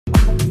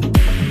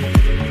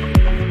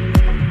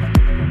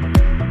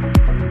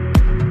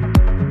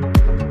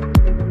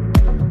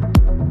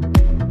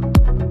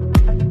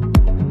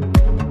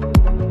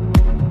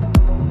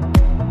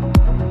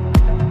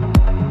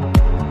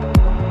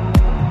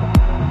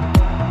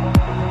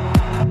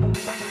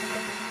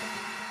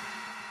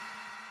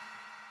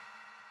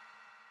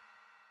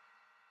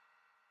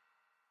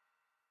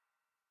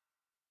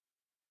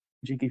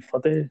जी की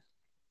फतेह.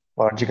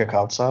 वाहिगुरू जी का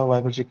खालसा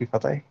वाहिगुरू जी की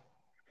फतेह.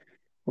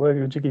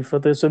 Waheguru ji ki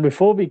fateh. So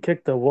before we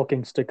kick the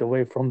walking stick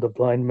away from the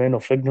blind men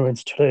of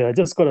ignorance today, I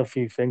just got a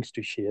few things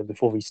to share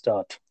before we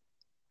start.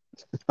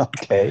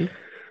 Okay.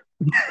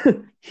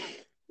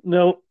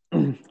 Now,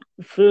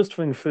 first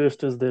thing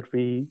first is that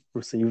we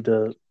received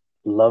a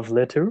love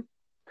letter.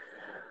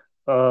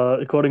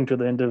 According to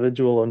the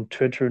individual on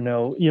Twitter,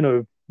 now,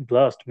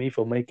 blast me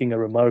for making a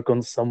remark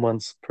on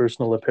someone's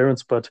personal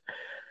appearance, but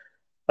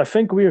I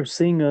think we are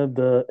seeing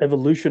the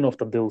evolution of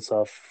the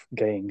Dilsaf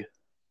gang.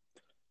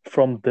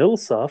 From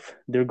Dilsaf,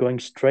 they're going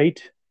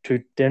straight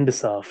to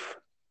Dendasaf.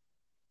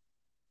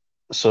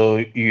 So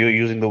you're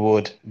using the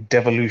word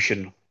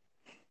devolution.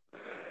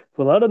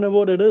 Well, I don't know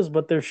what it is,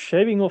 but they're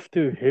shaving off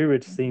their hair,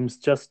 it seems,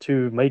 just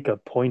to make a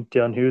point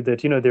down here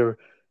that, their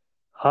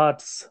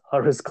hearts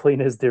are as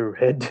clean as their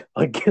head.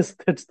 I guess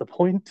that's the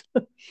point.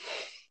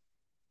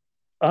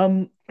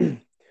 um,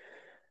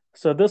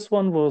 so this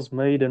one was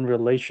made in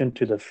relation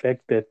to the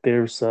fact that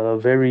there's a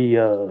very,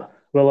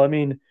 well, I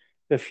mean,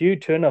 if you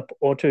turn up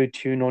auto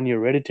tune on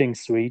your editing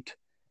suite,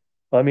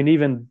 I mean,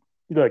 even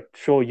like,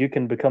 sure, you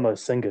can become a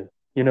singer.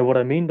 You know what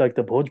I mean? Like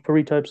the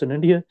Bhojpuri types in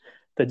India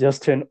that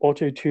just turn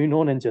auto tune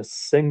on and just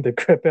sing the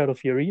crap out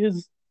of your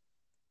ears.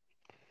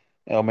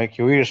 It'll make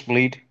your ears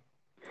bleed.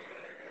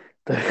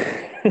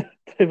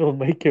 They will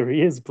make your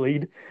ears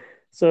bleed.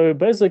 So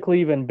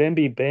basically, when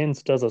Bambi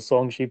Bands does a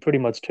song, she pretty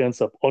much turns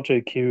up auto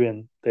cue,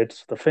 and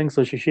that's the thing.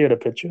 So she shared a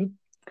picture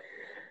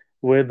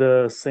with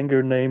a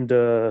singer named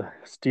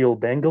Steel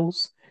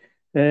Bangles.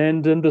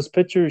 And in this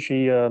picture,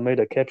 she made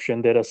a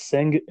caption that are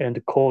sing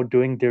and call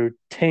doing their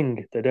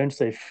ting. They don't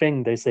say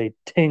fing, they say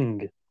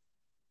ting.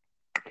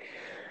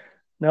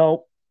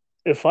 Now,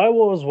 if I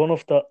was one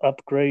of the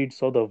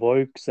upgrades or the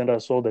Vokes and I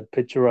saw that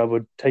picture, I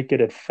would take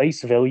it at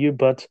face value.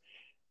 But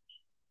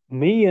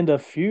me and a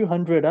few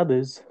hundred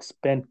others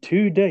spent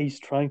 2 days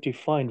trying to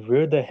find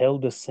where the hell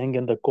the Singh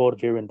and the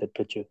Kaur were in that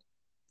picture.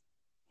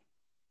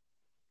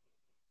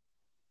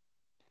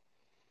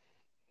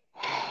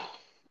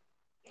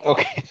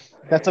 Okay.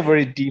 That's a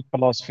very deep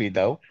philosophy,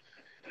 though.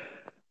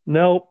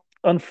 Now,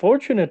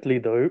 unfortunately,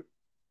 though,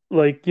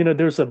 like,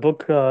 there's a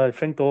book, I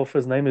think the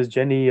author's name is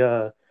Jenny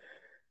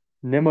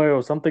Nimoy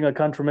or something, I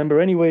can't remember.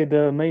 Anyway,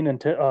 the main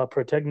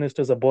protagonist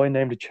is a boy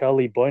named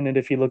Charlie Boyne, and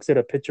if he looks at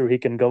a picture, he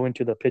can go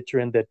into the picture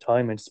in that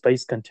time and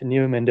space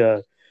continuum and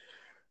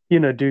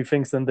do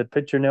things in the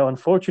picture. Now,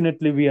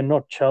 unfortunately, we are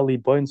not Charlie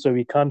Boyne, so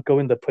we can't go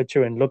in the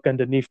picture and look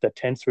underneath the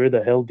tents where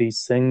the hell these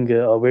sing,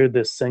 where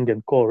this sing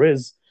and core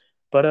is.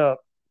 But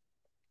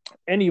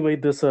anyway,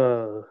 this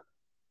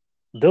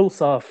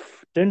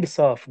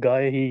Dilsaf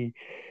guy, he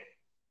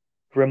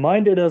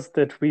reminded us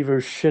that we were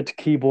shit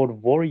keyboard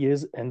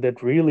warriors, and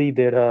that really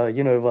that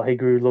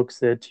Vaheguru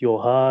looks at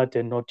your heart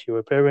and not your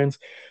appearance.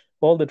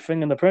 All that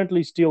thing, and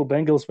apparently Steel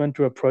Bengals went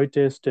to a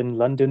protest in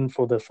London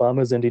for the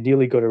farmers, and he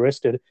nearly got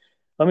arrested.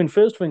 I mean,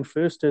 first thing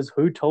first is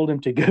who told him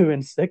to go,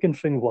 and second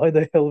thing, why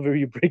the hell were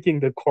you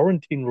breaking the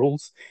quarantine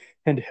rules?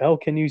 And how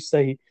can you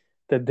say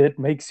that that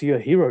makes you a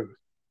hero?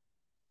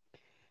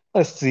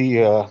 That's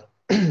the,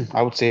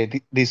 I would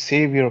say, the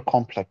savior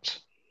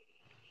complex.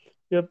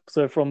 Yep.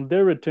 So from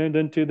there, it turned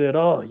into that.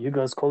 Oh, you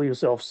guys call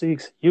yourself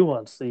Sikhs. You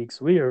aren't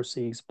Sikhs. We are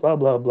Sikhs. Blah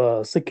blah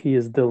blah. Sikhi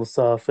is Dil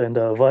Saf and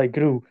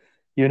Vaigru.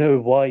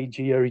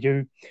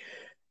 YGRU.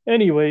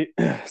 Anyway,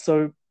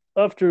 so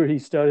after he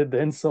started the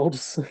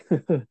insults,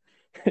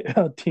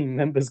 our team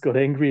members got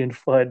angry and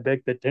fired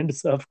back the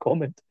Tendasaf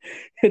comment.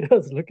 And I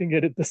was looking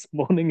at it this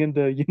morning in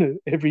the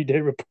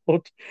everyday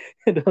report,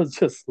 and I was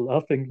just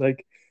laughing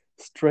like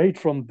straight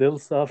from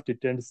Dilsaf to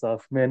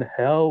Tendasaf. Man,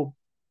 how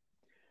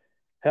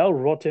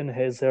rotten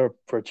has our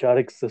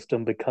pracharik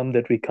system become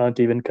that we can't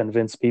even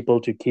convince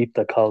people to keep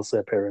the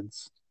Khalsa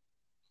parents?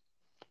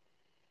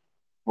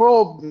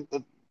 Well,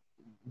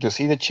 you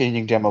see the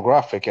changing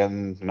demographic,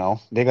 and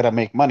they gotta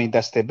make money.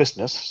 That's their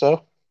business.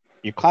 So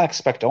you can't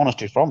expect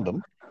honesty from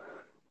them.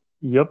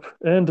 Yep.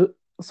 And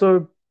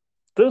so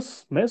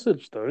this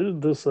message, though,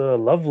 this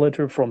love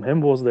letter from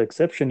him was the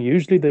exception.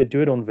 Usually they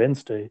do it on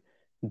Wednesday,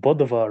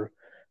 Bodhvar.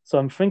 So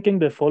I'm thinking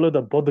they follow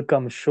the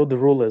Bodhkam Shud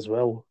rule as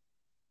well.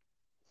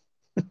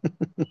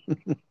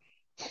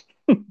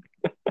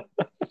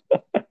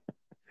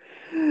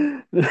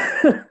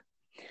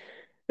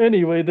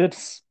 Anyway,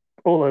 that's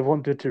all I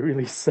wanted to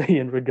really say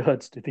in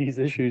regards to these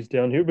issues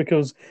down here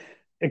because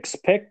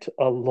expect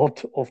a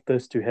lot of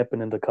this to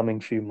happen in the coming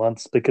few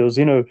months because,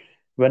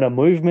 when a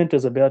movement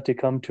is about to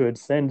come to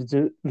its end,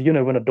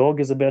 when a dog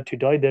is about to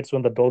die, that's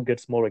when the dog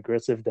gets more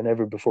aggressive than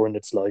ever before in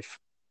its life.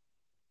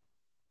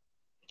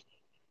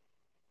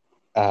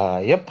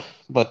 Yep,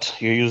 but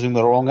you're using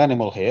the wrong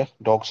animal here.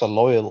 Dogs are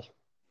loyal.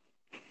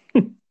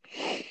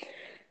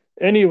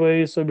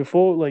 Anyway, so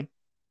before, like,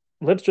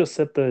 let's just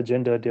set the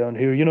agenda down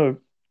here.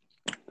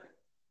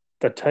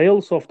 The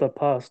tales of the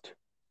past,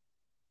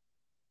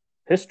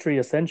 history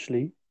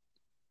essentially,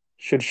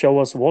 should show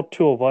us what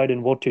to avoid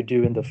and what to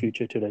do in the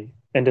future today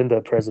and in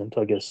the present,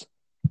 I guess.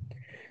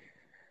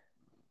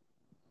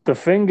 The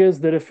thing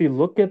is that if you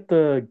look at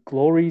the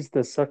glories,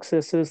 the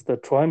successes, the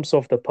triumphs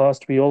of the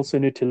past, we also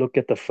need to look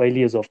at the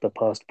failures of the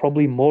past,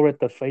 probably more at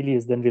the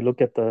failures than we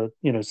look at the,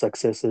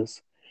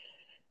 successes.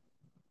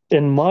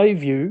 In my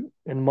view,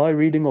 in my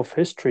reading of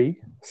history,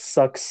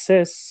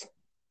 success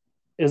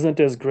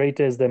isn't as great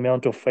as the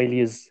amount of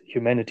failures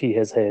humanity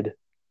has had.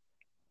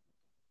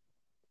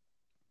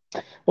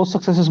 Well,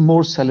 success is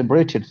more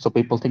celebrated, so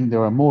people think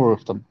there are more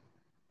of them.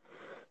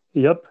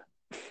 Yep.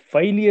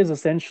 Failures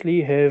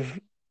essentially have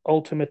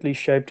ultimately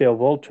shaped our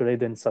world today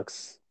than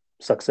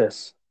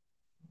success.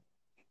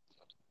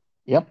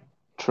 Yep,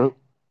 true.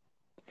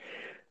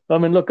 I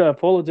mean, look, I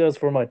apologize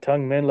for my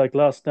tongue, man. Like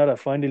last night, I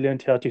finally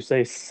learned how to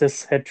say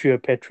cis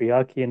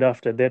heteropatriarchy, and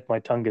after that, my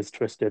tongue is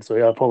twisted. So,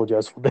 yeah, I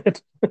apologize for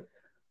that.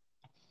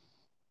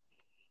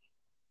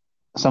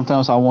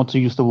 Sometimes I want to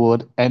use the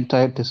word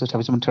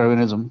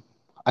anti-disestablishmentarianism.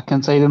 I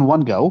can say it in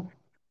one go,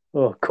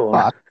 Oh,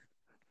 God.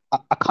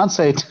 but I can't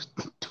say it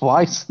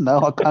twice. No,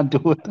 I can't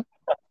do it.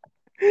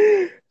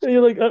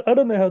 You're like, I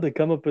don't know how they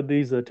come up with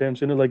these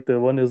terms. Like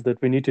the one is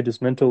that we need to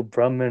dismantle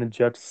Brahmin,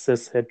 Jat,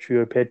 cis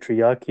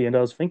heteropatriarchy. And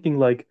I was thinking,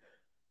 like,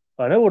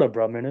 I know what a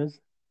Brahmin is,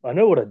 I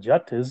know what a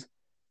Jat is.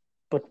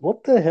 But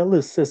what the hell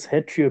is cis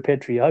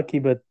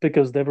heteropatriarchy? But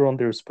because they were on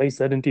their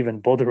space, I didn't even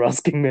bother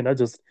asking, man.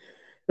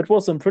 It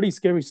was some pretty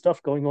scary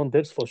stuff going on.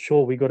 That's for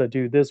sure. We got to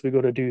do this. We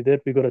got to do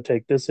that. We got to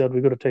take this out.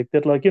 We got to take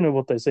that. Like,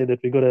 what they say that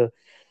we got to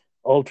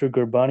alter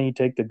Gurbani,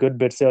 take the good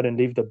bits out and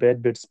leave the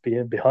bad bits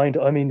behind.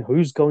 I mean,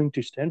 who's going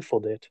to stand for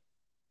that?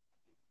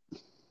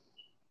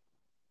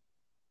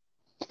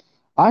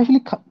 I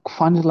actually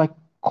find it like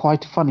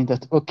quite funny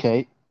that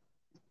okay,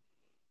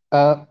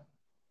 uh,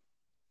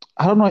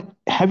 I don't know.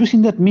 Have you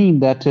seen that meme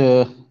that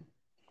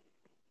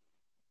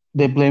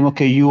they blame?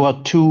 Okay, you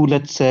are too.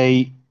 Let's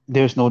say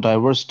there's no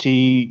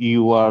diversity.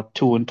 You are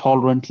too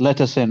intolerant. Let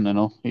us in.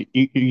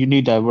 You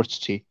need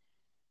diversity,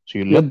 so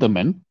you let Yep. them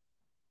in.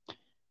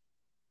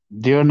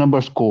 Their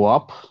numbers go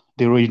up.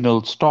 The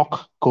original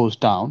stock goes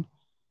down,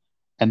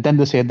 and then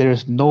they say there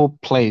is no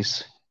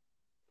place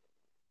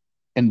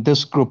in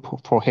this group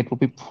for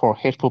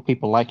hateful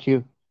people like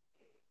you.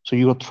 So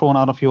you are thrown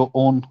out of your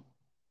own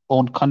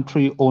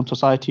country, own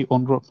society,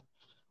 own group.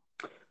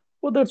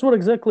 Well, that's what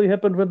exactly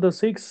happened with the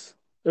Sikhs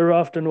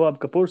after Nawab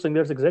Kapoor Singh.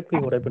 That's exactly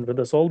what happened with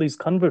us. All these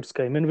converts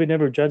came in. We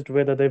never judged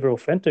whether they were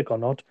authentic or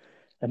not.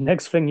 And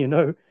next thing you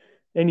know,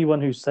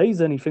 anyone who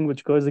says anything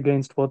which goes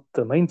against what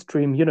the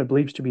mainstream,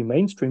 believes to be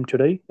mainstream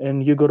today,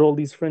 and you got all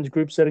these fringe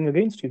groups setting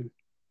against you.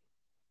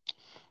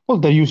 Well,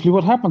 that's usually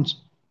what happens.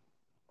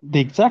 The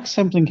exact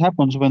same thing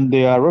happens when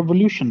there are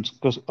revolutions,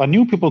 because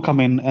new people come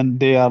in and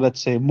they are,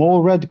 let's say,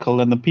 more radical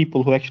than the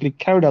people who actually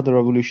carried out the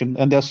revolution,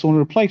 and they're soon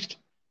replaced.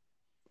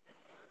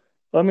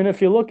 I mean,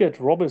 if you look at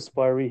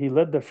Robespierre, he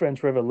led the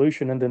French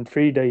Revolution, and then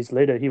 3 days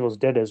later, he was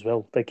dead as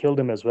well. They killed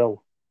him as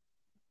well.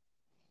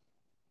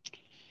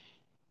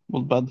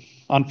 Well, but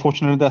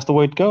unfortunately, that's the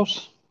way it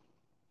goes.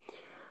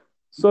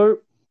 So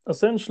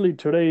essentially,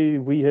 today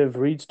we have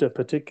reached a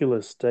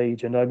particular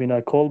stage, and I mean, I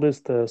call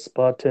this the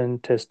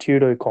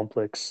Spartan-Testudo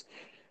Complex.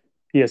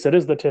 Yes, it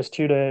is the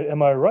Testudo.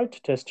 Am I right?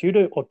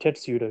 Testudo or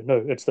Tetsudo?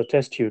 No, it's the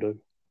Testudo.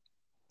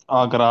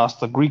 I gotta ask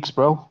the Greeks,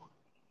 bro.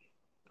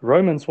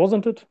 Romans,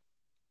 wasn't it?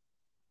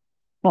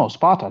 No,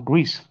 Sparta,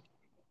 Greece.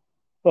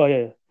 Oh, yeah.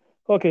 Yeah.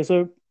 Okay,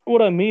 so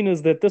what I mean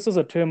is that this is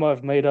a term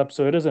I've made up,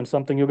 so it isn't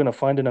something you're going to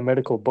find in a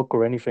medical book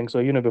or anything.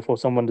 So, before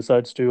someone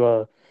decides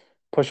to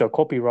push a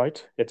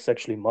copyright, it's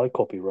actually my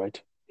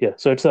copyright. Yeah,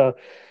 so it's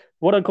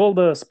what I call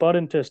the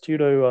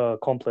Spartan-Testudo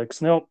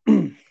complex. Now,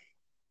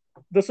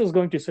 this is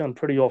going to sound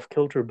pretty off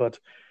kilter, but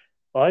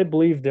I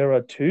believe there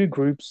are two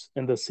groups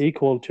in the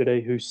Sikh world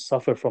today who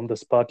suffer from the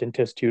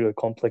Spartan-Testudo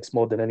complex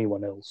more than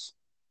anyone else.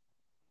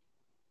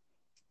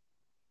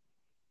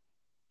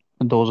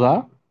 And those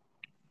are?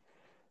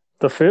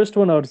 The first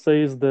one I would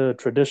say is the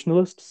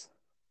traditionalists,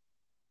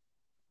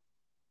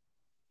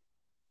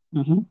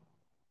 Hmm.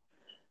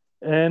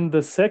 and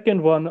the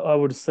second one I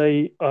would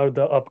say are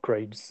the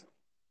upgrades.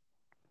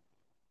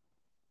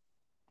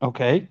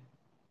 Okay.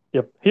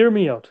 Yep, hear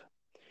me out.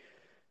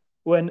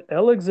 When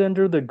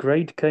Alexander the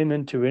Great came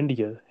into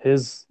India,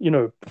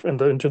 into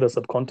the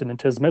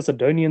subcontinent, his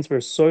Macedonians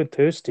were so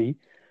thirsty,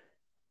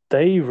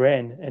 they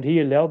ran, and he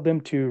allowed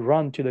them to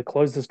run to the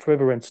closest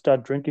river and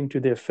start drinking to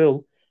their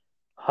fill.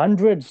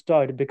 Hundreds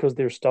died because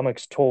their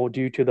stomachs tore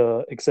due to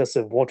the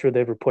excessive water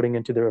they were putting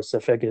into their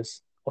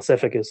esophagus.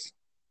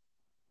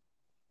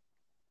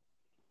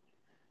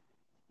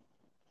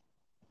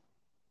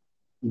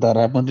 That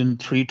happened in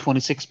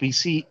 326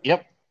 BC.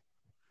 Yep.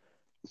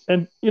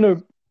 And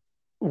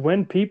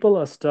when people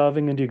are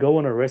starving and you go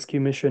on a rescue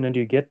mission and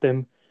you get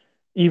them,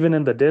 even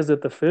in the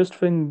desert, the first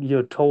thing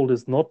you're told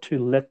is not to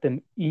let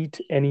them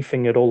eat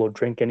anything at all or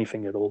drink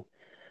anything at all.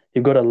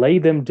 You've got to lay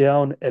them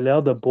down,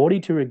 allow the body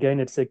to regain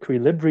its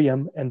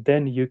equilibrium, and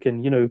then you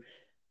can,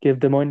 give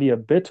them only a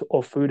bit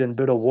of food and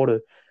bit of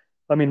water.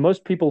 I mean,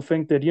 most people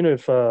think that,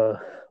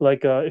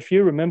 if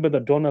you remember the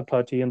Donner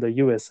Party in the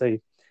USA,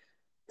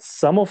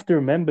 some of their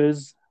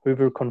members who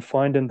were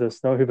confined in the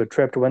snow, who were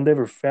trapped, when they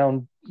were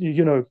found,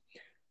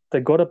 They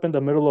got up in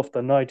the middle of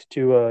the night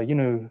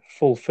to,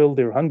 fulfill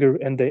their hunger,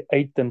 and they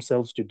ate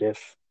themselves to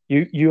death.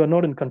 You are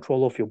not in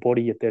control of your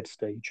body at that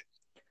stage.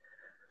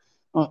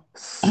 Uh,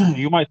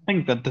 you might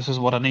think that this is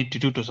what I need to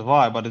do to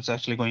survive, but it's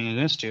actually going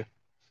against you.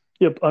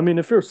 Yep. I mean,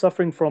 if you're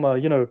suffering from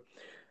a,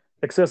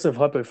 excessive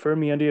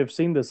hypothermia, and you have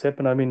seen this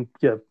happen, I mean,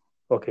 yeah,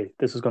 okay,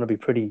 this is going to be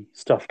pretty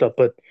stuffed up,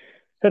 but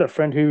I had a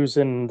friend who's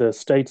in the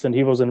States and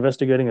he was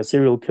investigating a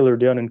serial killer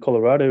down in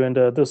Colorado, and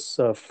this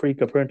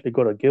freak apparently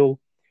got a gill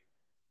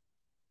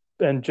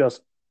and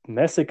just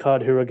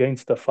massacred her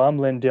against the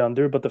farmland down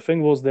there. But the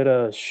thing was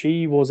that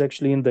she was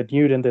actually in the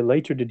nude, and they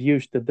later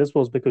deduced that this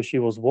was because she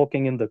was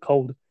walking in the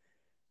cold,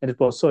 and it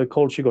was so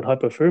cold she got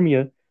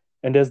hypothermia.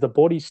 And as the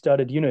body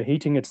started,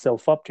 heating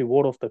itself up to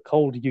ward off the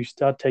cold, you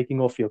start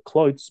taking off your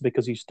clothes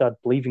because you start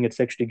believing it's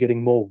actually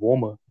getting more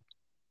warmer.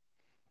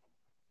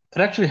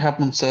 It actually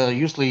happens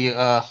usually.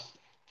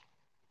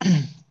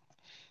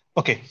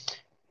 Okay,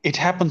 it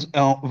happens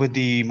with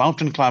the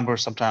mountain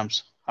climbers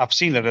sometimes. I've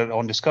seen it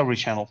on Discovery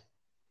Channel.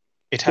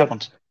 It Yep,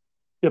 happens.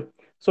 yep.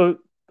 So,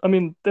 I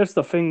mean, that's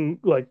the thing.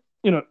 Like,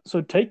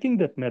 so taking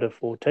that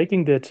metaphor,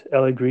 taking that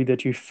allegory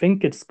that you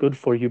think it's good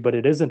for you, but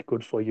it isn't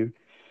good for you.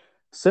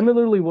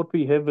 Similarly, what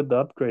we have with the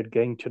upgrade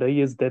gang today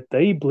is that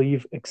they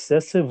believe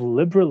excessive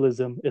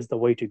liberalism is the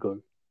way to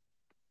go.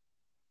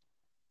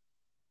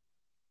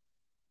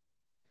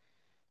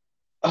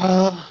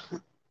 Uh,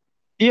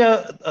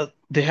 yeah,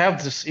 they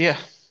have this. Yeah,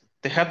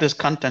 they have this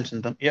content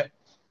in them. Yeah.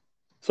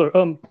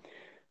 So,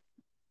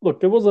 look,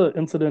 there was an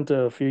incident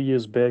a few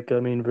years back. I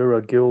mean, where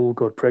a girl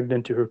got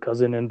pregnant to her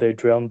cousin and they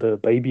drowned the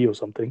baby or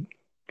something.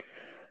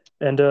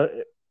 And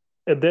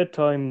at that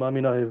time, I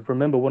mean, I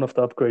remember one of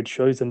the upgrade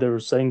shows, and they were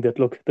saying that,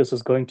 look, this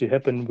is going to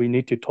happen. We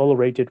need to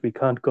tolerate it. We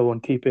can't go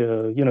and keep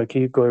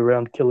go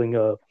around killing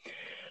a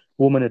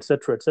woman,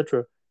 etc.,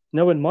 etc.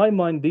 Now, in my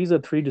mind, these are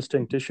three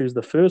distinct issues.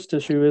 The first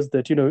issue is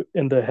that,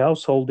 in the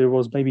household, there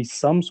was maybe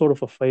some sort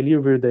of a failure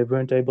where they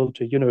weren't able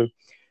to,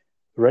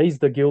 raise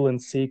the girl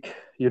and Sikh,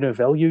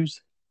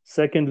 values.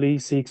 Secondly,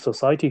 Sikh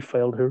society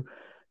failed her.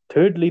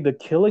 Thirdly, the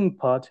killing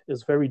part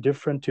is very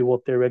different to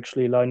what they're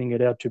actually lining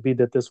it out to be,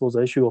 that this was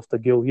an issue of the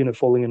girl,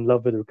 falling in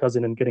love with her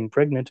cousin and getting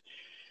pregnant.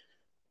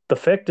 The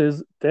fact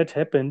is, that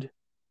happened.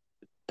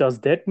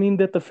 Does that mean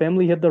that the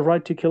family had the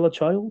right to kill a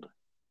child?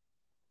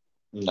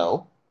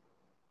 No.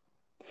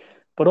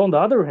 But on the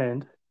other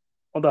hand,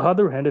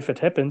 if it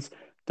happens,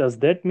 does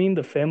that mean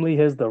the family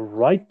has the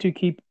right to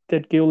keep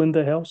that girl in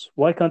the house?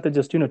 Why can't they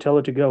just, tell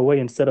her to go away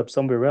and set up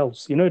somewhere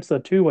else? It's a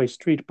two-way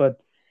street,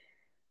 but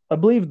I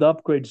believe the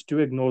upgrades do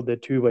ignore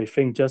that two-way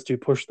thing just to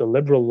push the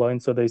liberal line,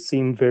 so they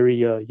seem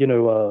very,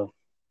 how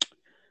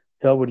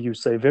would you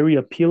say, very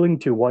appealing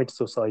to white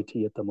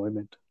society at the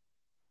moment.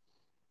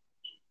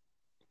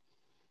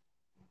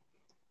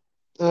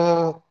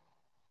 Uh,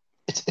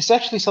 it's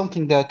actually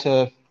something that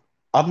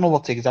I don't know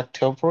what's the exact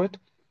term for it.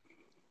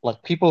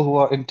 Like people who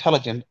are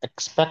intelligent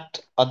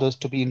expect others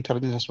to be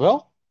intelligent as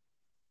well.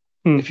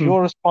 If Mm-hmm.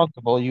 you're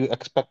responsible, you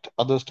expect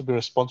others to be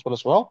responsible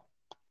as well.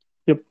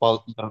 Yep,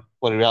 Well,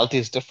 reality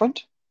is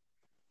different.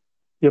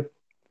 yep.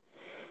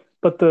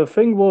 But the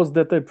thing was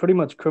that they pretty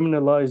much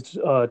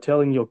criminalized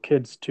telling your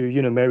kids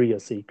to, marry a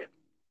Sikh.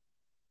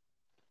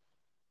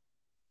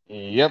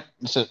 Yep.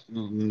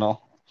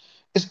 No.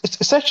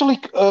 It's actually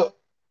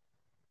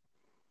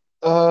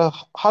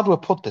how do I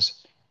put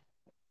this?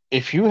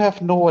 If you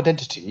have no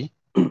identity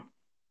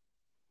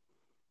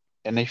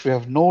and if you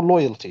have no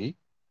loyalty,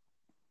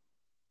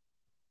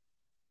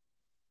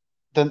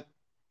 then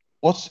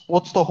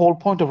what's the whole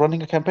point of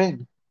running a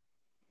campaign?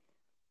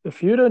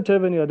 If you don't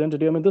have any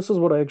identity, I mean, this is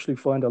what I actually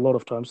find a lot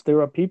of times.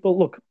 There are people,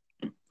 look,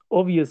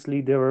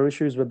 obviously there are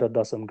issues with the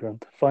Dasam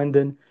Granth. Fine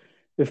then,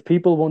 if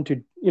people want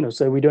to,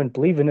 say we don't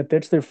believe in it,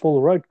 that's their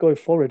full right, go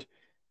for it.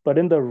 But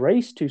in the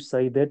race to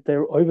say that,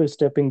 they're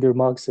overstepping their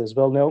marks as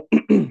well. Now,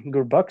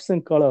 Gurbaks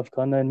and Kalav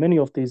Khanna and many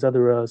of these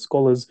other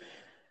scholars,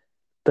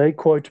 they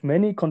quote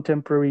many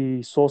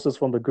contemporary sources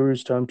from the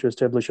Guru's time to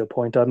establish a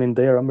point. I mean,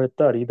 they are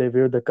Amritari, they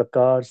wear the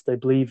kakars, they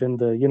believe in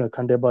the,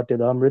 Khande Bate,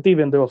 the Amrit,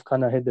 even though of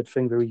Khanna had that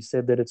thing where he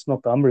said that it's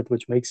not the Amrit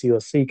which makes you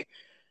a Sikh,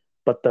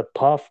 but the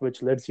path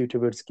which leads you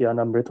towards Gyan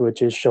Amrit,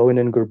 which is shown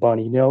in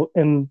Gurbani. Now,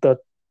 in the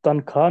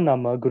Tanka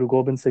Nama, Guru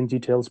Gobind Singh Ji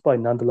tells by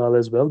Nandalal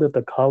as well that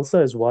the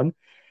Khalsa is one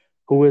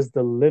who is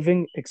the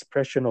living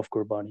expression of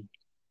Gurbani.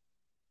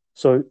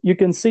 So you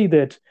can see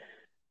that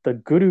the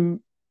Guru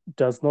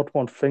does not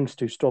want things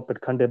to stop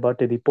at Khande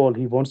Bate Dipol.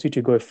 He wants you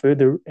to go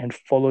further and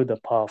follow the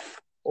path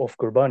of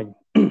Gurbani.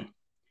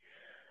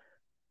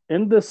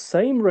 In the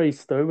same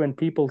race, though, when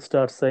people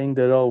start saying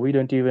that, oh, we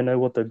don't even know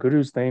what the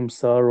Guru's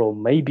names are, or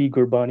maybe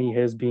Gurbani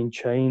has been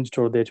changed,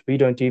 or that we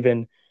don't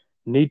even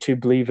need to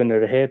believe in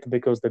Arhat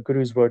because the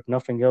Gurus wrote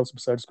nothing else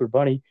besides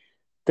Gurbani,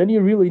 then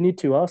you really need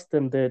to ask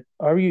them that,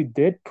 are you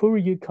that poor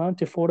you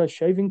can't afford a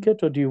shaving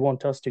kit, or do you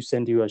want us to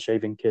send you a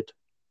shaving kit?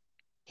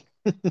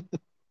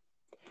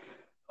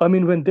 I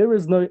mean, when there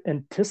is no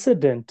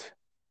antecedent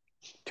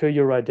to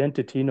your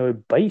identity, no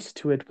base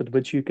to it with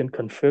which you can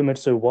confirm it,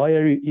 so why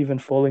are you even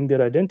following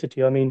that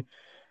identity? I mean,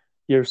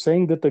 You're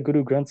saying that the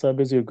Guru Granth Sahib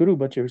is your guru,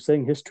 but you're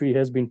saying history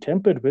has been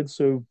tampered with.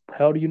 So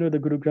how do you know the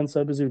Guru Granth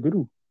Sahib is your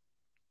guru?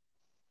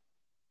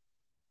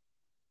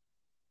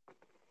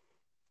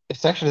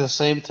 It's actually the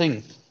same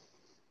thing.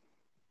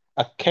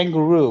 A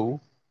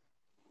kangaroo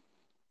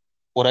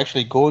would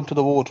actually go into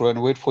the water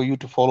and wait for you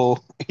to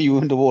follow you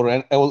in the water,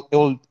 and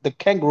the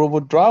kangaroo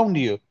would drown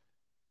you.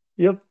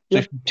 Yep, So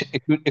yep.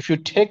 if you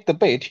take the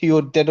bait,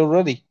 you're dead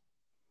already.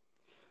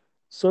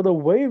 So the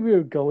way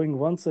we're going,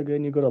 once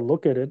again, you got to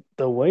look at it.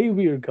 The way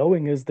we're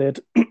going is that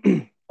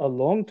a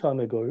long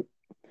time ago,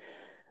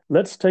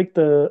 let's take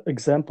the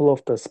example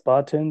of the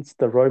Spartans,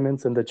 the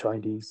Romans, and the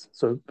Chinese.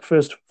 So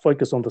first,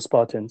 focus on the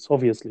Spartans,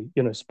 obviously,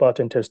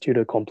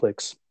 Spartan-Testudo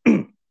Complex.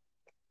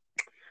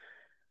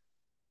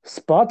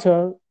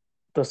 Sparta,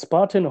 the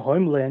Spartan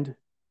homeland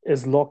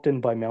is locked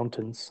in by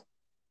mountains.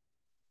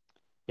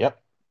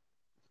 Yep.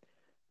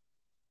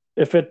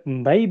 If it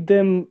made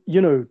them,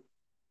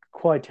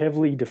 quite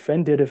heavily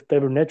defended, if they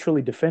were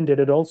naturally defended,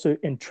 it also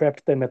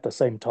entrapped them at the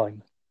same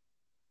time.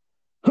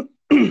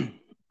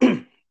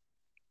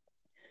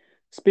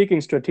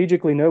 Speaking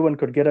strategically, no one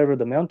could get over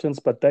the mountains,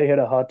 but they had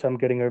a hard time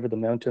getting over the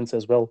mountains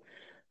as well.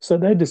 So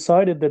they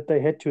decided that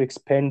they had to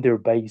expand their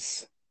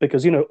base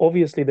because,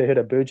 obviously they had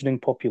a burgeoning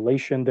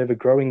population, they were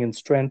growing in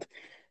strength,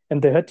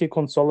 and they had to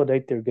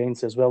consolidate their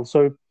gains as well.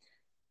 So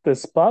the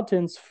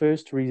Spartans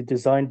first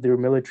redesigned their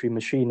military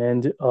machine,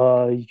 and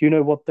you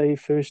know what they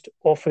first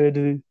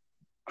offered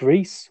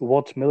Greece?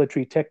 What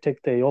military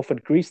tactic they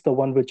offered Greece? The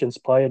one which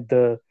inspired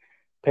the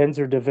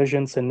Panzer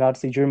divisions in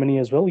Nazi Germany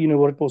as well. You know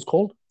what it was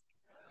called?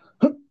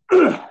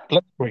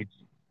 Blitzkrieg.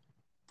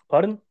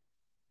 Pardon?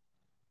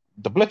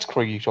 The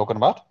Blitzkrieg you're talking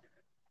about?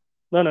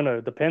 No, no,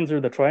 no. The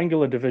Panzer, the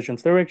triangular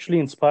divisions, they're actually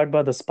inspired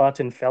by the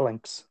Spartan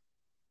phalanx.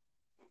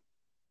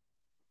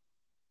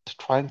 The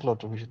triangular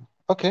division.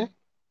 Okay.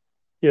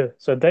 Yeah,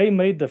 so they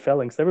made the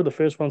phalanx. They were the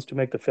first ones to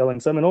make the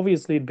phalanx. I mean,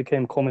 obviously, it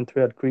became common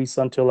throughout Greece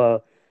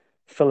until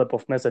Philip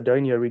of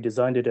Macedonia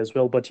redesigned it as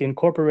well, but he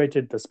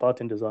incorporated the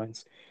Spartan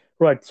designs.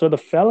 Right, so the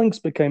phalanx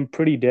became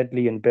pretty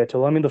deadly in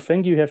battle. I mean, the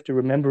thing you have to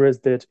remember is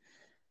that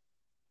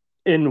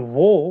in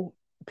war,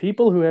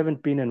 people who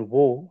haven't been in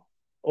war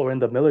or in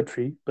the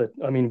military, but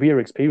I mean, we are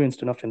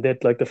experienced enough in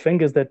that. Like, the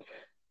thing is that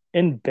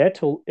in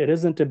battle, it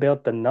isn't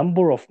about the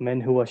number of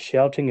men who are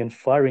shouting and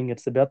firing,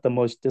 it's about the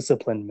most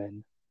disciplined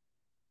men.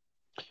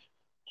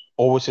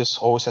 Always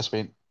has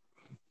been.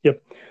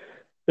 Yep.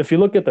 If you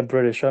look at the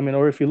British, I mean,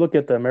 or if you look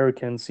at the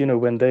Americans,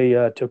 when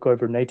they took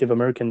over Native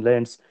American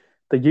lands,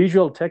 the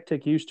usual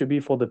tactic used to be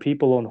for the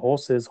people on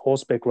horses,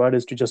 horseback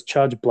riders, to just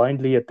charge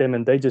blindly at them,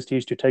 and they just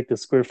used to take the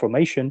square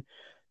formation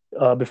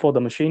before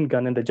the machine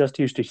gun, and they just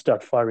used to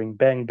start firing,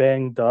 bang,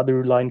 bang. The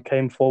other line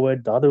came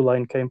forward, the other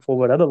line came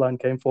forward, other line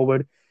came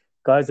forward.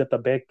 Guys at the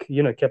back,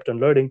 kept on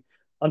loading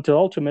until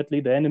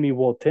ultimately the enemy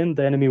wore thin,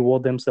 the enemy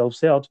wore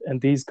themselves out, and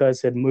these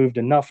guys had moved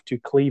enough to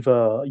cleave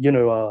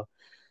a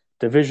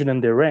division in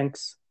their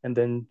ranks, and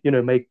then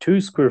make two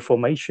square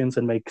formations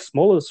and make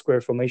smaller square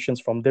formations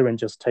from there and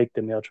just take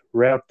them out,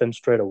 rout them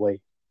straight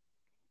away.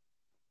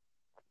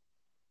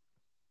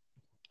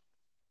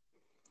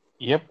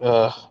 Yep.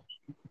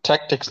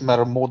 Tactics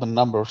matter more than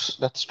numbers.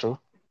 That's true.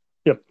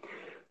 Yep.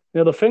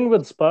 Now the thing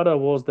with Sparta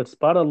was that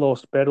Sparta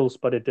lost battles,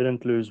 but it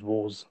didn't lose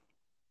wars.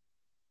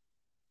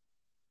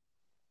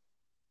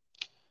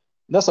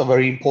 That's a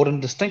very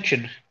important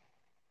distinction.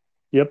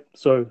 Yep.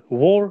 So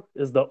war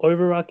is the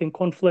overarching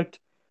conflict.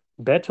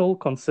 Battle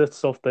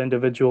consists of the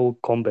individual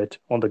combat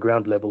on the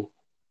ground level.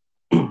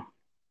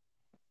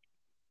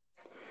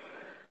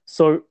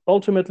 So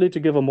ultimately, to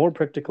give a more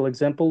practical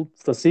example,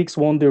 the Sikhs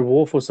won their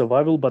war for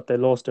survival, but they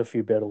lost a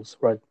few battles.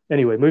 Right.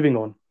 Anyway, moving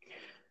on.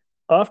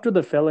 After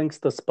the phalanx,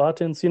 the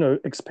Spartans,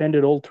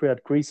 expanded all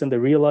throughout Greece, and they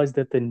realized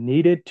that they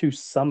needed to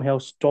somehow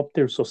stop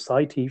their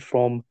society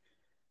from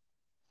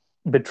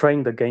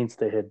betraying the gains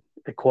they had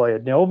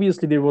acquired. Now,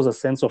 obviously, there was a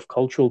sense of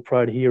cultural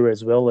pride here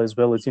as well as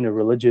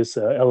religious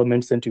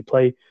elements into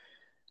play.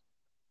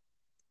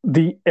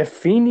 The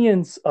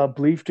Athenians are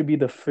believed to be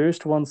the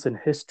first ones in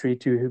history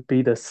to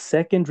be the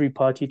secondary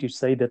party to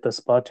say that the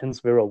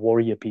Spartans were a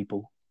warrior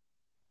people.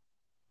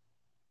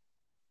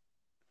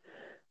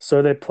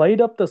 So they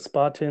played up the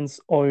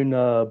Spartans' own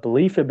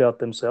belief about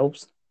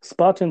themselves.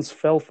 Spartans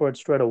fell for it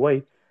straight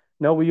away.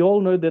 Now, we all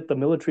know that the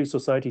military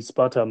society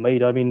Sparta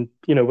made, I mean,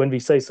 when we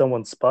say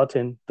someone's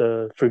Spartan,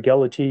 the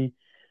frugality,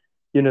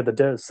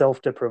 the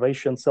self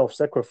deprivation, self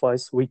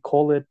sacrifice, we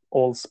call it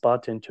all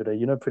Spartan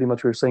today. Pretty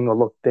much we're saying, oh,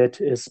 look, that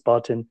is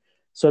Spartan.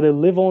 So they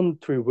live on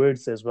through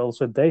words as well.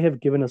 So they have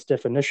given us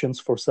definitions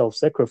for self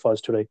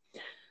sacrifice today.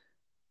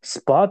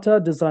 Sparta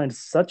designed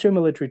such a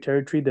military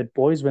territory that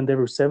boys, when they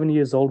were 7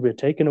 years old, were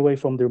taken away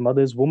from their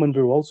mothers. Women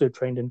were also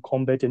trained in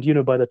combat.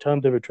 And, by the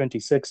time they were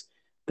 26,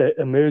 they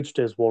emerged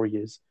as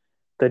warriors.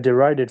 They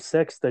derided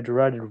sex, they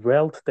derided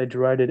wealth, they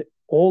derided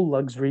all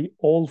luxury,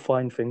 all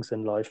fine things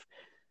in life.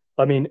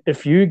 I mean,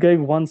 if you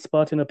gave one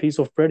Spartan a piece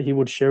of bread, he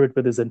would share it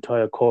with his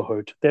entire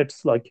cohort.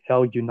 That's like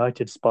how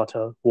united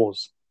Sparta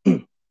was.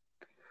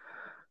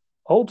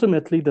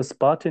 Ultimately, the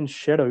Spartan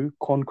shadow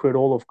conquered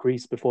all of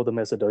Greece before the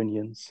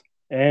Macedonians.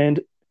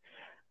 And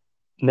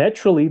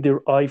naturally,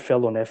 their eye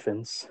fell on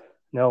Athens.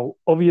 Now,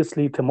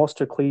 obviously,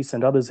 Themistocles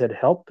and others had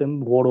helped them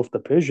ward off the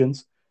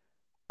Persians,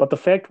 but the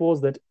fact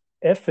was that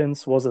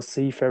Athens was a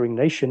seafaring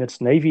nation.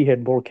 Its navy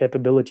had more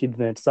capability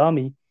than its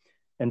army,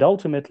 and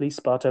ultimately,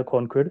 Sparta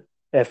conquered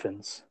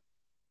Athens.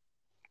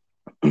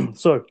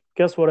 So,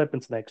 guess what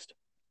happens next?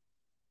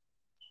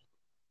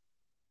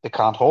 They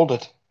can't hold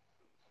it.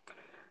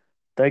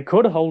 They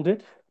could hold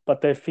it,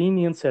 but the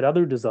Athenians had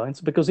other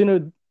designs because,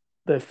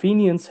 the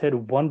Athenians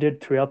had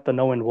wandered throughout the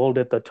known world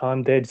at the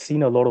time. They had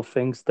seen a lot of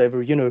things. They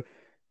were,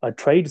 a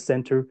trade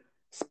center.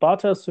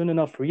 Sparta soon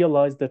enough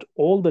realized that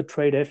all the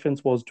trade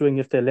Athens was doing,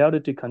 if they allowed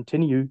it to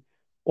continue,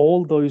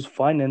 all those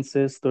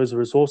finances, those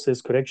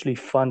resources could actually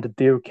fund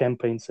their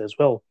campaigns as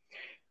well.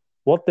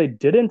 What they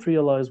didn't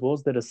realize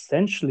was that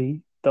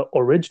essentially the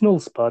original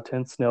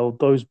Spartans, now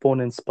those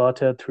born in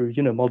Sparta through,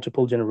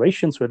 multiple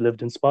generations who had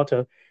lived in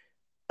Sparta,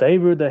 they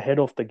were the head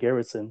of the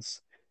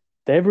garrisons.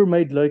 They were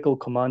made local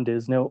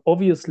commanders. Now,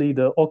 obviously,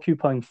 the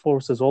occupying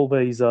force is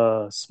always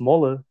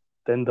smaller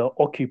than the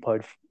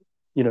occupied,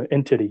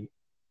 entity.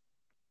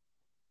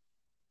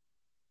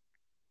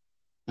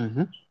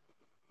 Hmm.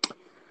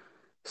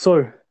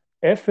 So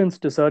Athens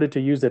decided to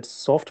use its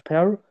soft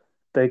power.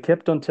 They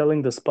kept on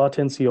telling the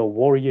Spartans, "You're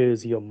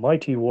warriors, you're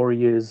mighty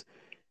warriors,"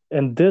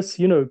 and this,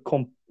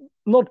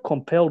 not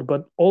compelled,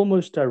 but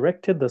almost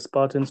directed the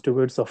Spartans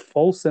towards a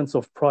false sense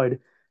of pride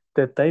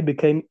that they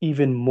became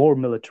even more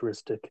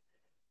militaristic.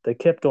 They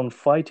kept on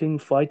fighting,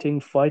 fighting,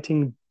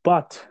 fighting,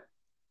 but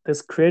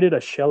this created a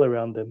shell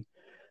around them.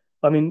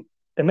 I mean,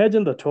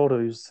 imagine the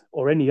tortoise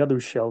or any other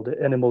shelled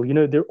animal.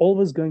 They're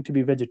always going to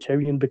be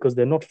vegetarian because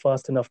they're not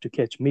fast enough to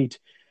catch meat.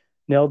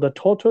 Now, the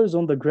tortoise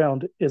on the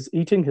ground is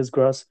eating his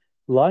grass.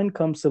 Lion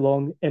comes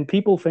along, and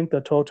people think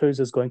the tortoise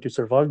is going to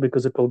survive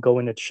because it will go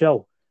in its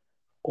shell.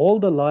 All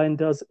the lion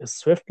does is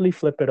swiftly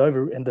flip it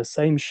over, and the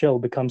same shell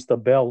becomes the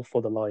bell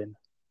for the lion.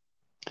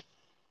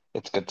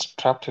 It gets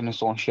trapped in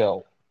its own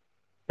shell.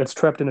 It's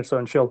trapped in its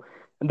own shell.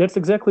 And that's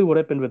exactly what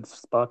happened with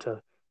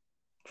Sparta.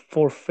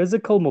 For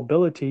physical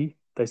mobility,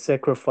 they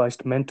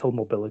sacrificed mental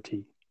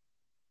mobility.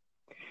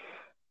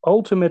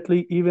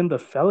 Ultimately, even the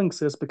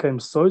phalanxes became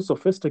so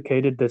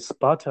sophisticated that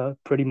Sparta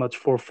pretty much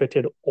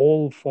forfeited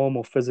all form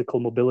of physical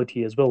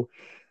mobility as well.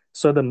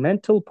 So the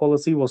mental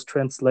policy was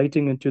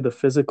translating into the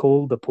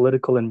physical, the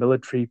political, and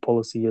military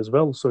policy as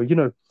well. So,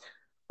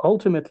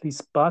 ultimately,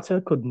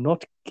 Sparta could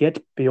not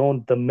get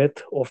beyond the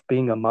myth of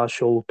being a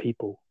martial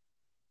people.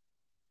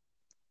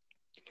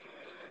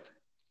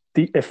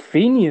 The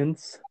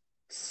Athenians,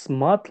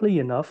 smartly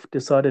enough,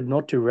 decided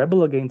not to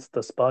rebel against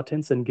the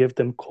Spartans and give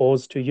them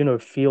cause to,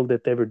 feel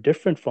that they were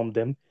different from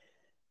them.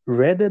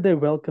 Rather, they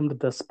welcomed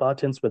the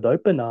Spartans with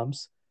open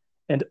arms.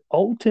 And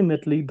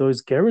ultimately,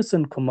 those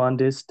garrison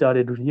commanders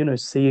started,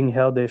 seeing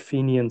how the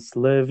Athenians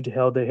lived,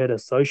 how they had a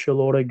social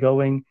order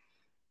going.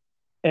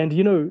 And,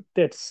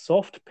 that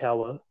soft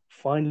power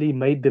finally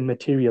made them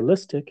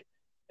materialistic.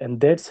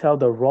 And that's how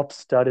the rot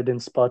started in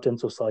Spartan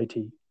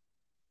society.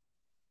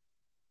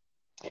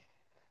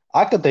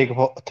 I can think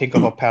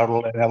of a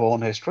parallel in our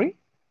own history.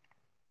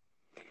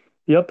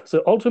 Yep.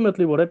 So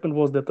ultimately, what happened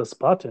was that the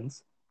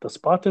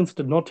Spartans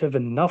did not have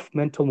enough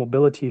mental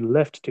mobility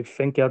left to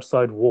think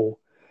outside war.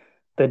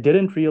 They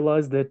didn't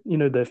realize that,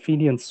 the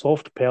Athenian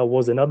soft power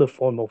was another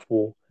form of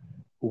war.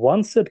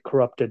 Once it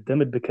corrupted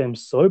them, it became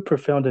so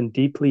profound and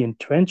deeply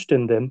entrenched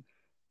in them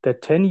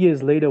that 10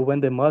 years later, when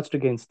they marched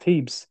against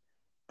Thebes,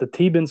 the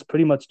Thebans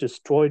pretty much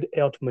destroyed,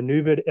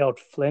 outmaneuvered,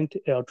 outflanked,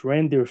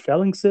 outran their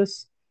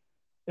phalanxes.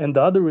 And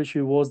the other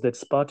issue was that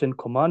Spartan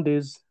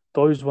commanders,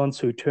 those ones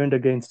who turned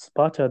against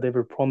Sparta, they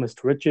were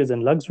promised riches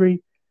and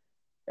luxury,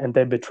 and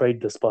they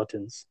betrayed the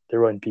Spartans,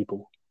 their own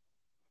people.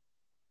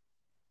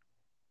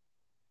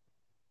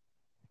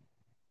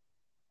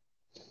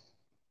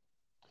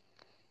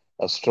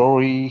 A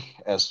story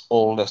as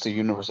old as the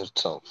universe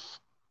itself.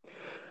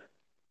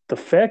 The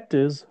fact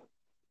is,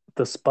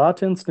 the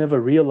Spartans never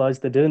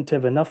realized they didn't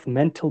have enough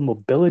mental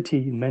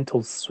mobility,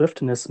 mental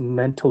swiftness,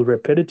 mental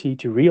rapidity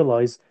to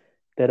realize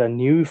that a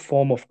new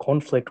form of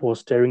conflict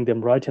was staring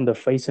them right in the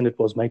face and it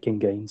was making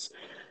gains.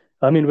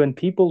 I mean, when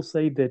people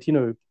say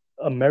that,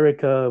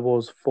 America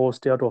was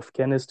forced out of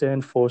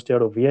Afghanistan, forced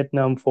out of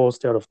Vietnam,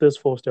 forced out of this,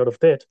 forced out of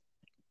that,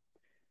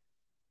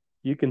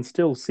 you can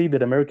still see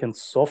that American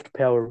soft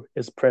power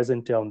is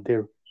present down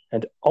there.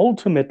 And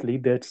ultimately,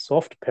 that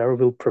soft power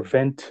will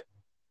prevent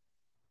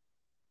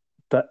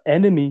the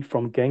enemy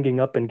from ganging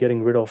up and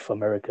getting rid of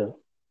America.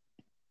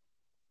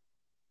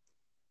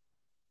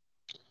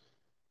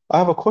 I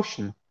have a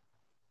question.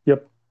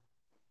 Yep.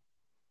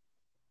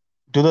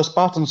 Do the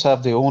Spartans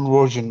have their own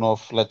version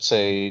of, let's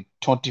say,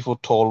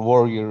 20-foot tall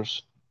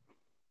warriors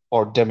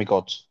or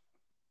demigods?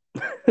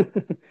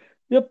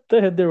 Yep,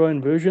 they had their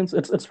own versions.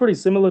 It's pretty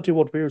similar to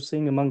what we're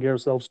seeing among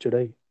ourselves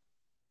today.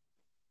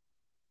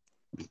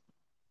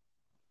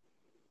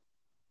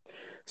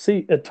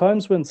 See, at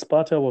times when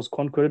Sparta was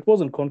conquered, it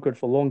wasn't conquered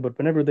for long, but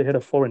whenever they had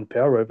a foreign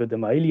power over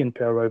them, an alien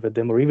power over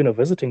them, or even a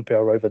visiting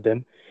power over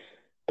them,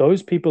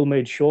 Those people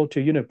made sure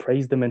to,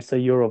 praise them and say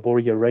you're a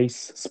warrior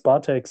race.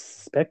 Sparta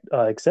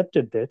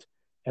accepted that,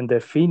 and the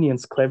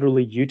Athenians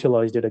cleverly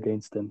utilized it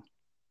against them.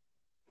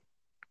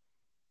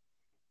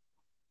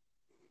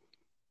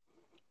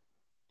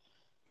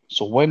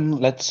 So when,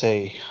 let's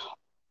say,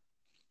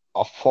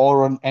 a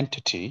foreign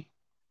entity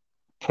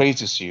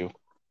praises you,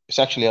 it's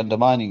actually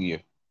undermining you.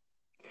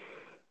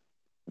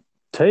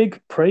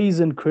 Take praise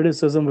and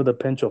criticism with a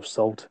pinch of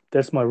salt.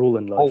 That's my rule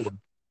in life. Always.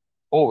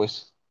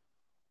 Always.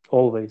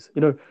 Always.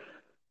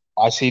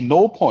 I see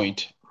no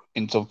point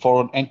in some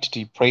foreign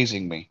entity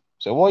praising me.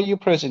 So why are you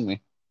praising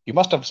me? You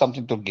must have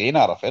something to gain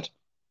out of it.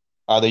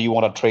 Either you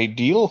want a trade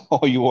deal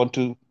or you want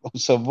to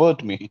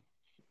subvert me.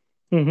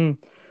 hmm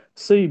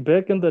See,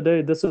 back in the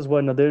day, this is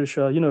why Nadir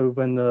Shah,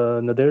 when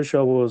Nadir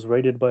Shah was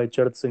raided by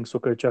Charat Singh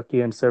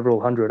Sukarchaki and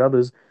several hundred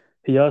others,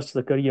 he asked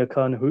Zakaria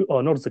Khan,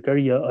 or not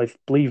Zakaria, I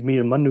believe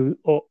Mir Manu,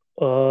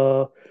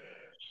 or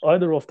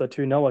either of the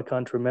two, now I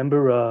can't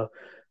remember.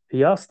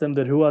 He asked them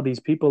that who are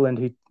these people, and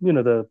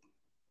the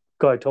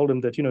guy told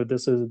him that,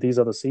 these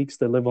are the Sikhs,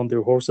 they live on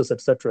their horses,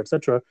 etc.,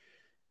 etc.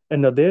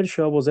 And Nadir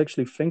Shah was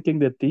actually thinking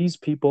that these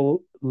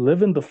people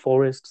live in the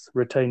forests,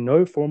 retain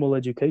no formal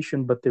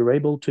education, but they're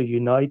able to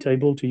unite,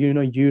 able to,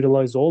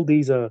 utilize all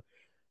these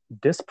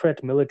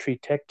disparate military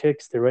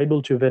tactics. They're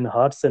able to win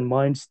hearts and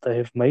minds. They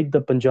have made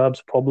the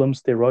Punjab's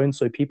problems their own,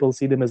 so people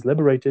see them as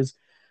liberators.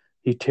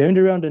 He turned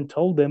around and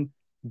told them,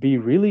 be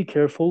really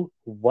careful.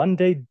 One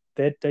day,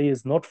 that day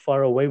is not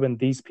far away when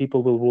these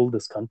people will rule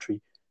this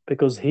country.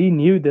 Because he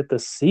knew that the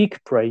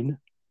Sikh brain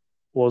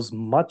was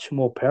much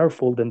more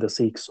powerful than the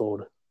Sikh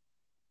sword.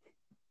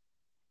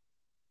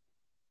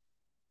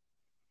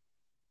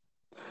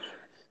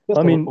 I That's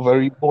a mean,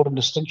 very important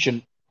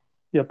distinction.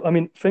 yep. I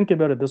mean, think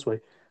about it this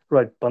way.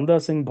 Right. Banda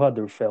Singh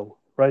Bahadur fell,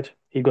 right?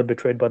 He got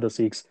betrayed by the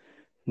Sikhs.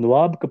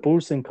 Nawab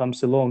Kapoor Singh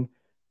comes along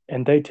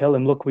and they tell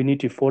him, look, we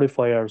need to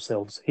fortify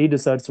ourselves. He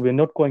decides we're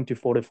not going to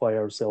fortify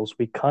ourselves.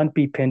 We can't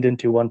be pinned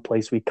into one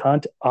place. We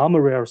can't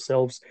armor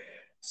ourselves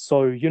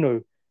so,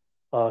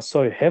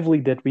 so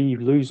heavily that we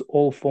lose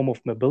all form of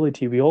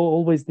mobility. We all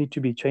always need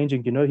to be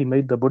changing. He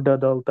made the Buddha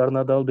Dal,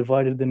 Tarna Dal,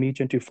 divided them each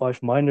into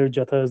five minor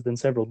jathas, then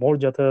several more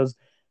jathas.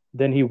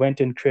 Then he went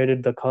and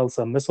created the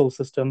Khalsa missile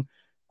system.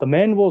 The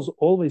man was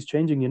always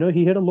changing.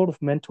 He had a lot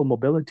of mental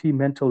mobility,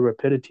 mental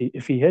rapidity.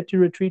 If he had to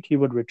retreat, he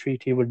would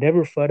retreat. He would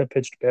never fight a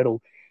pitched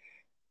battle.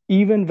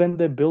 Even when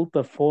they built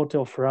the fort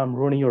of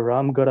Ramruni or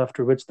Ramgarh,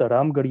 after which the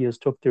Ramgarhias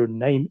took their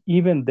name,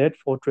 even that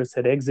fortress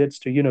had exits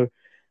to,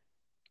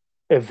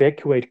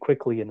 evacuate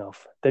quickly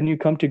enough. Then you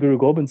come to Guru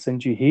Gobind Singh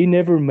Ji. He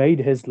never made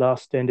his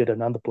last stand at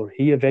Anandapur.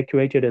 He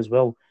evacuated as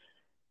well.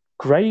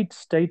 Great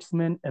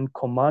statesmen and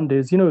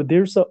commanders.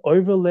 There's an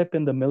overlap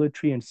in the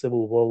military and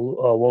civil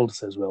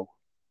worlds as well.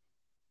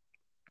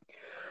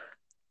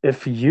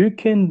 If you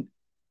can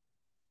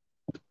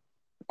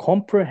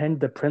comprehend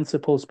the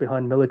principles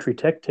behind military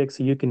tactics,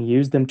 you can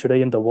use them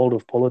today in the world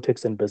of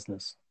politics and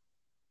business.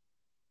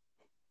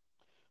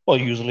 Well,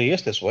 usually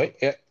is this way.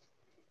 Yeah.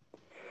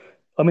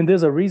 I mean,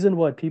 there's a reason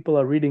why people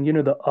are reading,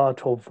 The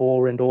Art of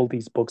War and all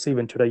these books,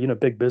 even today,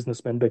 big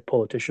businessmen, big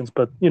politicians.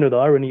 But, the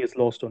irony is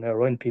lost on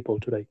our own people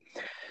today.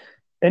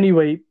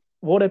 Anyway,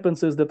 what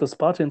happens is that the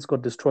Spartans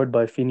got destroyed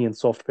by Athenian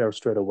software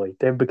straight away.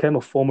 They've become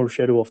a former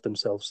shadow of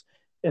themselves.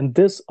 And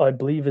this, I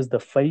believe, is the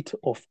fate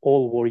of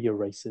all warrior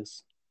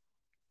races.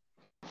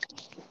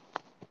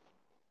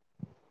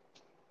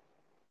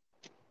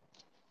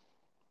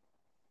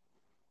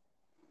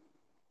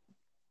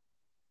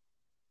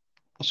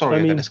 I Sorry, I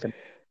got mean,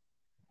 disconnected.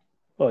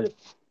 oh, yep,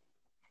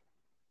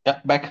 Yeah,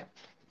 back.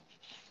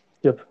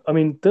 yep. I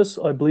mean, this,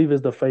 I believe,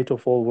 is the fate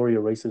of all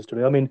warrior races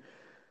today. I mean,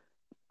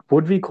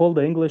 would we call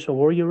the English a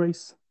warrior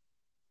race?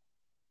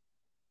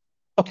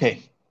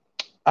 Okay.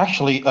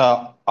 Actually,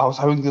 I was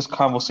having this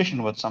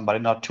conversation with somebody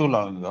not too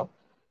long ago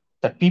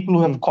that people who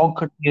Hmm. have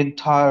conquered the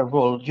entire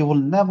world, you will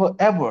never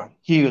ever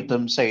hear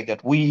them say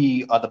that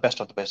we are the best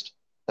of the best,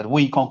 that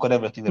we conquered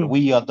everything, that Hmm.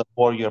 we are the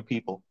warrior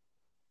people.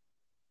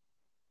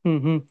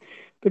 hmm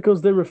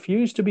Because they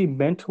refuse to be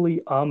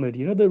mentally armored.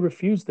 They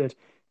refuse that.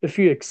 If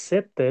you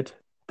accept that,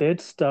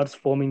 that starts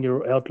forming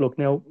your outlook.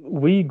 Now,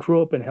 we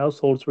grew up in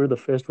households where the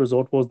first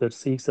resort was that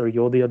Sikhs are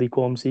Yodhi Adi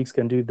Qawm, Sikhs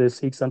can do this,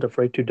 Sikhs aren't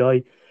afraid to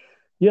die.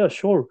 Yeah,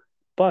 sure.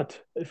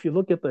 But if you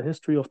look at the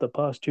history of the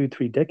past 2,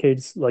 3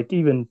 decades, like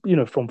even,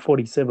 from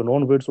 47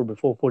 onwards or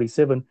before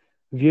 47,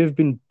 we have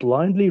been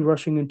blindly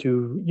rushing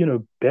into,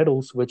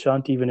 battles which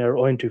aren't even our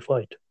own to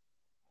fight.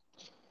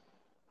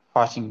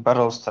 Fighting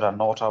battles that are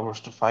not ours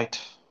to fight,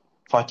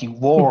 fighting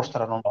wars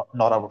that are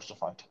not ours to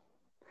fight.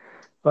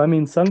 I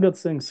mean, Sangat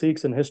Singh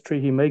Sikhs in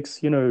history, he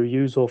makes,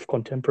 use of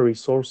contemporary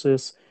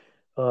sources.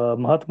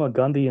 Mahatma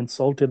Gandhi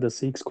insulted the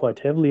Sikhs quite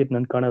heavily at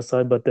Nankana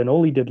Sahib, but then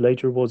all he did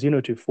later was,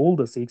 to fool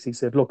the Sikhs. He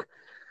said, look,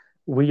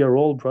 we are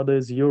all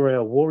brothers, you're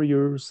our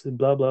warriors,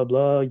 blah, blah,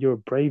 blah, you're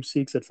brave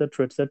Sikhs,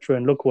 etc., etc.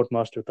 And look what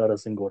Master Tara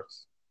Singh got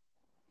us.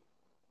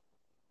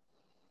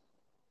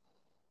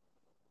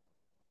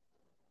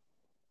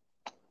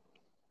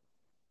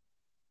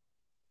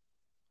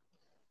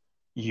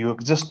 You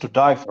exist to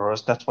die for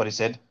us, that's what he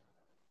said.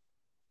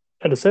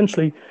 And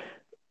essentially,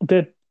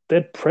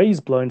 that praise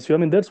blinds you. I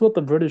mean, that's what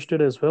the British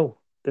did as well.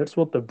 That's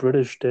what the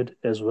British did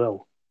as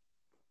well.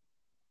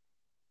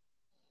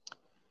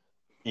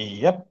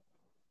 Yep.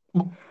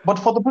 But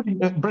for the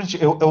British,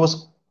 it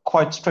was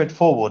quite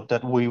straightforward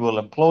that we will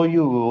employ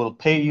you, we will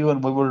pay you,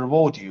 and we will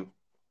reward you.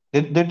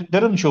 They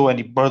didn't show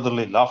any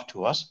brotherly love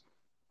to us.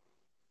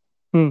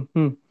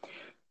 Hmm.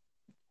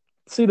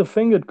 See, the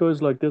thing that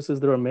goes like this is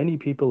there are many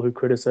people who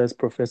criticize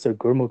Professor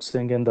Gurmukh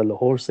Singh and the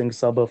Lahore Singh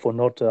Sabha for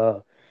not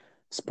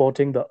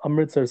spotting the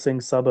Amritsar Singh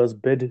Sabha's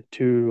bid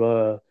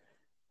to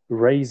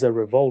raise a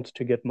revolt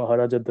to get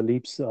Maharaja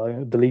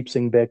Dalip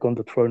Singh back on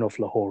the throne of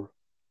Lahore.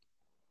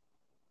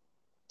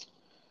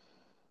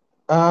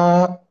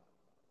 Uh,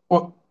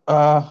 well,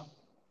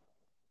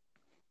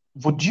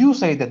 would you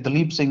say that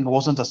Dalip Singh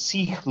wasn't a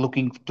Sikh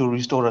looking to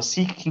restore a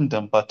Sikh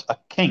kingdom, but a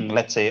king,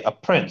 let's say a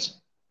prince,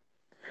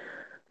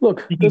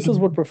 Look, seeking this to is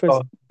what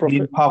be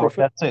in power?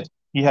 That's it.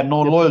 He had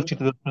no yep, loyalty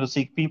to the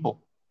Sikh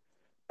people.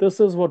 this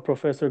is what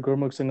Professor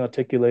Gurmukh Singh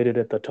articulated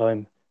at the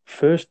time.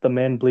 First, the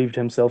man believed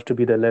himself to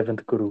be the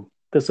 11th Guru.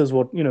 This is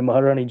what,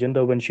 Maharani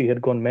Jinder, when she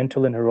had gone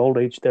mental in her old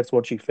age, that's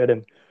what she fed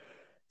him.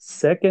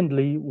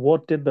 Secondly,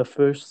 what did the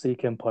first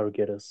Sikh Empire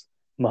get us?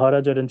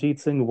 Maharaja Ranjit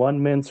Singh,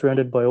 one man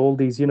surrounded by all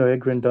these,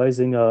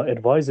 aggrandizing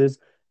advisors.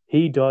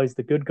 He dies.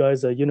 The good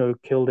guys are,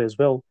 killed as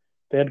well.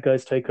 Bad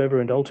guys take over,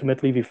 and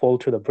ultimately we fall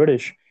to the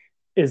British.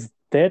 Is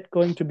that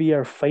going to be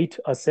our fate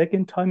a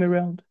second time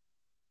around?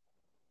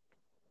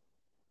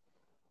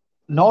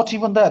 Not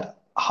even that.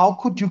 How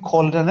could you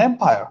call it an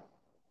empire?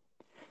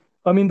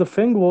 I mean, the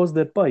thing was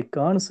that by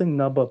Khan Singh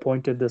Nabha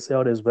pointed this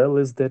out as well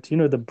is that,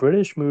 the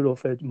British mode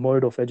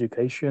of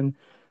education,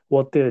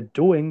 what they're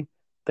doing,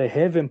 they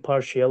have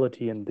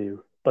impartiality in there.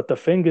 But the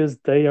thing is,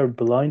 they are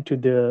blind to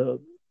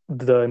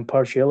the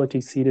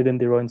impartiality seated in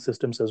their own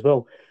systems as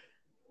well.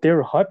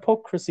 Their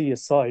hypocrisy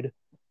aside,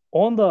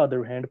 on the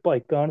other hand,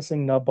 Bhai Khan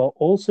Singh Nabha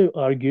also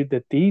argued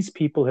that these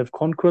people have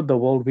conquered the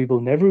world. We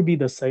will never be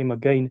the same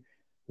again.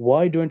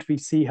 Why don't we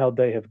see how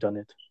they have done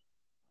it?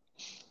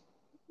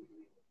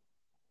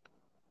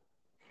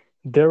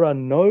 There are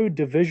no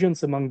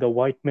divisions among the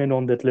white men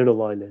on that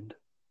little island.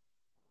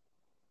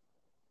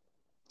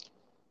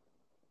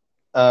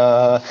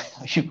 Uh,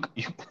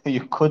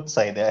 you could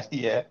say that,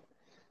 yeah.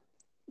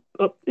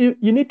 You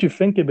need to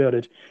think about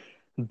it.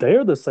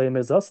 They're the same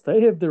as us.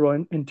 They have their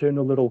own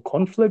internal little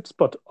conflicts,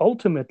 but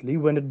ultimately,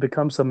 when it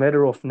becomes a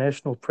matter of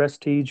national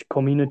prestige,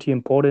 community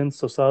importance,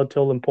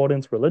 societal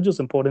importance, religious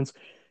importance,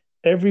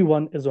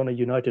 everyone is on a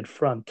united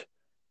front.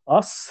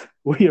 Us,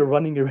 we are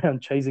running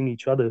around chasing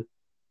each other.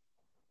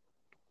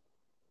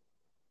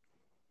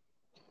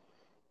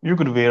 You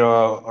could wear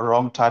a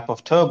wrong type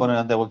of turban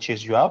and they will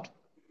chase you out.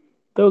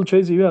 They'll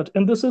chase you out.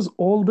 And this is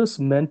all this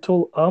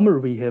mental armor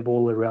we have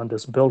all around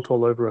us, built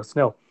all over us.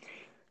 Now,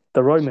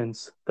 the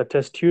Romans, the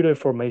Testudo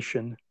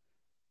formation,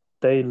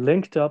 they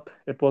linked up.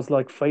 It was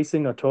like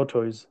facing a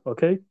tortoise,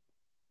 okay?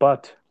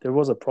 But there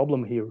was a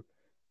problem here.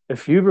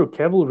 If you were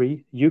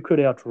cavalry, you could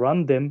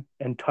outrun them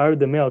and tire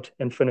them out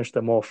and finish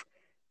them off.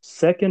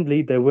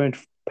 Secondly, they weren't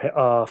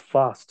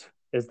fast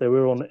as they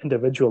were on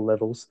individual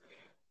levels.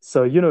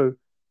 So,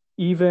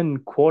 even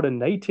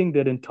coordinating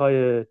that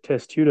entire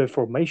testudo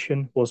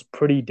formation was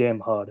pretty damn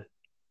hard.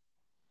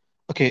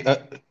 Okay,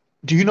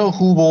 do you know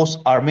who was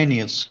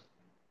Arminius?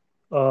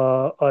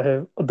 I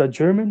have the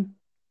German.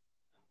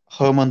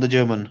 Hermann the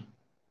German.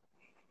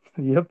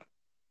 Yep.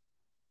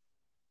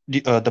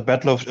 The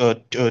Battle of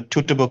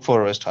Teutoburg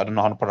Forest. I don't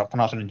know how to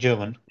pronounce it in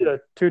German. Yeah,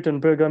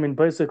 Teutoburg. I mean,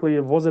 basically,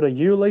 was it a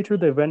year later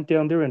they went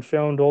down there and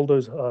found all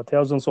those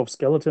thousands of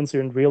skeletons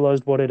and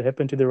realized what had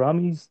happened to their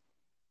armies?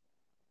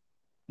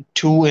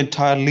 Two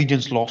entire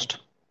legions lost,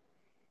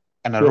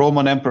 and a Yep.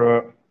 Roman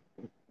emperor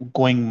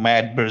going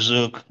mad,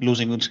 berserk,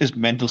 losing his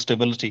mental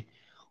stability,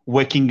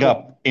 waking Yep.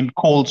 up in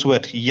cold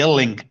sweat,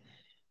 yelling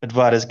at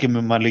Varus, "Give me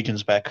my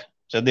legions back."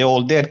 So they're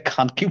all dead.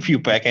 Can't give you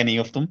back any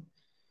of them.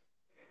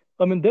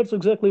 I mean, that's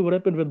exactly what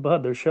happened with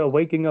Bahadur Shah,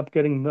 waking up,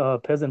 getting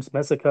peasants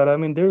massacred. I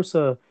mean, there's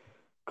a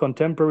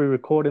contemporary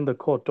record in the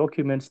court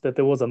documents that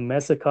there was a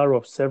massacre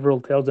of several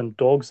thousand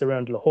dogs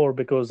around Lahore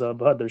because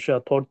Bahadur Shah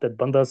thought that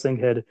Banda Singh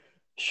had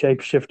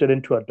shape-shifted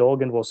into a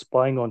dog and was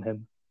spying on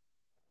him.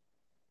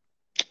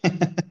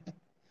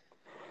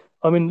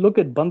 I mean, look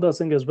at Banda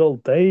Singh as well.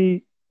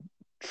 They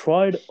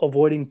tried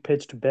avoiding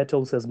pitched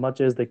battles as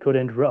much as they could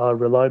and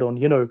relied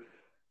on,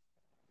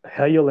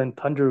 hail and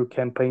thunder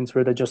campaigns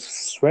where they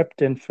just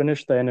swept and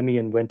finished the enemy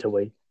and went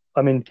away.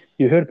 I mean,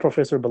 you heard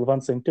Professor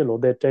Balwant Singh Tillo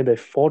that day they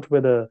fought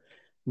with a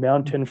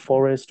mountain,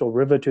 forest, or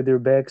river to their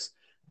backs.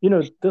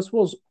 This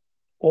was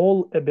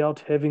all about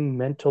having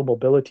mental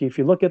mobility. If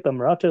you look at the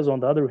Marathas, on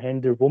the other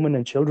hand, their women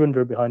and children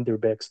were behind their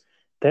backs.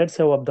 That's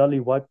how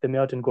Abdali wiped them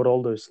out and got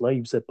all those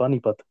slaves at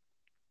Panipat.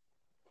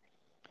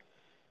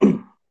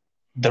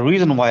 The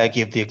reason why I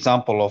gave the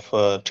example of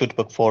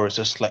Teutoburg Forest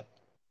is like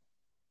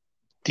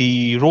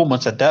the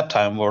Romans at that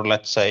time were,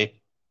 let's say,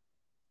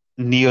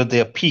 near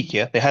their peak.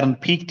 Yeah, they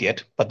hadn't peaked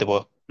yet, but they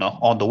were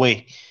on the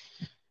way.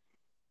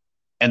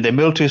 And their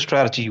military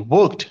strategy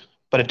worked,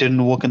 but it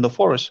didn't work in the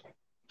forest.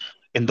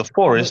 In the Yep,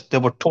 forest, they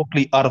were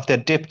totally out of their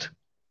depth.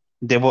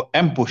 They were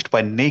ambushed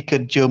by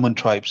naked German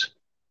tribes,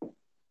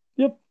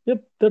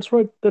 yep. That's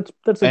right. That's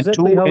and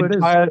exactly two how it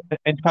is.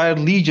 entire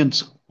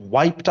legions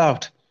wiped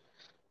out.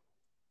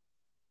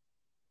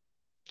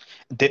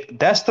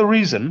 That's the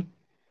reason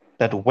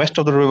that west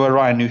of the River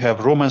Rhine you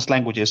have Romance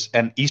languages,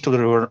 and east of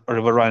the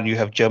River Rhine you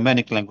have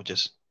Germanic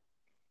languages.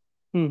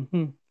 Hmm.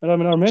 And I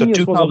mean, So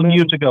Arminius was a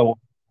man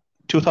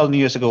 2000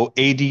 years ago,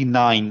 AD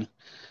 9,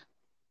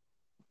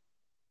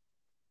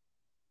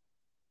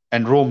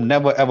 and Rome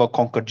never ever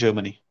conquered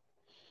Germany.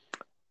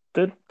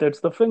 that's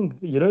the thing.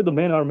 The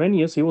man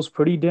Arminius, he was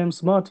pretty damn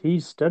smart. He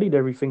studied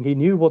everything. He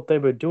knew what they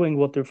were doing,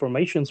 what their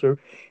formations were,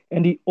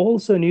 and he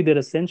also knew that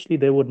essentially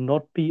they would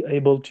not be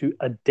able to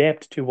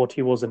adapt to what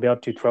he was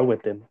about to throw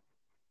at them.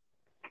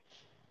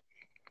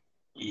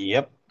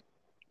 Yep.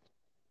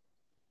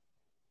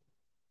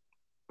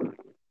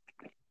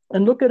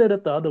 And look at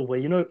it the other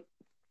way.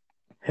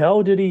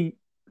 How did he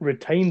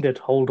retain that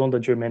hold on the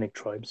Germanic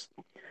tribes?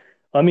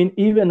 I mean,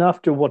 even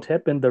after what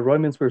happened, the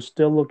Romans were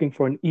still looking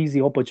for an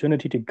easy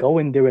opportunity to go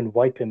in there and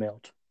wipe him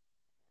out.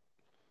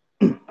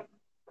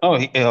 Oh,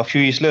 a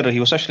few years later, he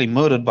was actually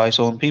murdered by his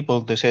own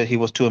people. They said he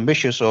was too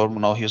ambitious, or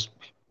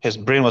his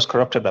brain was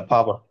corrupted by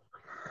power.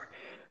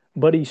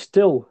 But he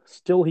still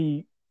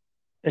he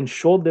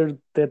ensured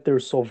that their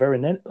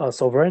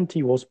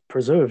sovereignty was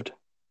preserved.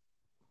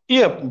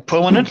 Yeah,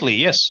 permanently,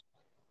 yes.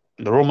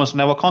 The Romans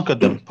never conquered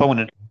them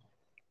permanently.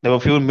 There were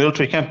few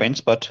military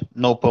campaigns, but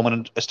no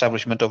permanent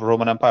establishment of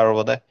Roman Empire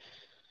over there.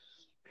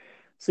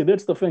 See,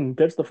 that's the thing.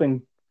 That's the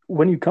thing.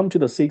 When you come to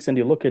the Sikhs and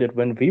you look at it,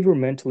 when we were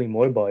mentally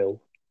mobile,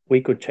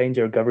 we could change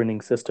our governing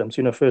systems.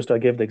 First I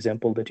gave the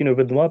example that,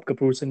 with Nawab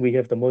Kapoor Singh, we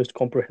have the most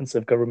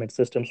comprehensive government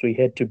systems we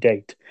had to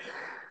date.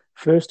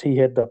 First, he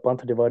had the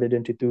Panth divided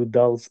into two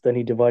dals, then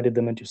he divided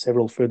them into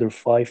several further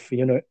five,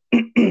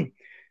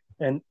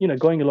 And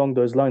going along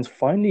those lines,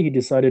 finally he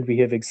decided we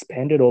have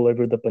expanded all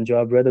over the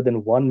Punjab rather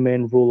than one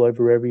man rule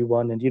over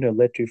everyone and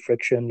led to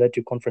friction, led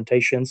to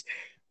confrontations.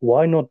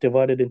 Why not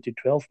divide it into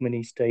 12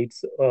 mini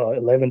states,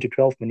 11 to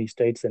 12 mini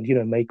states, and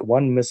make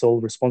one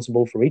missile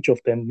responsible for each of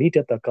them, meet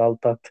at the Kal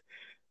Takht.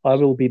 I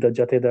will be the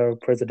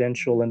Jathedar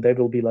presidential, and they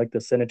will be like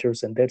the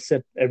senators, and that's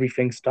it.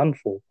 Everything's done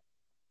for.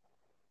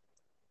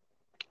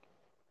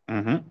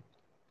 Hmm.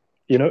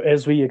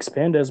 As we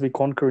expand, as we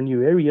conquer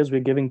new areas,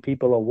 we're giving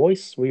people a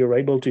voice. We are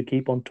able to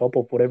keep on top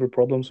of whatever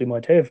problems we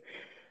might have.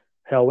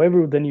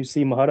 However, then you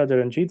see Maharaja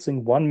Ranjit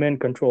Singh, one man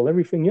control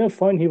everything. Yeah,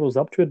 fine, he was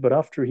up to it, but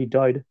after he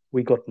died,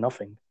 we got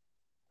nothing.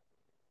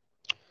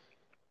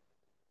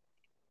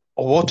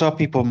 What are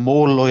people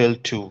more loyal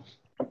to,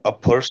 a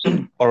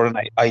person or an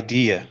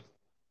idea?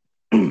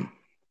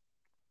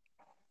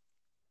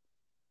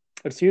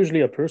 It's usually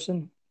a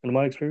person, in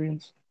my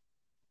experience.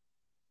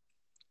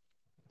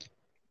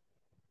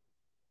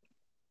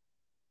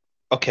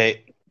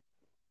 Okay,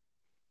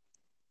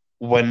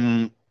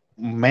 when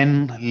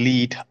men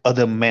lead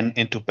other men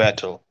into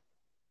battle,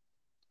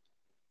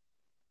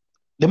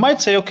 they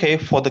might say, okay,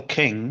 for the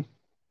king,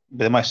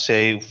 they might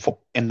say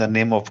in the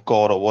name of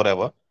God or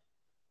whatever,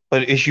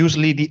 but it's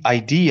usually the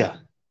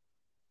idea.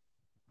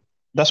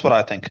 That's what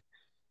I think.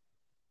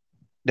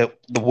 That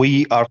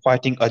we are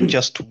fighting a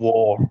just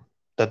war,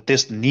 that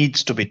this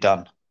needs to be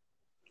done.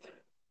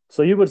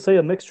 So you would say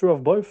a mixture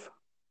of both?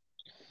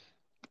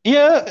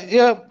 Yeah,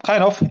 yeah,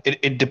 kind of.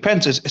 It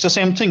depends. It's the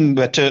same thing,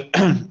 but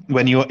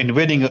when you're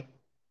invading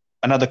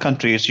another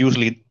country, it's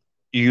usually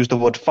you use the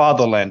word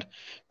fatherland.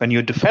 When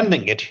you're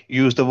defending it,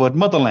 you use the word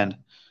motherland.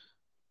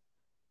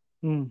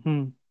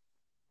 Hmm.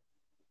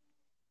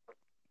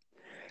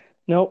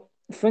 Now,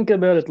 think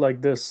about it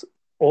like this.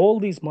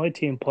 All these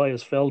mighty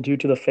empires fell due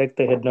to the fact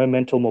they had no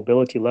mental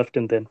mobility left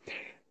in them.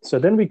 So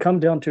then we come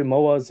down to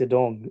Mao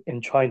Zedong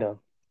in China,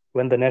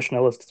 when the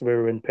nationalists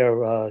were in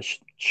power.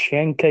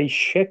 Chiang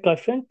Kai-shek, I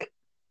think.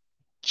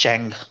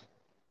 Chang.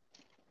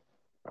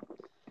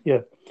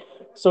 Yeah.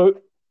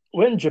 So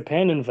when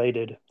Japan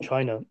invaded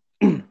China,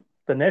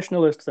 the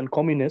nationalists and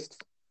communists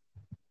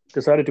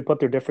decided to put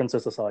their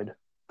differences aside.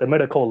 They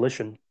made a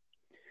coalition.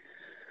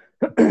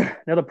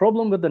 Now, the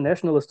problem with the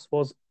nationalists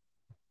was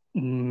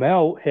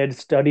Mao had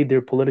studied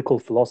their political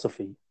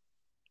philosophy,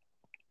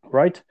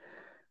 right?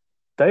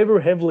 They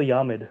were heavily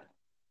armored.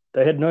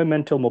 They had no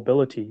mental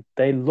mobility.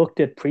 They looked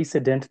at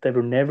precedent. They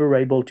were never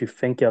able to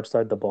think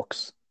outside the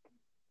box.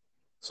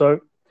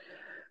 So,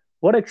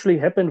 what actually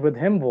happened with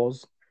him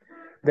was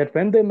that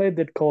when they made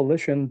that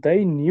coalition,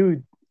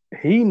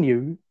 he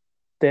knew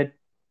that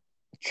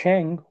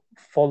Chang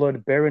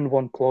followed Baron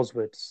von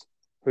Clausewitz,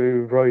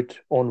 who wrote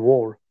on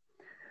war.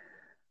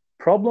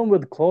 Problem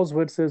with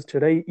Clausewitz is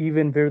today,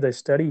 even though they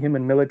study him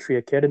in military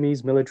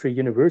academies, military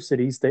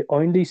universities, they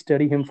only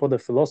study him for the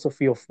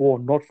philosophy of war,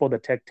 not for the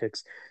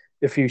tactics.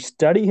 If you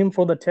study him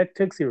for the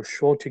tactics, you're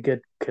sure to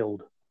get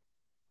killed.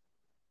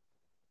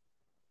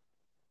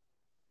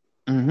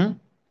 Hmm.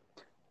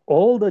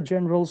 All the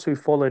generals who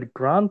followed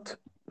Grant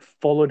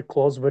followed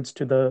Clausewitz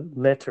to the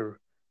letter.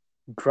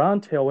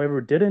 Grant,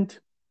 however, didn't.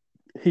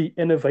 He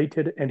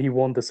innovated and he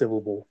won the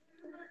Civil War.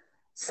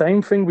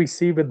 Same thing we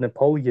see with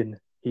Napoleon.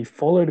 He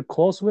followed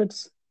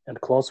Clausewitz, and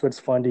Clausewitz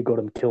finally got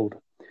him killed.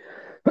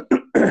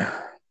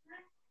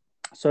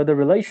 So the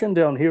relation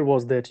down here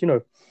was that,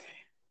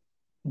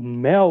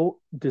 Mao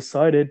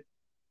decided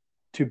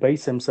to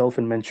base himself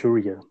in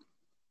Manchuria.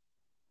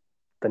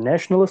 The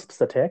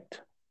nationalists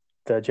attacked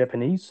the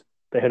Japanese.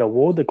 They had a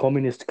war. The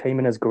communists came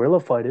in as guerrilla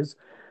fighters.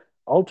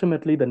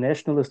 Ultimately, the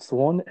nationalists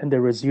won and they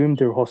resumed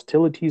their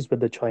hostilities with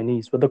the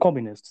Chinese, with the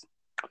communists.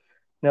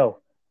 Now,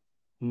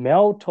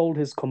 Mao told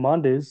his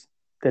commanders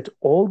that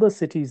all the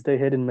cities they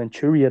had in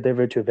Manchuria, they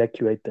were to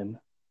evacuate them.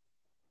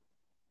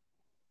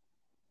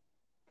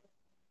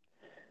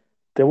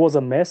 There was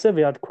a massive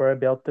outcry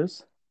about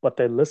this, but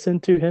they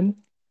listened to him.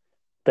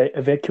 They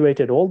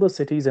evacuated all the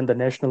cities and the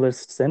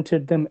nationalists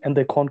entered them and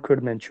they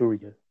conquered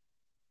Manchuria.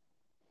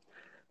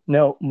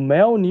 Now,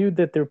 Mao knew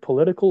that their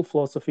political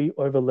philosophy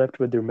overlapped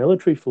with their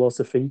military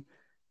philosophy.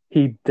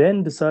 He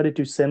then decided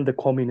to send the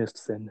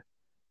communists in.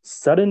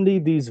 Suddenly,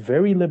 these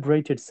very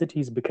liberated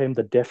cities became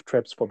the death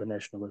traps for the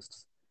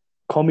nationalists.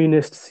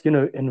 Communists,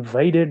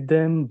 invaded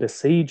them,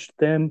 besieged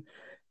them.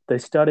 They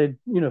started,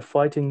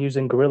 fighting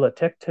using guerrilla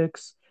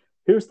tactics.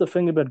 Here's the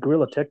thing about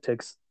guerrilla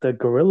tactics: the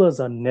guerrillas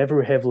are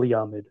never heavily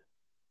armored.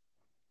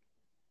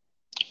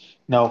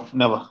 No,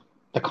 never.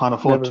 They can't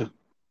afford Never. to.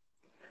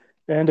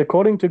 And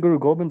according to Guru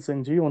Gobind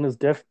Singh Ji on his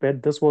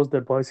deathbed, this was the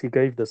advice he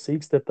gave the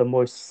Sikhs that the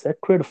most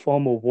sacred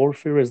form of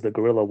warfare is the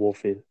guerrilla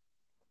warfare.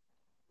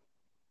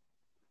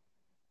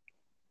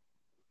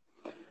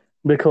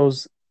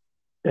 Because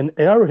in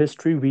our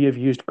history, we have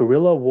used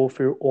guerrilla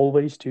warfare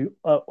always to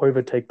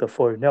overtake the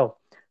foe. Now,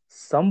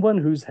 someone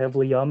who's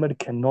heavily armored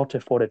cannot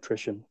afford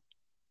attrition.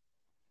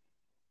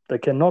 They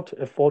cannot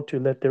afford to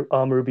let their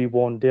armor be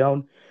worn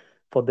down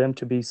for them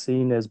to be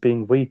seen as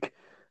being weak.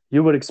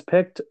 You would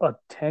expect a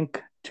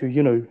tank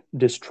to,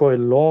 destroy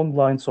long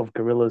lines of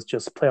guerrillas,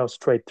 just plow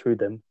straight through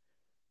them.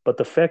 But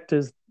the fact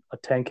is, a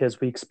tank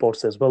has weak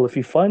spots as well. If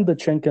you find the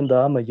chink in the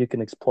armor, you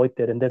can exploit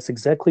that. And that's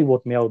exactly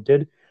what Mao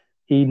did.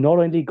 He not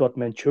only got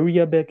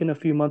Manchuria back in a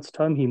few months'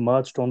 time, he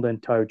marched on the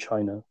entire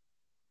China.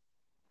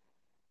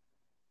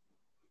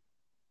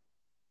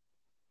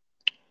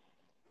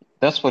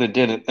 That's what it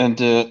did. And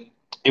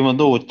even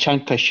though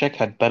Chiang Kai-shek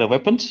had better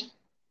weapons,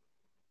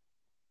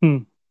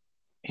 Hmm.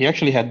 he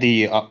actually had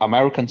the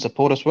American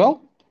support as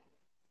well.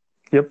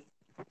 Yep.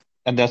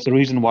 And that's the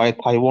reason why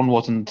Taiwan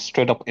wasn't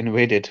straight up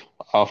invaded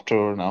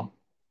after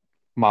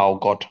Mao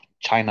got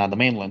China, the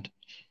mainland.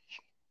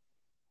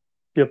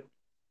 Yep.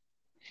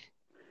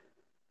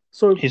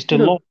 So, He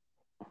still lost.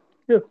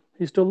 yeah,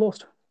 he still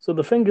lost. So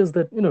the thing is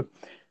that,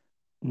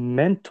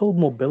 mental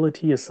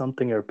mobility is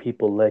something our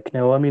people lack.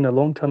 Now, I mean, a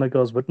long time ago,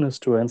 I was witness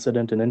to an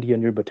incident in India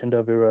near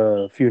Bathinda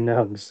where a few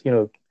Nags,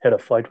 had a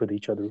fight with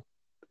each other.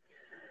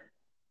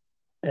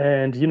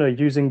 And,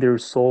 using their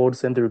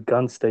swords and their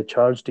guns, they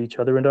charged each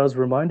other. And I was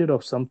reminded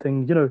of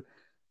something,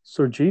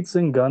 Surjit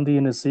Singh Gandhi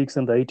in his Sikhs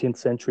in the 18th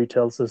century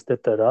tells us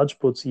that the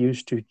Rajputs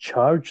used to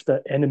charge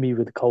the enemy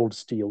with cold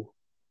steel.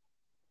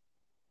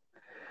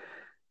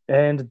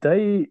 And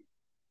they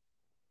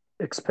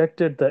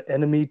expected the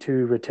enemy to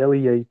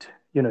retaliate,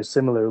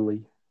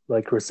 similarly,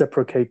 like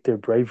reciprocate their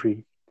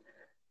bravery.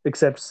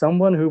 Except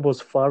someone who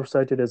was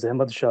far-sighted as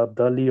Ahmad Shah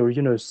Abdali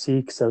or,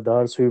 Sikh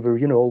Sardars who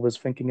were, always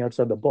thinking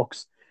outside the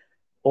box.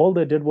 All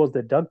they did was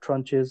they dug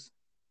trenches,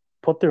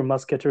 put their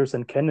musketers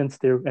and cannons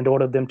there, and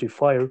ordered them to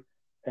fire.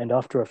 And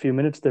after a few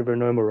minutes, there were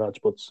no more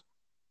Rajputs.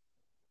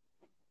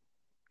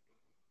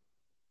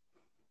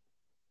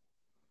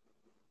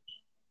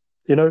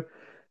 You know,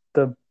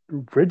 the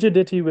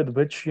rigidity with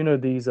which,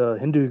 these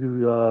Hindu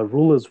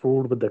rulers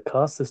ruled with the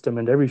caste system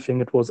and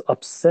everything, it was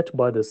upset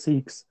by the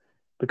Sikhs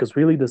because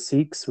really the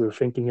Sikhs were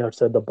thinking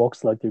outside the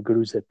box like their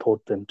gurus had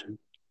taught them to.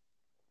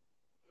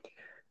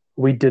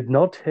 We did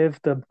not have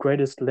the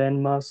greatest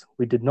landmass.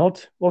 We did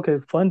not, okay,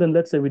 fine, then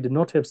let's say we did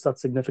not have such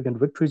significant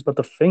victories. But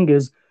the thing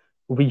is,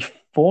 we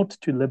fought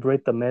to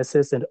liberate the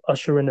masses and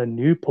usher in a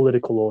new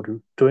political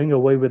order, doing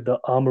away with the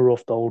armor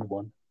of the old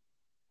one.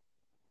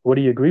 Would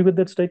you agree with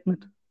that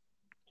statement?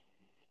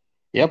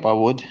 Yep, I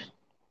would.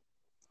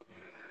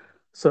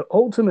 So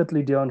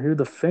ultimately, down here,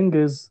 the thing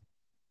is,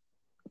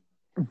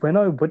 when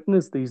I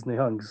witnessed these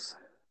Nihangs,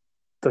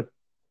 the,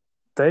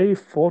 they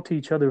fought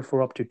each other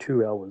for up to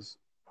 2 hours.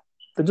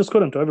 They just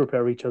couldn't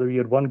overpower each other. You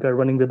had one guy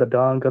running with a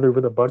dang, other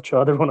with a barcha,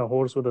 other on a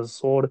horse with a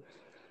sword,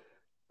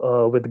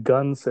 with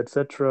guns,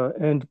 etc.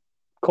 And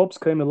cops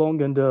came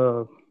along, and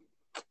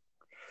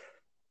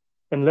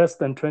in less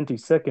than 20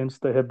 seconds,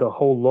 they had the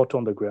whole lot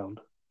on the ground.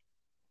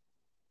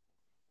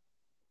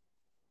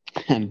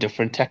 And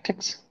different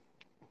tactics.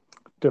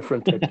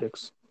 Different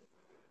tactics.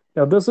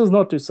 Now, this is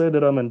not to say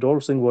that I'm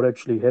endorsing what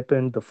actually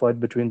happened, the fight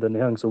between the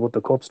Nihangs or what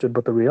the cops did,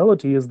 but the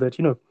reality is that,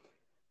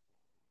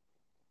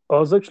 I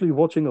was actually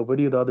watching a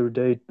video the other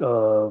day.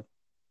 Two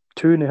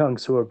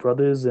Nihangs who are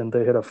brothers, and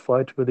they had a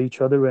fight with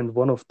each other, and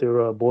one of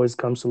their boys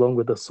comes along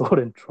with a sword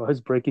and tries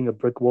breaking a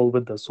brick wall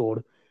with the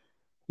sword.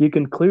 You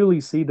can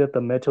clearly see that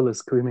the metal is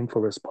screaming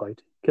for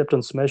respite. Kept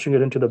on smashing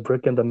it into the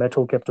brick, and the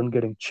metal kept on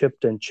getting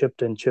chipped and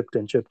chipped and chipped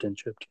and chipped and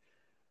chipped.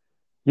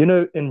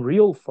 In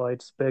real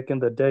fights back in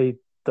the day,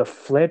 The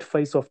flat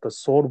face of the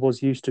sword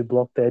was used to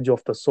block the edge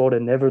of the sword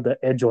and never the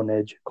edge on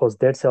edge, because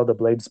that's how the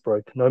blades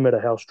broke, no matter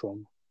how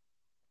strong.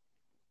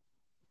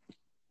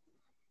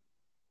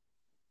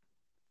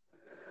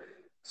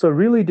 So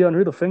really down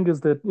here, the thing is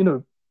that,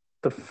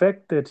 the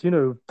fact that,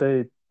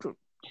 they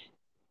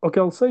okay,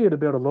 I'll say it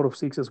about a lot of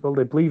Sikhs as well.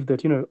 They believe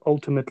that,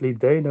 ultimately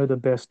they know the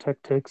best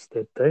tactics,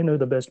 that they know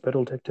the best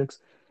battle tactics.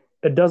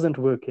 It doesn't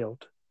work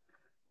out.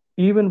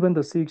 Even when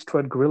the Sikhs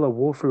tried guerrilla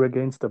warfare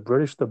against the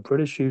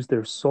British used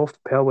their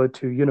soft power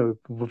to,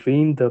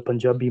 wean the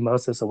Punjabi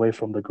masses away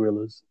from the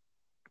guerrillas.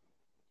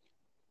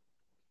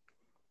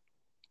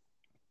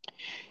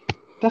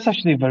 That's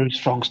actually a very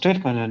strong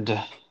statement,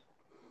 and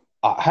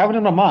I have it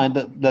in my mind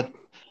that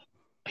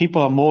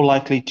people are more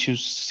likely to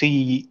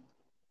see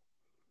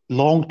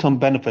long-term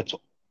benefits.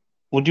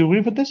 Would you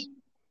agree with this?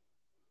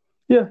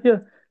 Yeah, yeah.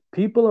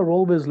 People are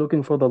always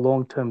looking for the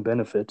long-term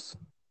benefits.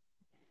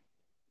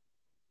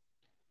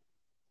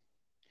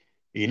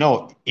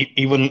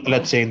 Even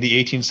let's say in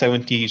the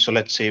 1870s, so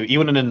let's say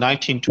even in the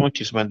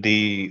 1920s, when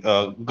the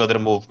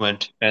Ghadar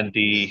movement and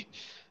the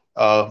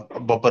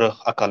Babbar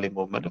Akali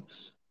movement,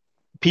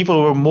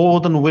 people were more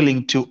than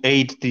willing to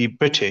aid the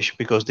British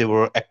because they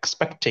were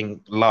expecting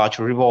large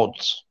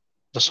rewards,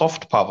 the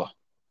soft power.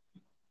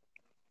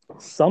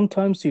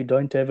 Sometimes you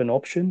don't have an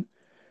option,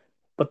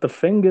 but the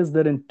thing is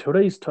that in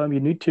today's time, you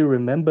need to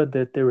remember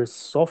that there is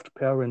soft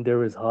power and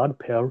there is hard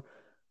power.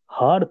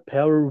 Hard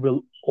power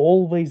will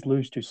always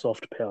lose to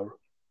soft power.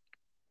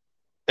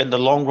 In the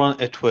long run,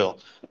 it will.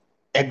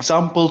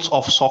 Examples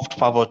of soft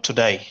power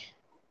today.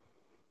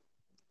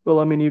 Well,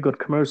 I mean, you got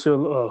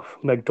commercial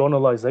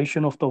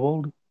McDonaldization of the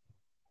world.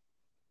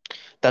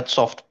 That's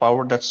soft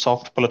power, that's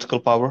soft political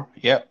power.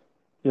 Yeah.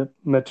 Yep,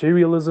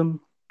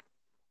 materialism.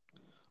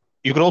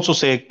 You could also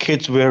say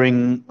kids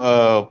wearing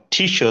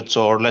t-shirts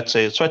or let's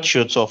say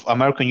sweatshirts of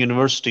American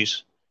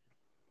universities.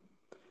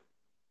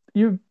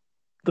 You,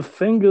 the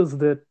thing is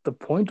that the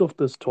point of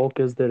this talk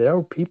is that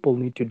our people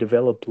need to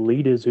develop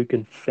leaders who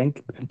can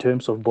think in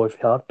terms of both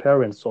hard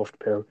power and soft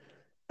power.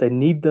 They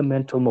need the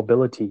mental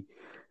mobility.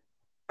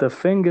 The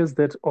thing is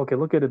that, okay,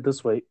 look at it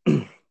this way.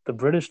 The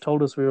British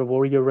told us we were a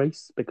warrior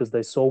race because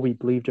they saw we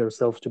believed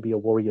ourselves to be a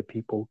warrior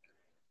people.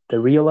 They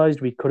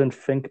realized we couldn't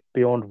think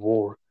beyond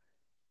war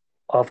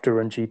after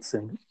Ranjit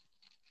Singh.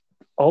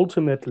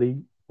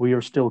 Ultimately, we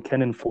are still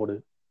cannon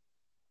fodder.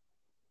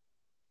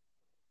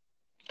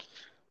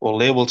 Well,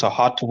 labels are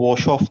hard to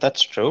wash off,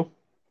 that's true.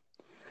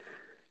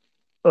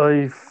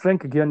 I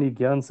think Gyani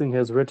Gyan Singh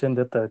has written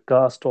that the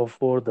caste of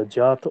or the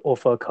Jat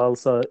of a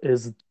Khalsa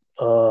is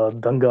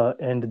Danga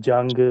and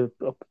Jang.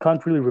 I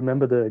can't really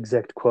remember the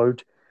exact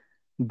quote.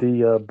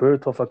 The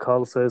birth of a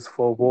Khalsa is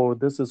for war.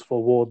 This is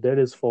for war. That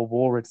is for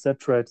war,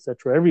 etc.,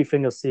 etc.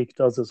 Everything a Sikh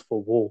does is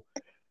for war.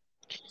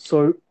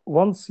 So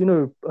once,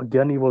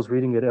 Gyani was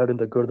reading it out in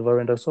the Gurdwara,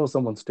 and I saw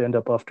someone stand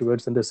up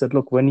afterwards and they said,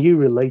 look, when you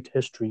relate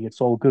history, it's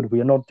all good. We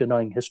are not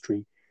denying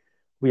history.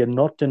 We are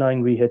not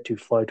denying we had to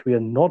fight. We are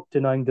not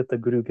denying that the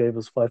Guru gave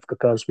us five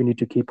kakars we need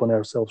to keep on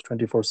ourselves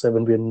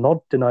 24/7. We are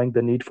not denying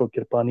the need for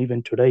kirpan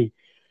even today.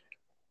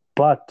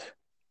 But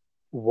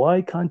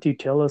why can't you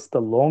tell us the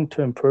long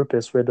term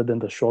purpose rather than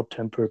the short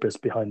term purpose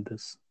behind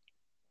this?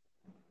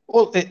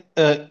 Well,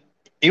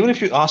 even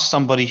if you ask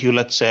somebody who,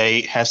 let's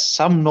say, has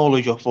some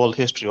knowledge of world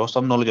history or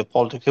some knowledge of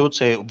politics, he would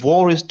say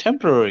war is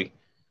temporary.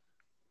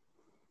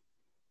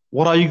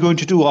 What are you going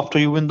to do after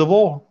you win the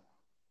war?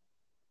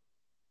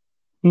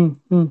 Hmm,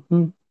 hmm,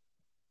 hmm.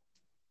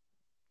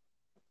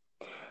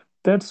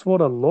 That's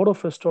what a lot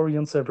of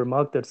historians have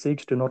remarked that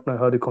Sikhs do not know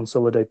how to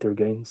consolidate their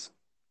gains.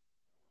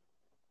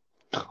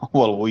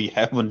 Well, we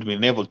haven't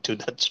been able to,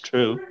 that's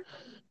true.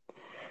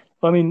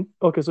 I mean,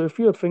 okay, so if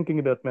you're thinking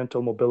about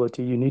mental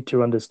mobility, you need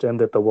to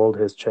understand that the world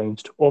has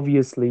changed.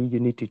 Obviously, you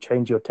need to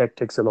change your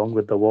tactics along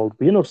with the world.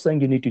 We're not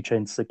saying you need to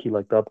change Sikhi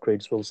like the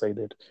upgrades will say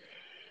that.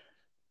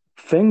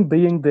 Thing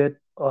being that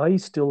I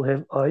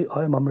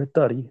am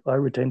Amritari. I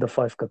retain the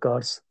five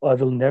kakars. I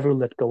will never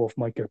let go of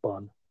my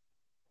kirpan.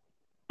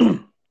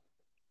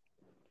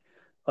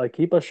 I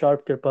keep a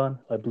sharp kirpan.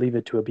 I believe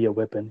it to be a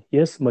weapon.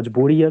 Yes,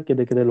 majboori hai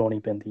kide kide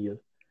launi pendi hai.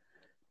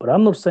 But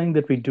I'm not saying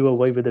that we do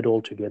away with it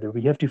altogether.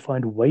 We have to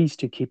find ways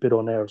to keep it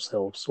on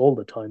ourselves all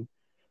the time.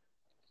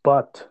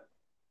 But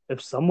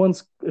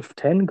if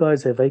 10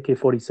 guys have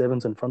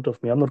AK-47s in front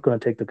of me, I'm not going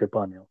to take the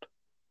kirpan out.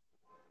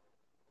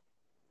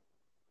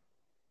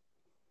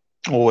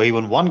 Or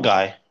even one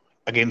guy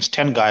against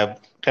 10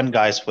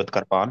 guys with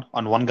Karpan,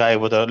 and one guy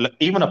with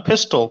even a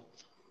pistol,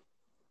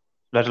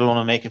 let alone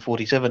an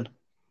AK-47.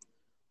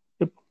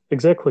 Yep,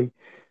 exactly.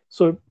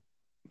 So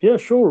yeah,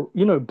 sure,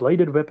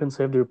 bladed weapons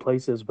have their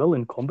place as well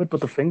in combat,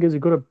 but the thing is, you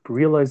got to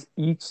realize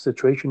each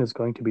situation is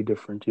going to be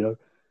different.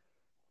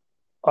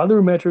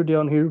 Other matter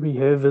down here we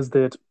have is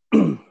that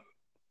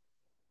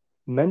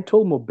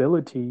mental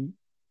mobility,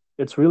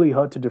 it's really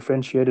hard to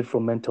differentiate it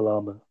from mental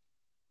armor.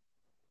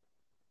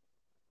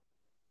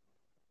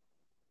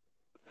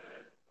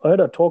 I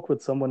had a talk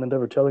with someone and they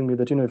were telling me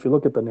that, if you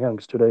look at the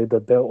Nyangs today,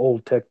 that they're all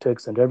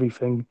tactics and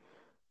everything.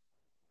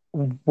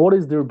 What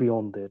is there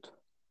beyond that?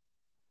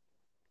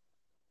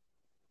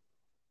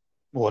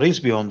 What is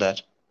beyond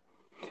that?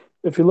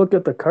 If you look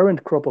at the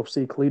current crop of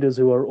Sikh leaders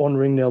who are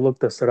honoring now, look,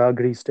 the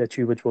Saragri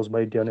statue, which was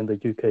made down in the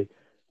UK,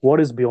 what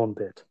is beyond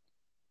that?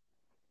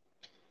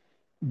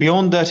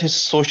 Beyond that is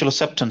social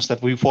acceptance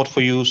that we fought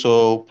for you,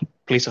 so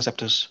please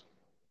accept us.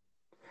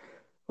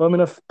 I mean,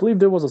 I believe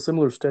there was a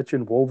similar statue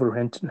in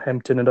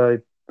Wolverhampton, and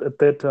at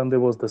that time there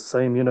was the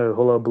same,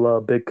 hula blah,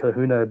 big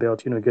kahuna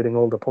about, getting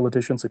all the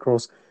politicians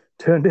across.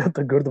 Turned out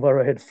the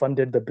Gurdwara had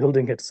funded the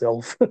building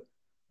itself.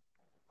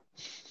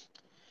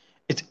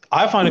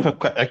 I find it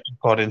actually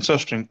quite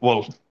interesting.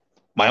 Well,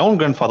 my own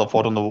grandfather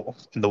fought in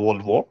the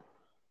World War,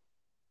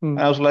 Hmm.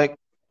 and I was like,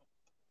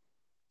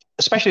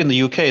 especially in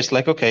the UK, it's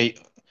like, okay,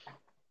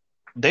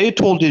 they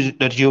told you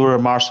that you were a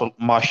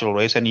martial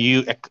race, and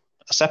you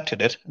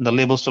accepted it, and the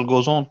label still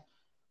goes on.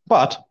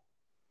 But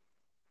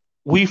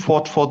we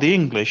fought for the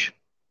English,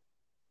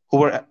 who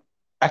were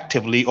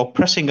actively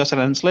oppressing us and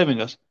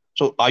enslaving us.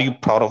 So, are you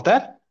proud of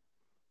that?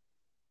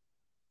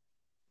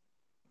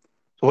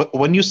 So,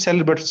 when you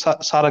celebrate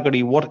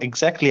Saragadi, what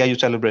exactly are you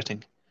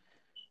celebrating?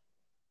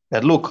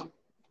 That look,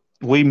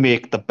 we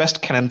make the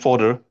best cannon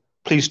fodder.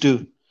 Please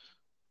do.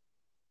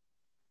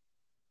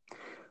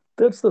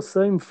 That's the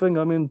same thing.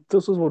 I mean,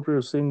 this is what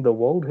we're seeing. The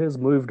world has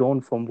moved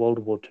on from World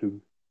War II.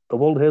 The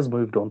world has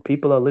moved on.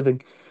 People are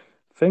living.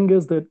 Thing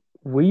is that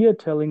we are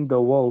telling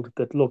the world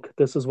that, look,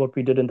 this is what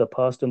we did in the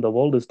past, and the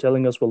world is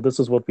telling us, well, this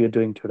is what we are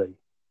doing today.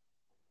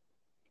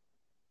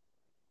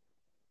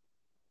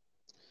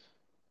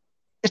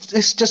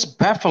 It's just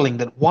baffling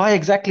that why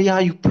exactly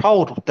are you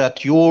proud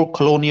that your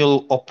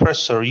colonial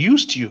oppressor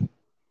used you?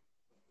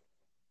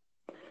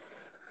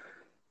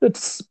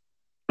 It's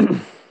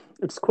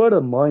it's quite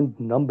a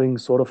mind-numbing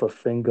sort of a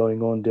thing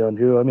going on down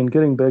here. I mean,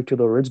 getting back to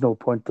the original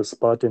point, the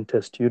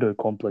Spartan-Testudo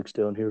Complex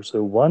down here.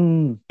 So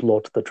one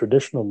lot, the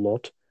traditional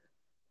lot,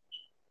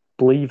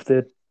 believe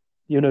that,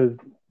 you know,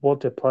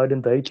 what applied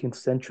in the 18th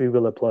century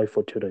will apply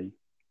for today.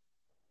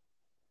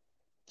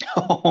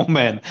 Oh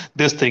man,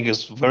 this thing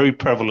is very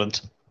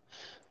prevalent.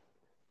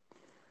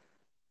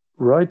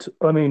 Right?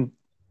 I mean,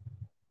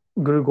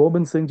 Guru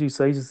Gobind Singh Ji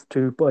says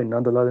to by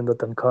Nandalal in the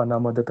Tanka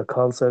that the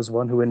Khalsa is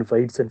one who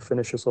invades and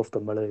finishes off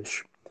the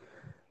Malays.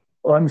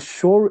 I'm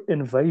sure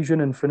invasion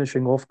and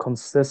finishing off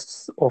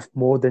consists of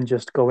more than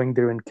just going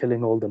there and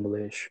killing all the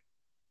Malays.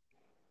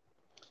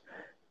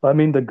 I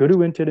mean, the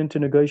Guru entered into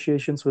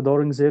negotiations with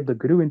Aurangzeb, the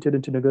Guru entered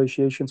into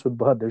negotiations with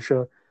Bahadur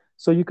Shah.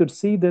 So you could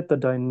see that the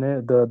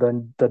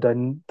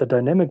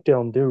dynamic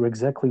down there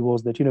exactly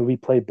was that, we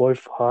play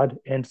both hard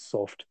and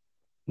soft,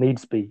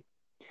 needs be.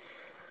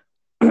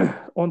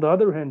 On the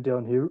other hand,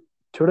 down here,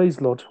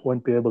 today's lot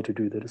won't be able to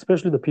do that,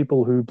 especially the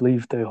people who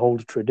believe they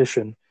hold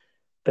tradition.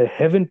 They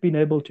haven't been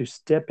able to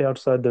step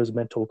outside those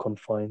mental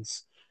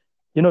confines.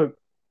 You know,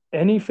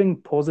 anything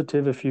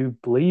positive, if you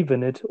believe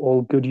in it,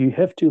 all good, you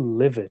have to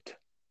live it.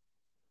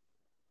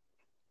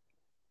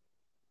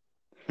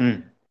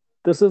 Hmm.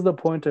 This is the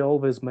point I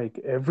always make.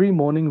 Every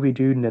morning we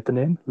do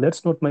Nithanem.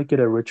 Let's not make it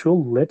a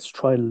ritual. Let's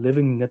try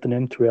living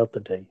Nithanem throughout the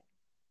day.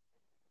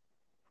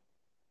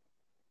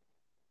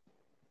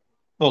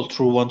 Well,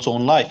 through one's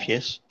own life,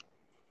 yes.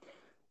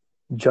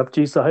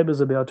 Japji Sahib is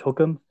about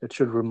Hukam. It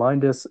should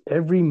remind us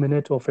every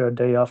minute of our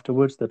day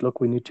afterwards that, look,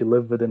 we need to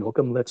live within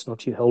Hukam. Let's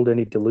not hold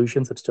any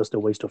delusions. It's just a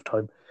waste of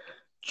time.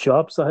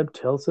 Jap Sahib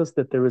tells us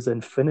that there is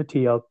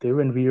infinity out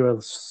there and we are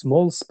a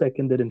small speck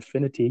in that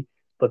infinity,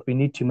 but we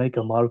need to make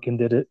a mark in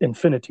that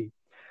infinity.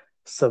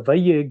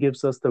 Savaya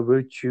gives us the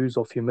virtues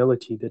of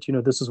humility that,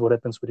 this is what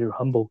happens when you're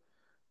humble.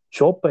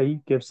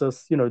 Chopai gives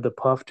us, the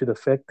path to the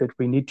fact that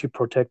we need to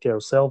protect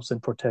ourselves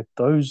and protect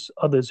those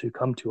others who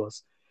come to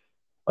us.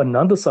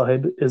 Ananda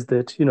Sahib is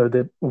that,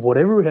 that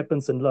whatever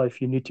happens in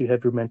life, you need to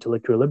have your mental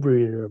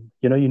equilibrium.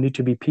 You need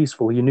to be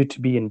peaceful. You need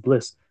to be in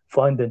bliss.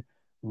 Fine, then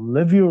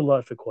live your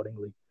life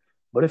accordingly.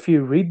 But if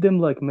you read them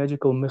like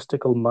magical,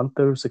 mystical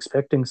mantras,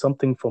 expecting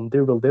something from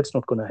there, well, that's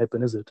not going to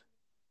happen, is it?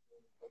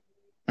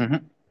 Hmm.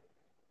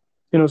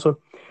 So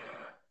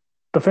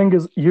the thing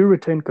is, you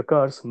retain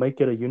kakars, make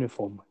it a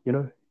uniform,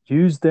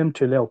 use them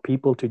to allow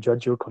people to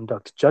judge your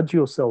conduct. Judge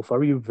yourself.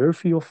 Are you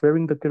worthy of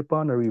wearing the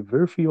kirpan? Are you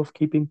worthy of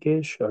keeping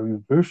cash? Are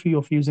you worthy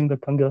of using the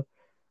kanga?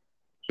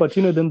 But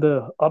then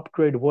the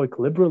upgrade woke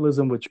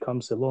liberalism which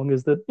comes along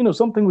is that,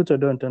 something which I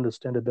don't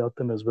understand about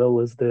them as well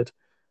is that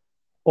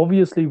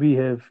obviously we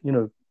have,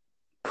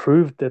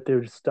 proved that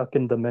they're stuck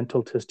in the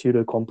mental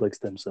testudo complex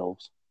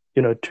themselves.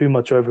 Too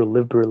much over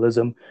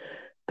liberalism.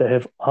 They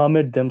have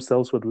armored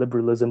themselves with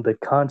liberalism. They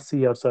can't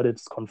see outside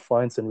its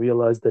confines and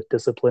realize that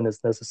discipline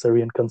is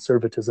necessary and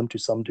conservatism to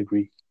some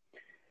degree.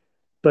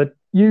 But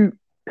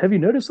have you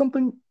noticed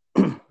something?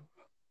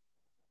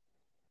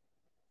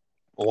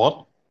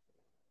 What?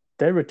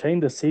 They retain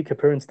the Sikh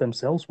appearance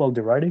themselves while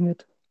deriding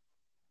it.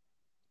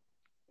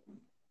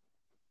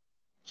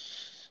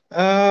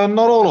 Not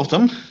all of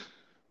them.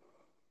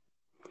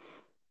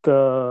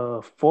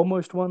 The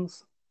foremost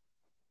ones,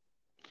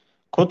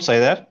 Could say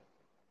that.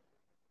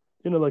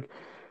 like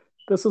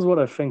this is what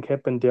I think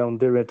happened down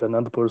there at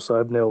Anandpur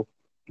Sahib. Now,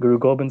 Guru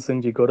Gobind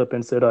Singh Ji got up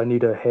and said, I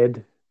need a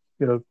head.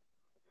 You know,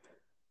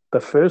 The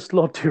first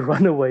lot to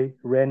run away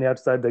ran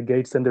outside the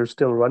gates, and they're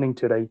still running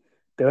today.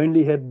 They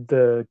only had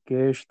the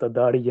Gesh, the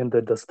Dari, and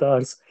the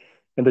Dastars,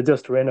 and they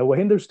just ran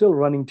away, and they're still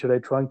running today,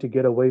 trying to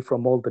get away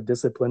from all the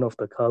discipline of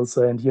the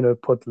Khalsa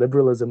and, put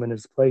liberalism in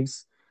its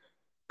place.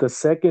 The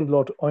second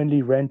lot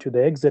only ran to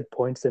the exit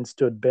points and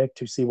stood back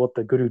to see what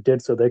the Guru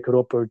did so they could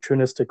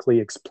opportunistically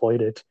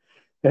exploit it.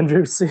 And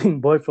we're seeing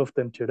both of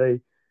them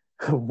today.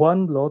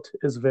 One lot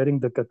is wearing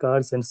the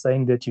kakars and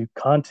saying that you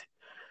can't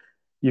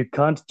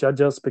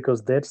judge us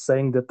because that's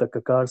saying that the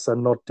kakars are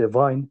not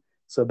divine.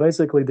 So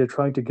basically, they're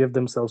trying to give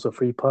themselves a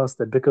free pass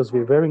that because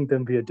we're wearing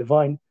them, we are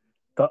divine.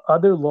 The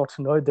other lot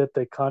know that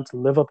they can't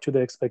live up to the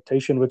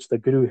expectation which the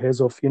Guru has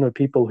of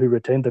people who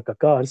retain the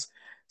kakars.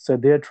 So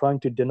they're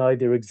trying to deny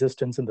their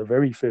existence in the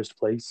very first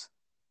place.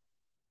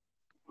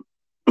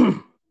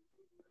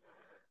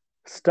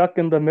 Stuck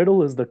in the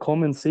middle is the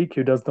common Sikh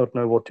who does not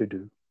know what to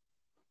do.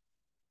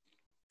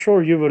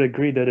 Sure, you would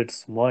agree that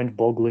it's mind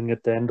boggling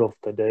at the end of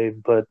the day,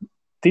 but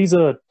these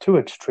are two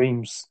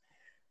extremes.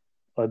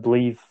 I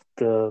believe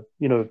the,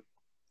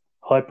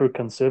 hyper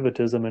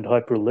conservatism and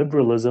hyper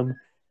liberalism.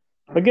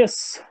 I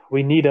guess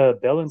we need a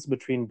balance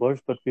between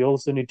both, but we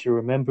also need to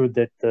remember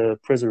that the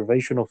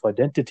preservation of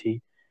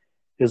identity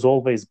is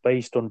always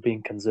based on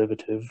being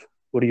conservative.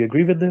 Would you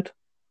agree with that?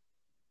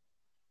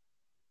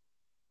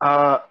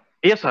 Uh,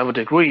 yes, I would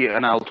agree,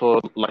 and I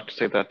also like to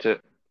say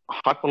that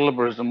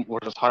hyperliberalism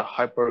versus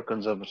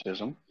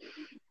hyper-conservatism,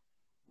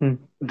 Hmm.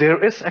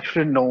 there is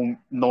actually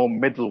no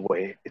middle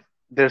way.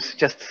 There's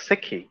just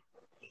Sikhi,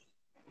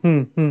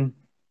 Hmm. Hmm.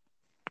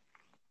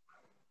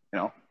 you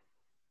know.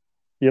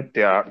 Yep.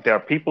 There are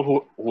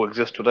people who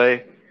exist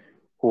today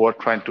who are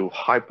trying to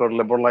hyper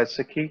liberalize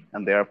Sikhi,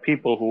 and there are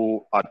people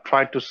who are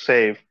trying to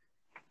save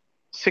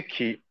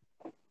Sikhi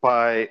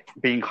by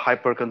being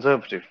hyper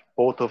conservative.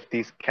 Both of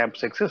these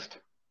camps exist.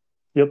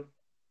 Yep.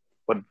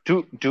 But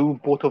do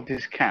both of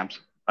these camps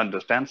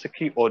understand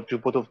Sikhi, or do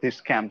both of these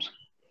camps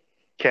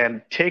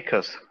can take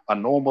us, a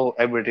normal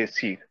everyday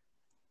Sikh,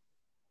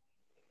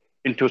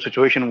 into a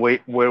situation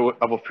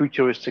where our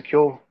future is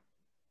secure?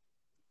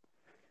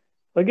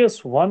 I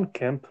guess one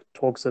camp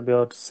talks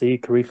about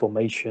Sikh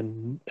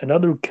reformation,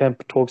 another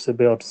camp talks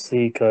about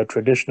Sikh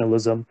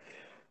traditionalism.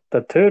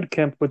 The third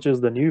camp, which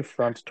is the new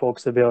front,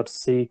 talks about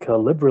Sikh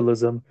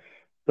liberalism,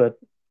 but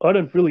I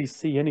don't really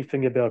see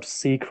anything about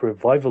Sikh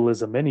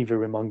revivalism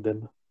anywhere among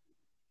them.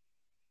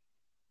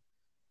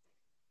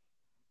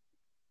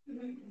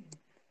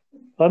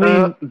 I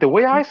mean, The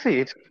way I see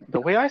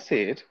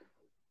it,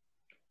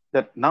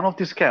 that none of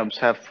these camps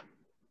have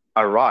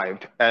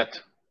arrived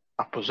at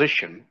a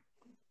position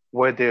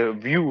where their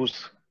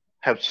views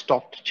have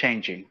stopped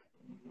changing.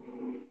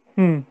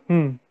 hmm,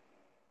 hmm.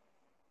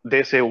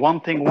 They say one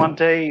thing one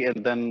day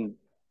and then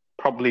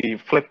probably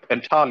flip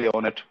entirely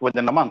on it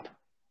within a month.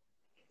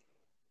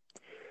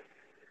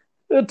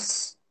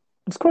 It's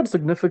it's quite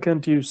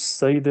significant you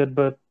say that,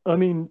 but I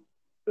mean,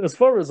 as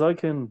far as I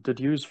can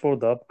deduce for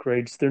the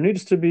upgrades, there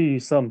needs to be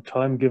some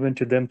time given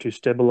to them to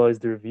stabilize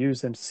their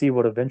views and see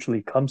what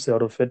eventually comes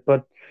out of it.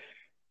 But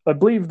I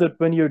believe that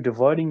when you're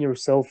dividing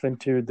yourself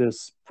into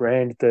this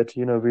brand that,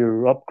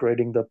 we're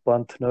upgrading the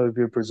Panth, no,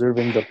 we're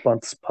preserving the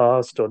Panth's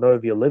past, or no,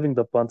 we're living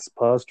the Panth's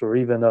past, or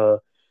even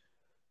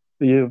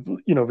we're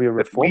That we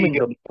reforming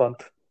the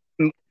Panth.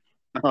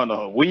 no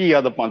no we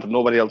are the Panth,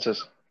 nobody else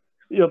is.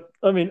 Yep.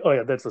 I mean, oh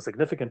yeah, that's a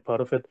significant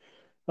part of it.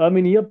 I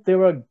mean, yep,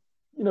 there are,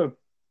 you know,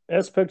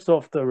 aspects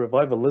of the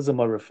revivalism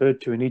are referred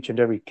to in each and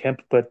every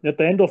camp, but at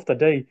the end of the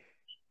day,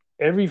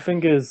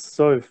 everything is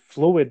so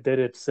fluid that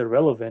it's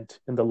irrelevant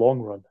in the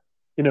long run.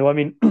 I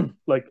mean,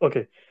 like,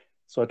 okay,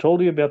 so I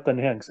told you about the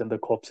Nanks and the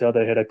cops, how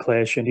they had a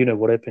clash and,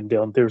 what happened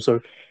down there.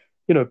 So,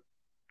 you know,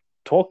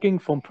 talking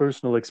from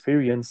personal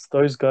experience,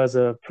 those guys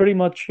are pretty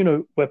much,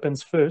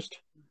 weapons first,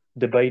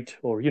 debate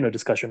or,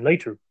 discussion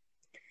later.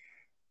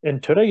 In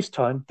today's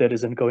time, that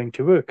isn't going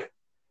to work.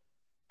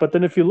 But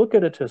then if you look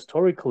at it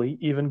historically,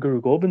 even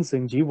Guru Gobind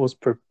Singh Ji was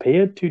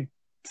prepared to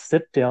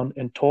sit down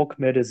and talk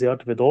matters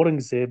out with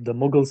Aurangzeb, the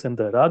Mughals, and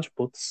the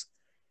Rajputs,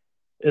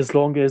 as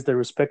long as they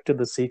respected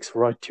the Sikhs'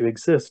 right to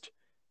exist.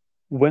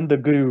 When the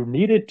Guru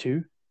needed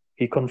to,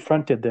 he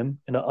confronted them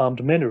in an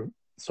armed manner.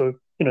 So,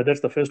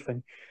 that's the first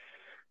thing.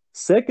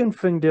 Second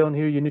thing down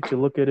here you need to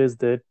look at is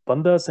that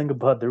Banda Singh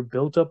Bahadur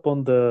built up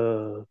on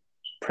the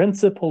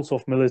principles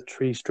of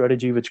military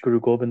strategy which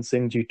Guru Gobind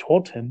Singh Ji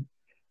taught him,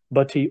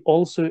 but he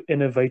also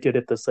innovated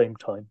at the same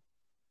time.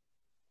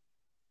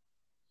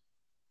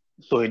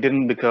 So he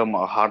didn't become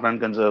a hardline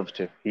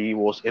conservative, he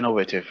was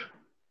innovative.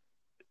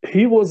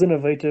 He was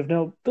innovative.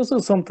 Now, this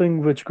is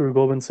something which Guru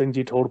Gobind Singh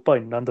Ji told by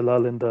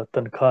Nandalal in the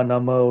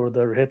Tankhanama or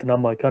the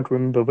Rehatnama, I can't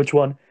remember which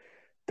one,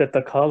 that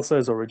the Khalsa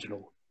is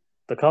original.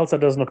 The Khalsa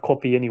does not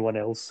copy anyone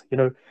else.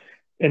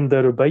 In the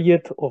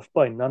Rubaiyat of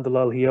Bhai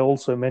Nandalal, he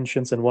also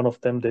mentions in one of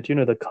them that,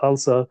 the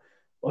Khalsa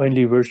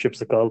only worships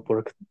the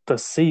Kalpurk. The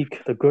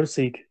Sikh, the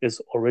Gursikh,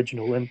 is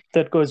original. And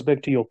that goes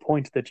back to your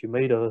point that you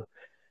made a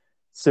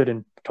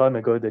certain time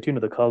ago that, the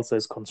Khalsa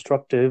is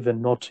constructive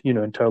and not,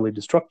 entirely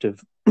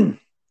destructive.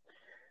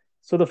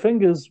 So the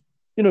thing is,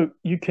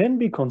 you can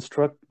be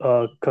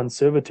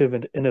conservative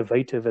and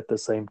innovative at the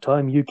same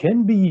time. You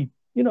can be,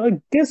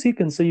 I guess you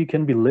can say you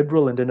can be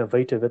liberal and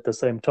innovative at the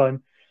same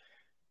time.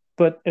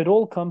 But it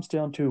all comes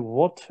down to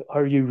what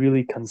are you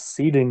really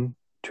conceding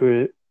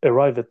to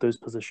arrive at those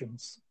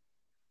positions?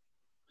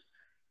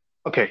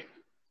 Okay,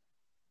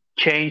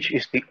 change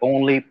is the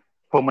only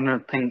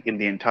permanent thing in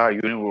the entire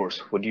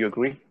universe. Would you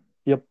agree?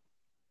 Yep,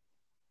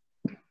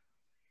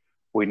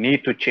 We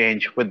need to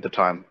change with the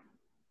time.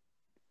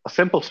 A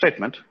simple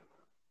statement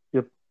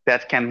yep,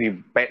 that can be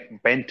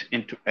bent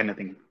into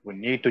anything. We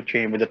need to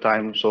change with the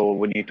time, so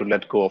we need to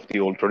let go of the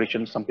old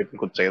traditions. Some people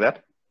could say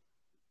that.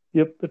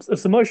 yep.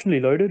 It's emotionally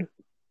loaded.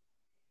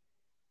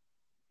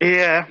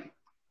 Yeah,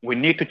 we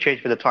need to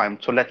change with the time,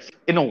 so let's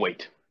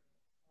innovate.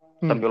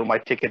 Some Hmm. people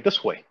might take it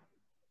this way.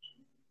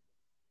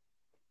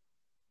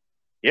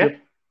 Yeah,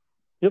 Yep,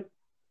 yep.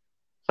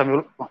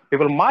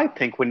 people might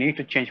think we need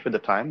to change with the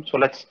time, so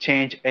let's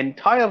change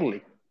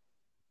entirely.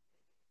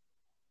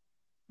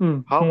 Hmm.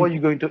 How Hmm. are you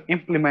going to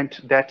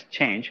implement that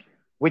change,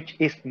 which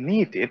is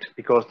needed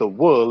because the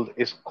world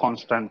is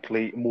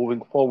constantly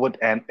moving forward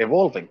and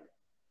evolving?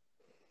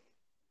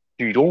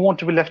 You don't want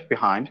to be left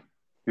behind.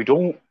 You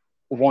don't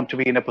want to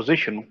be in a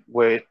position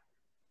where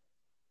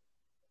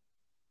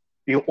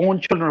your own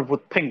children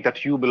would think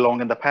that you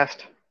belong in the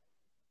past.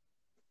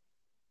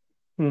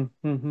 Hmm.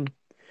 Hmm. Hmm.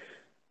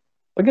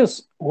 I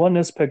guess one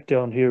aspect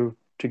down here,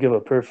 to give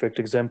a perfect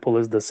example,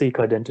 is the Sikh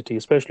identity,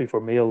 especially for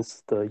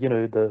males. The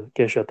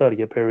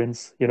Keshatariya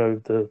parents,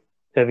 the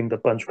having the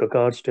Panch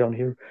Kakars down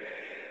here.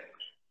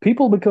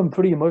 People become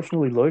pretty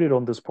emotionally loaded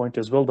on this point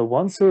as well. The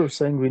ones who are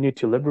saying we need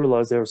to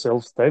liberalize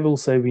ourselves, they will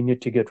say we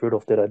need to get rid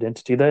of that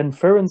identity. The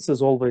inference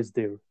is always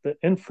there. The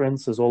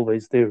inference is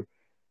always there.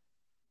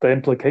 The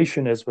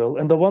implication as well.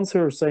 And the ones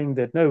who are saying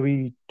that no,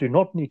 we do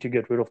not need to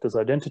get rid of this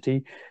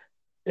identity,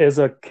 as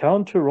a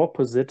counter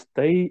opposite,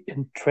 they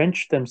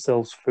entrench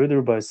themselves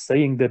further by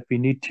saying that we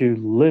need to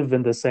live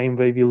in the same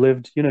way we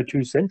lived,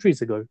 2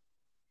 centuries ago.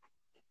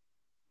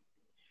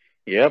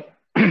 Yep.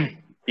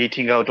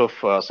 Eating out of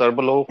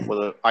Cerbalo with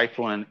an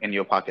iPhone in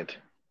your pocket.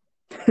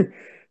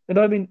 And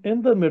I mean,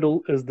 in the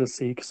middle is the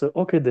Sikh. So,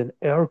 okay, then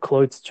our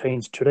clothes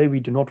changed. Today,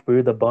 we do not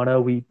wear the bana.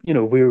 We,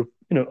 wear,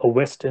 a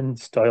Western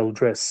style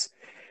dress.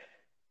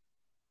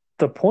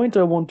 The point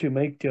I want to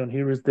make down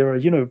here is there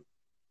are,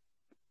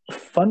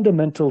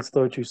 fundamentals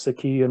though to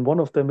Sikhi, and one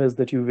of them is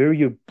that you wear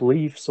your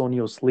beliefs on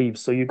your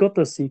sleeves. So you got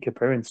the Sikh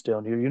appearance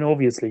down here.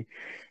 Obviously,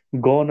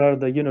 gone are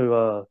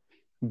the,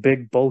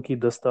 big bulky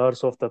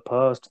dastars of the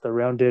past, the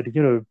rounded,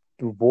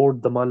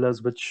 ward the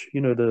mallas, which,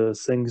 the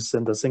Singhs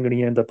and the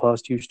Singhani in the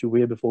past used to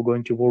wear before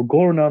going to war.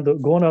 Gone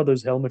are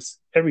those helmets,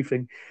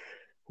 everything.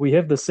 We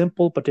have the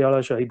simple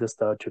Patiala Shahi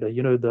dastar today,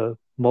 the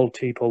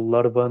multiple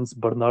Ladavans,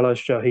 Barnala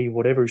Shahi,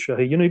 whatever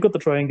Shahi, you got the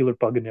triangular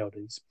pug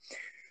nowadays.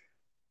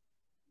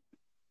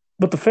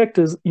 But the fact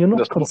is, you're not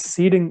That's what,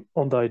 conceding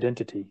on the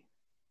identity,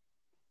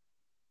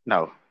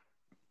 no.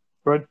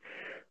 right?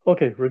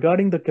 Okay,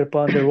 regarding the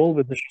Kirpan, there are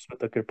always issues with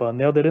the Kirpan.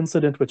 Now, that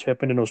incident which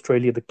happened in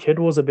Australia, the kid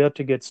was about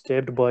to get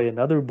stabbed by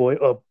another boy,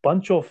 a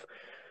bunch of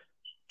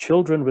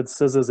children with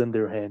scissors in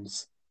their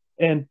hands.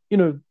 And,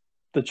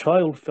 the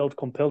child felt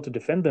compelled to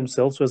defend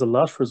themselves. So, as a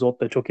last resort,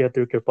 they took out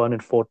their Kirpan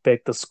and fought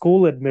back. The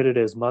school admitted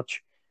as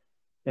much.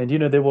 And,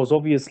 there was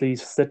obviously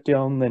sit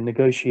down and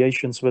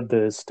negotiations with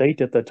the state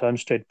at the time,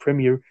 state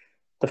premier.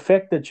 The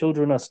fact that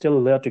children are still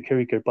allowed to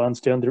carry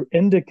Kirpans down there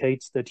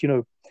indicates that,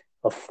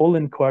 a full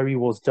inquiry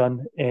was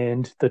done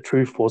and the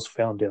truth was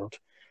found out.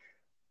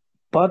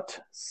 But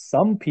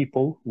some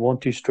people want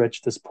to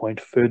stretch this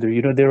point further.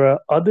 There are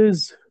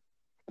others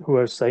who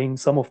are saying,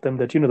 some of them,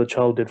 that, the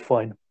child did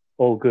fine,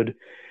 all good,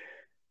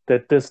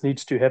 that this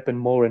needs to happen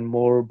more and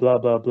more, blah,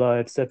 blah, blah,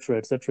 etc.,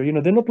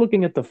 etc. They're not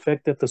looking at the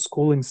fact that the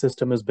schooling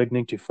system is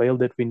beginning to fail,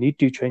 that we need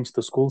to change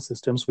the school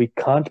systems. We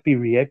can't be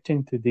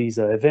reacting to these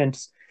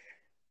events.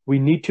 We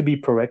need to be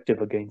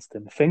proactive against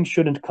them. Things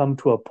shouldn't come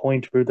to a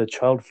point where the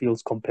child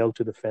feels compelled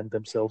to defend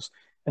themselves.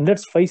 And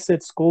let's face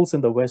it, schools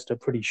in the West are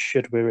pretty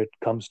shit where it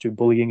comes to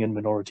bullying in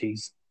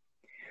minorities.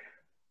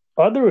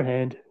 Other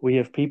hand, we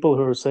have people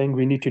who are saying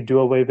we need to do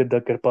away with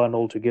the kirpan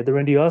altogether,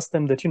 and you ask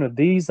them that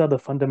these are the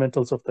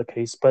fundamentals of the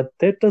case, but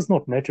that does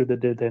not matter to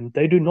them.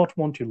 They do not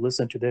want to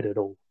listen to that at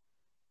all.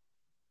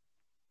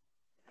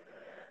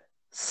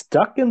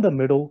 Stuck in the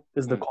middle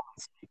is the Mm. common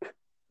Sikh,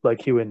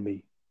 like you and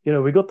me.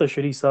 We got the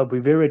shitty sub. We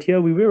wear it here.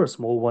 We wear a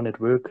small one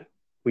at work.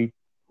 We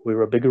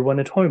wear a bigger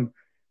one at home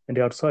and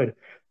outside.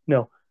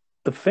 Now,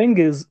 the thing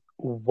is,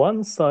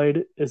 one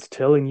side is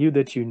telling you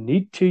that you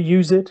need to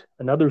use it.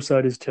 Another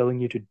side is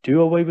telling you to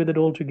do away with it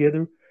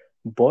altogether.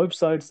 Both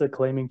sides are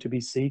claiming to be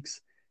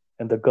Sikhs,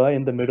 and the guy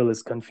in the middle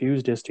is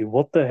confused as to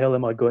what the hell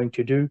am I going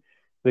to do,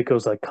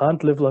 because I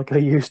can't live like I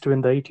used to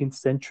in the 18th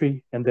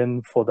century. And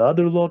then for the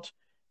other lot,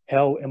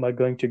 how am I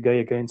going to go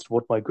against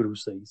what my guru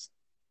says?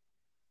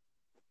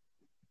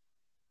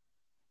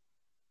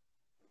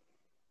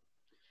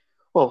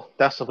 Well,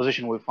 that's the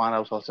position we find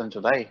ourselves in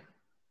today.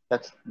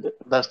 That's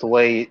that's the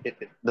way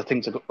the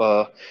things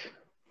are.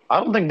 I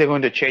don't think they're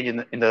going to change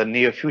in the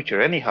near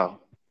future, anyhow.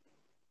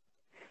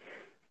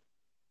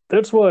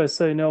 That's why I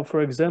say now,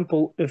 for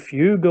example, if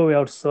you go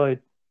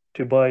outside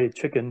to buy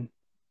chicken,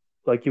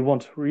 like you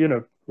want,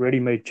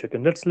 ready-made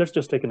chicken. Let's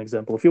just take an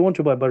example. If you want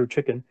to buy butter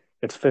chicken,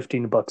 it's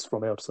 $15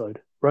 from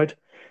outside, right?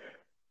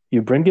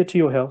 You bring it to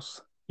your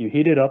house, you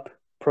heat it up,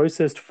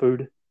 processed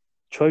food,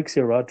 chokes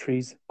your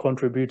arteries,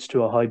 contributes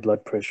to a high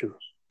blood pressure.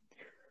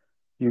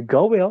 You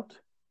go out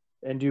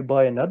and you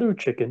buy another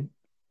chicken,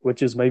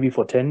 which is maybe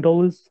for $10,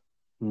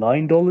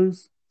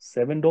 $9,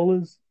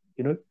 $7,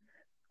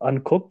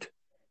 uncooked.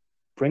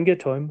 Bring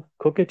it home,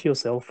 cook it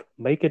yourself,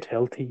 make it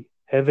healthy,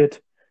 have it.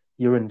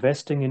 You're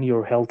investing in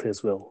your health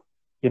as well.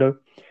 You know,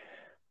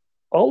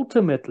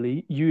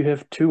 ultimately, you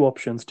have two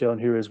options down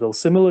here as well,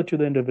 similar to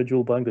the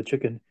individual buying the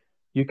chicken.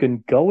 You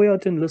can go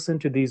out and listen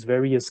to these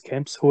various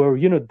camps who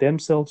are,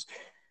 themselves.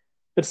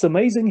 It's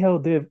amazing how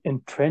they've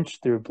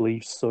entrenched their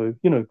beliefs. So,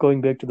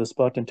 going back to the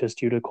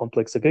Spartan-Testudo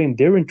Complex again,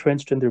 they're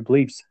entrenched in their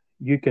beliefs.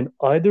 You can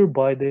either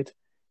buy that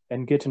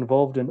and get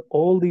involved in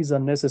all these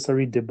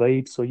unnecessary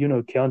debates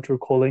or, counter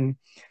calling,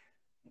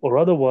 or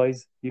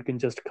otherwise, you can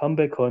just come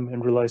back home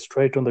and rely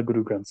straight on the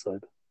Guru Granth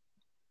Sahib.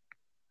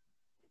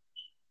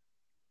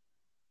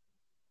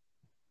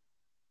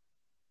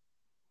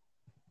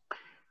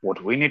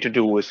 What we need to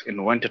do is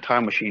invent a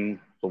time machine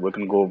so we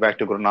can go back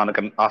to Guru Nanak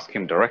and ask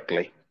him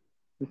directly.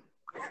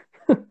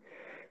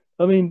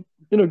 I mean,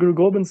 Guru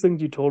Gobind Singh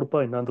Ji told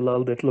Bhai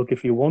Nandlal that, look,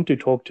 if you want to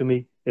talk to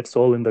me, it's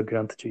all in the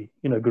Granth Ji,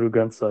 Guru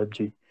Granth Sahib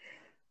Ji.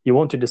 You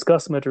want to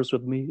discuss matters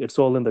with me, it's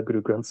all in the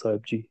Guru Granth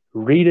Sahib Ji.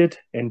 Read it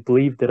and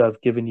believe that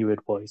I've given you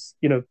advice.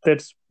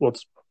 That's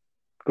what's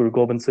Guru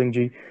Gobind Singh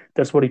Ji,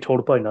 that's what he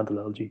told Bhai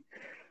Nandlal Ji.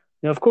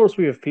 Now, of course,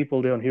 we have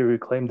people down here who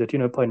claim that,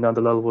 Bhai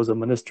Nandlal was a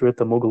minister at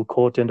the Mughal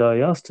court, and I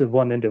asked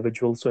one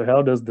individual, so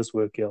how does this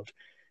work out?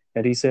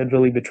 And he said,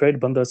 well, he betrayed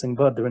Banda Singh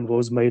Bahadar and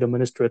was made a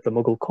minister at the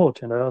Mughal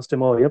court. And I asked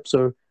him, oh, yep,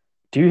 so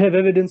do you have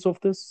evidence of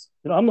this?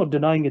 I'm not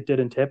denying it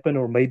didn't happen,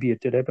 or maybe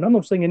it did happen. I'm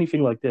not saying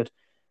anything like that.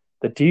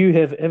 But do you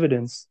have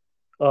evidence?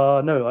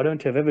 No, I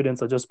don't have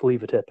evidence. I just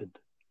believe it happened.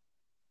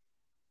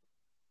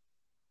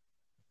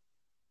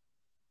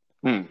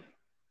 Hmm.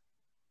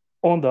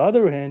 On the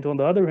other hand,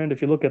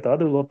 if you look at the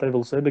other lot, they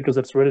will say, because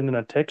it's written in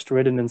a text,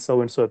 written in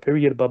so and so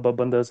period, Baba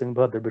Banda Singh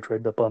Bahadar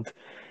betrayed the Panth.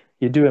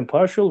 You do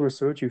impartial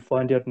research, you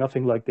find out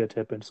nothing like that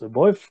happened. So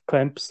both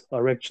camps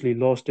are actually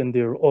lost in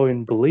their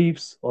own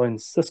beliefs, own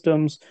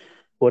systems,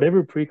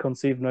 whatever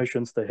preconceived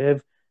notions they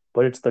have.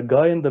 But it's the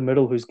guy in the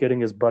middle who's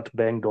getting his butt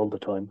banged all the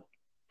time.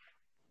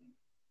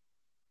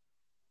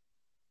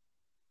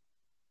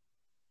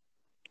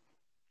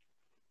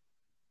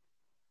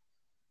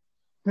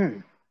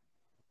 Hmm.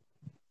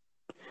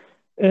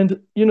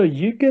 And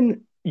you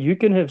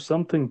can have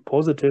something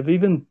positive,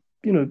 even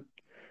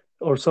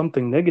or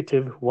something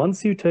negative.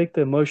 Once you take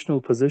the emotional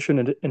position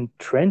and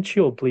entrench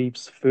your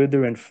beliefs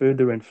further and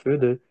further and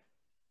further,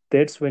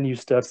 that's when you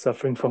start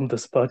suffering from the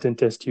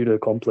Spartan-Testudo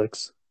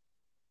complex.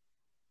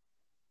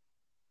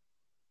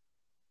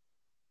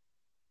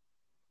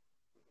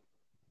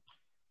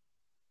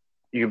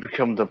 You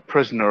become the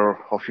prisoner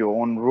of your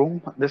own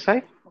room, they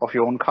say, of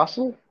your own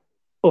castle.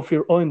 Of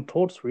your own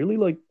thoughts, really.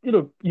 Like,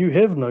 you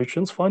have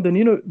notions, fine.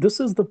 Then, this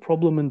is the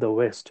problem in the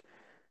West.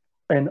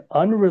 An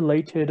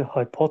unrelated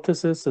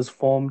hypothesis is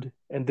formed,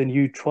 and then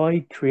you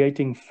try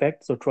creating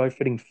facts or try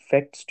fitting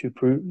facts to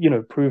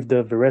prove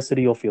the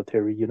veracity of your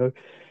theory.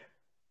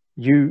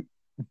 You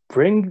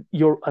bring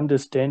your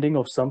understanding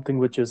of something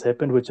which has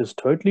happened, which is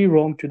totally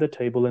wrong, to the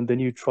table, and then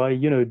you try,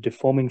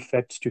 deforming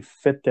facts to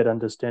fit that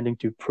understanding,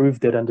 to prove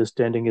that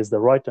understanding is the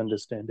right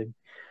understanding.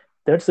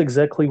 That's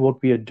exactly what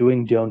we are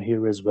doing down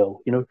here as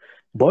well.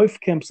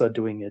 Both camps are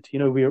doing it.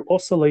 We are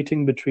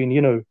oscillating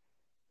between,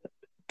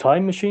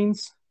 time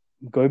machines,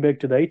 go back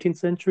to the 18th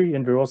century,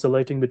 and we're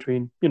oscillating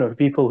between,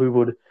 people who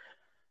would,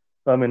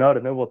 I mean, I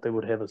don't know what they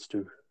would have us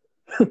do.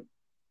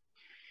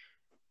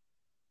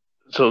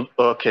 So,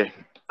 okay,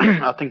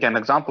 I think an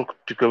example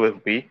to go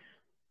would be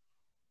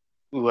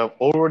you have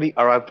already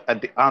arrived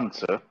at the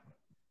answer,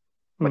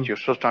 but Hmm. you're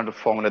still trying to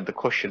formulate the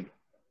question.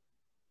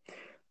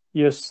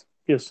 Yes,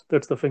 yes,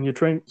 that's the thing.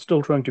 You're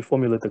still trying to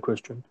formulate the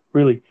question,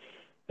 really.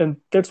 And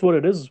that's what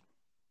it is.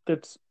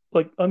 That's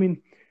like, I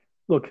mean,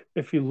 look,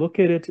 if you look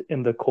at it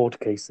in the court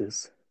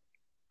cases,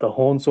 the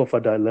horns of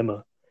a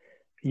dilemma,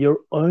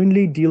 you're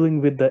only dealing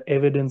with the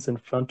evidence in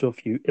front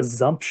of you.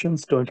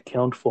 Assumptions don't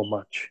count for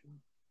much.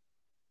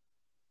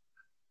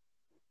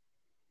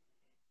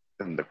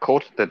 In the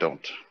court, they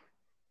don't.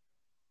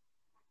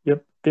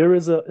 Yep, there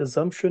is a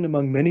assumption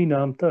among many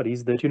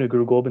Namtaris that,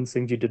 Guru Gobind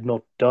Singh Ji did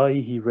not die,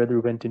 he rather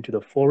went into the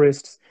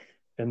forests,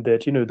 and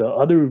that,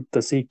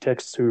 the Sikh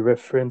texts who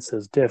reference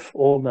his death,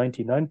 all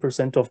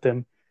 99% of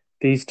them,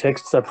 these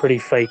texts are pretty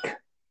fake.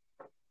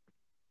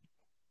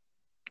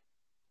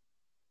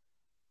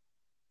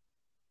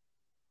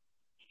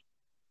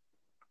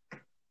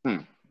 Hmm.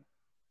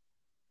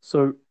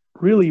 So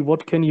really,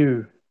 what can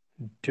you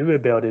do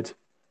about it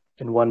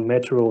in one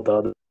matter or the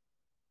other?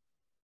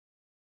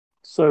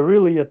 So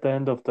really, at the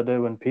end of the day,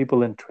 when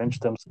people entrench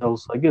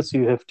themselves, I guess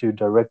you have to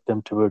direct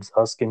them towards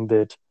asking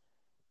that,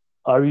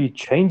 Are you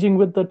changing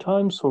with the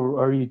times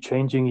or are you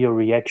changing your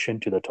reaction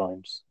to the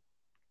times?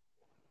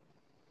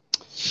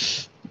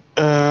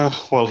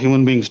 Well,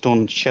 human beings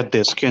don't shed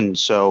their skin,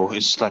 so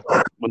it's like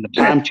when the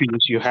time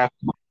changes, you have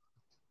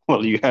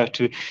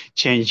to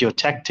change your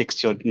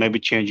tactics, or maybe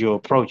change your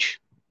approach.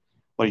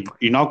 Well,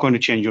 you're not going to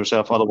change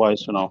yourself,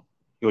 otherwise,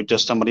 you're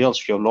just somebody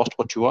else. You've lost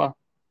what you are.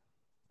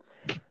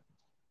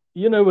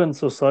 When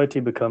society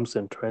becomes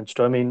entrenched,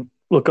 I mean,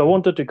 look, I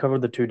wanted to cover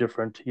the two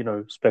different,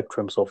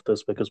 spectrums of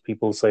this because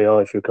people say, oh,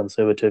 if you're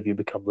conservative, you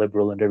become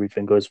liberal and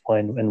everything goes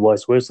fine and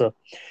vice versa.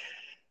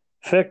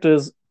 Fact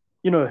is,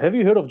 have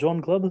you heard of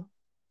John Clubb?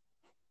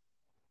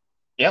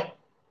 Yep.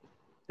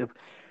 Yep.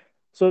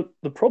 So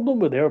the problem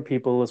with Arab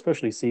people,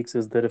 especially Sikhs,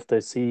 is that if they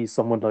see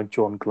someone like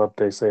John Clubb,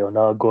 they say, "Oh,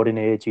 no, God in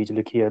age,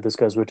 look here, this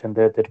guy's written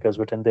there, that guy's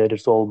written there.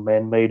 It's all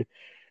man-made."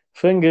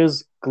 Thing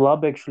is,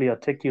 Clubb actually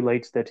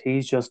articulates that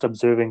he's just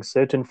observing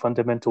certain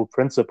fundamental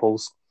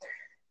principles,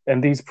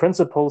 and these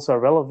principles are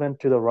relevant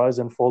to the rise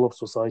and fall of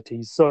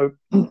societies. So,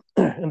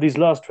 in these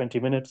last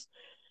 20 minutes,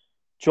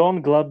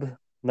 John Clubb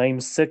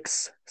names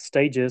 6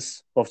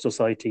 stages of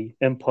society,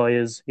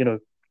 empires,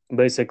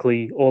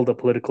 basically all the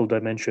political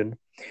dimension.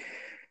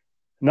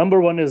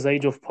 Number one is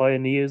Age of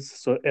Pioneers.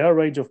 So our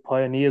Age of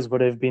Pioneers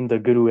would have been the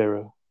Guru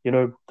era.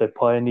 They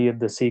pioneered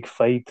the Sikh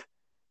faith,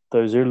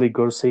 those early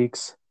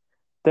Gursikhs.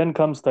 Then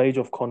comes the Age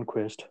of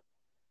Conquest.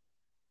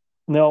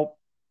 Now,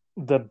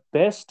 the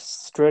best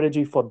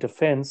strategy for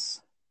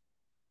defense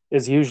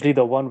is usually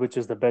the one which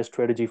is the best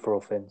strategy for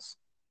offense.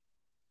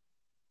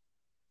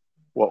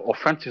 Well,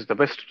 offense is the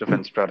best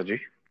defense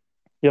strategy.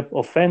 Yep,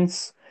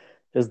 offense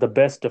is the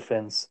best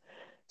defense.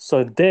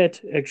 So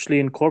that actually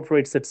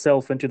incorporates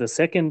itself into the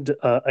second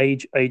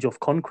age of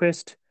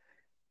conquest.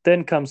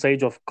 Then comes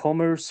age of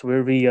commerce,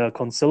 where we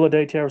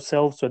consolidate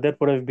ourselves. So that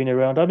would have been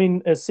around. I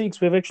mean, as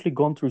Sikhs, we've actually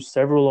gone through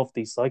several of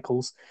these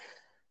cycles.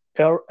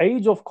 Our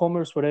age of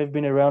commerce would have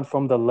been around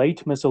from the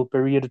late Misl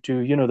period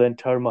to, the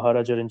entire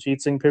Maharaja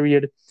Ranjit Singh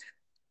period.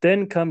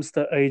 Then comes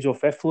the age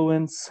of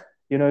affluence.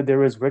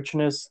 There is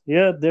richness.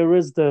 Yeah, there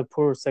is the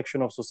poor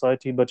section of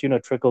society, but,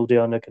 trickle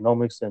down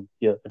economics and,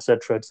 yeah,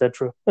 etc.,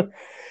 etc.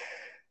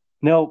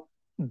 Now,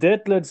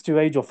 that leads to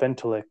age of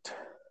intellect,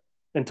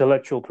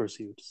 intellectual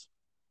pursuits.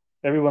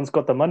 Everyone's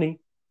got the money.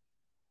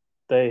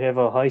 They have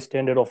a high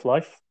standard of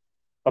life,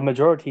 a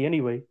majority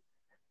anyway.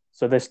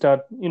 So they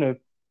start,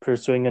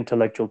 pursuing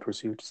intellectual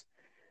pursuits.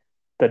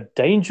 The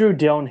danger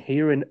down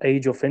here in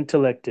age of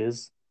intellect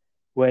is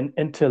when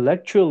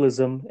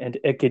intellectualism and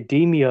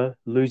academia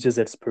loses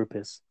its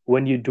purpose,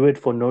 when you do it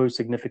for no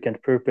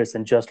significant purpose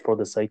and just for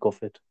the sake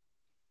of it.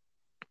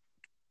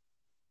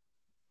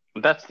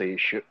 That's the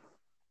issue.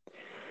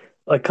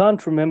 I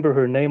can't remember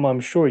her name.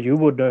 I'm sure you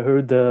would know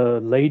her, the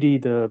lady,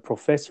 the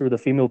professor, the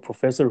female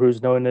professor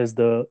who's known as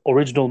the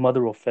original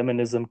mother of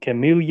feminism,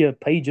 Camelia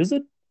Page, is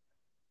it?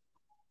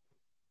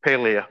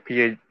 Palia,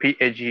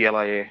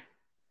 Paglia.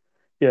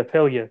 Yeah,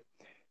 Pelia.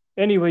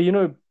 Anyway,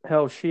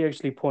 how she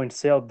actually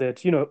points out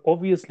that,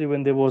 obviously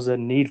when there was a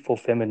need for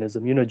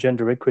feminism,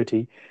 gender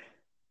equity,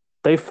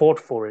 they fought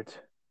for it.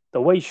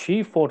 The way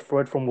she fought for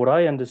it, from what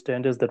I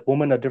understand, is that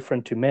women are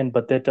different to men,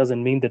 but that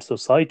doesn't mean that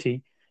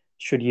society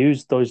should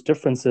use those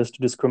differences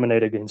to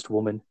discriminate against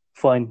women.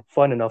 Fine,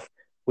 fine enough.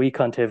 We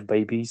can't have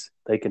babies,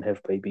 they can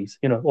have babies,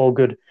 all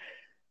good.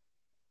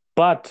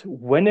 But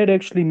when it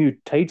actually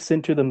mutates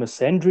into the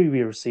misandry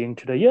we are seeing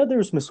today, yeah,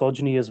 there's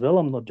misogyny as well.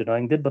 I'm not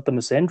denying that. But the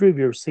misandry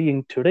we are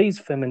seeing today's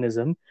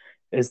feminism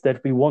is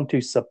that we want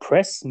to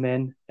suppress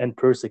men and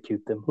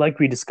persecute them, like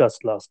we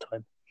discussed last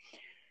time.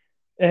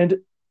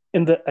 And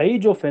in the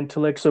age of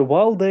intellect, so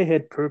while they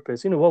had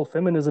purpose, while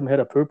feminism had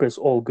a purpose,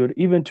 all good,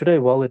 even today,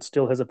 while it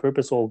still has a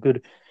purpose, all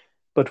good.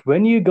 But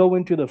when you go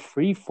into the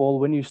free fall,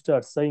 when you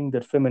start saying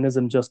that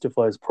feminism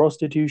justifies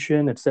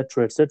prostitution,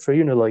 etc.,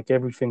 like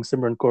everything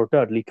Simran Kaur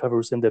Adli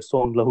covers in that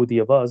song Lahu Di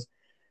Awaz,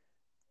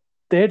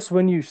 that's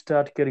when you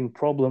start getting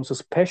problems,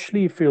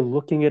 especially if you're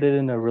looking at it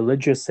in a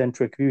religious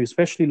centric view,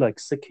 especially like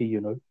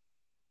Sikhi.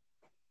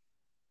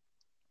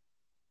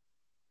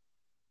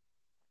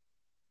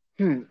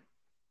 Hmm.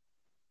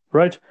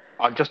 Right?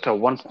 I just have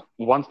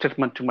one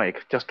statement to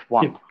make, just Yep.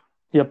 one.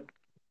 Yep.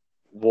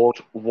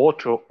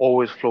 Water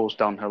always flows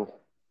downhill.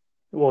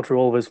 Water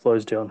always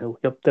flows downhill.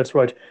 Yep, that's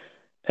right.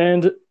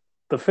 And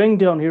the thing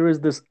down here is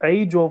this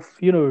age of,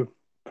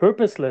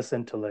 purposeless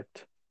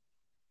intellect.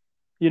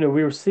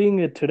 We're seeing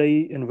it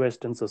today in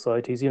Western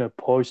societies,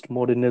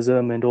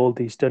 postmodernism and all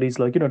these studies.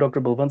 Like,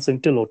 Dr. Balwant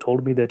Singh Tillo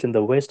told me that in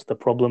the West, the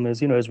problem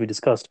is, as we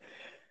discussed,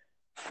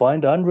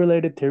 find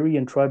unrelated theory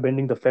and try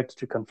bending the facts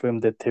to confirm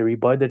that theory.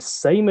 By that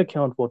same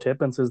account, what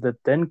happens is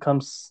that then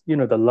comes,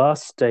 the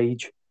last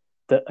stage,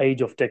 the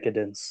age of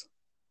decadence,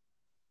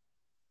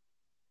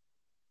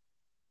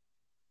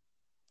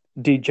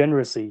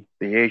 degeneracy.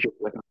 The age of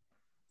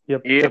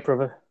Yep, Yep,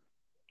 yep.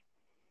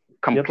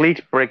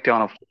 complete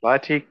breakdown of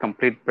society,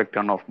 complete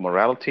breakdown of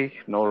morality,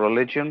 no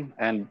religion,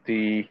 and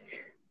the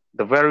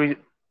very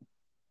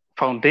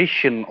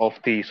foundation of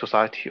the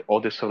society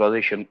or the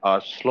civilization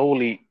are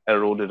slowly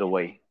eroded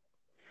away.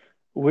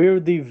 We're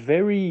the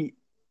very,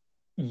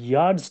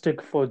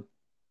 yardstick for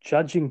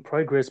judging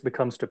progress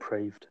becomes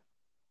depraved.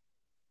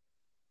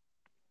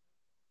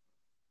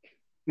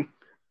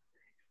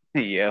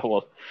 Yeah,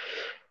 well,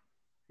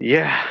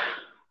 yeah,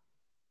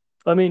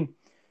 I mean,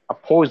 a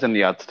poison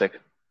yardstick.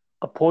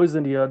 a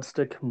poisoned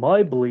yardstick.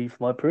 My belief,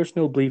 my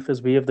personal belief,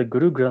 is we have the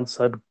Guru Granth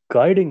Sahib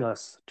guiding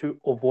us to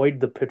avoid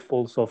the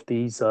pitfalls of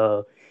these,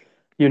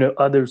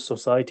 other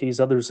societies,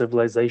 other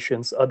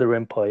civilizations, other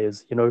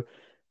empires.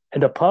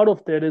 And a part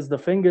of that is the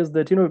thing is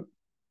that,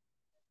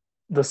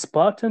 the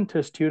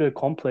Spartan-Testudo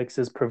complex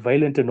is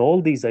prevalent in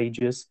all these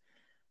ages.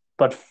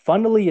 But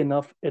funnily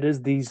enough, it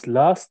is these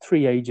last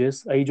three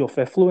ages, age of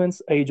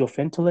affluence, age of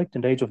intellect,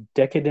 and age of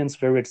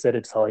decadence, where it's at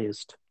its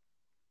highest.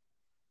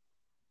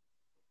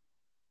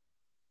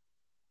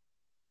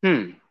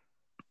 Hmm.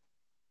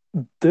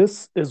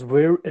 This is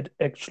where it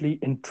actually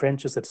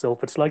entrenches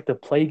itself. It's like the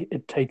plague,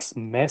 it takes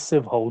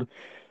massive hold.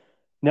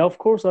 Now, of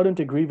course, I don't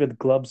agree with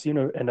Glubb's,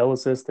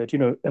 analysis that,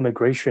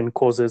 immigration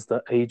causes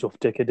the age of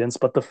decadence.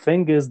 But the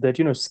thing is that,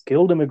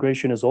 skilled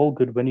immigration is all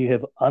good. When you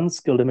have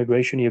unskilled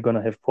immigration, you're going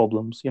to have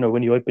problems,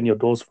 when you open your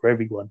doors for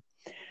everyone.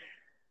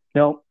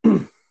 Now,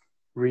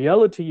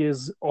 reality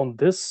is on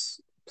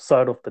this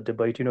side of the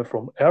debate,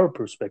 from our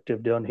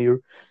perspective down here,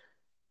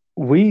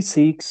 we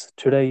Sikhs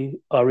today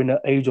are in an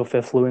age of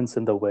affluence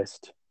in the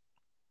West.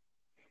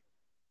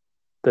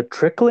 The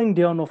trickling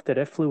down of that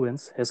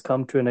affluence has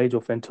come to an age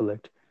of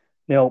intellect.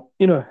 Now,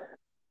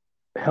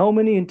 how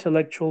many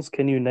intellectuals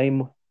can you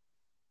name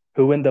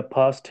who in the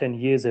past 10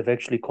 years have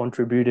actually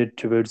contributed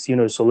towards,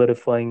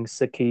 solidifying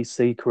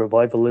Sikh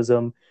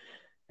Revivalism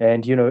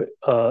and,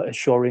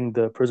 assuring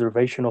the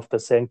preservation of the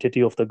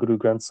sanctity of the Guru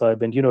Granth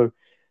Sahib and,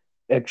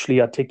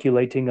 actually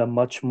articulating a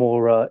much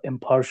more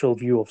impartial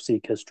view of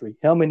Sikh history?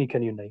 How many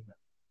can you name?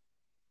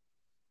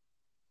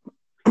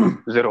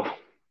 Zero.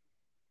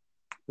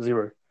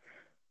 Zero.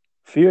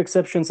 Few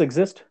exceptions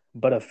exist,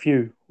 but a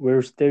few,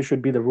 where there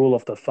should be the rule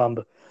of the thumb.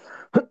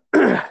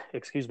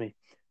 Excuse me.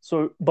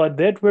 So, by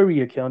that very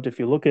account, if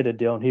you look at it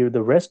down here,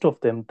 the rest of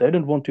them, they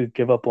don't want to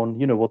give up on,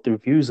 what their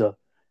views are.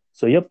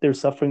 So, yep, they're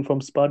suffering from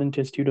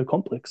Spartan-Testudo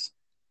Complex.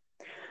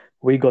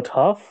 We got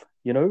half,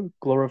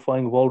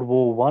 glorifying World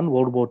War One,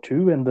 World War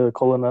Two, and the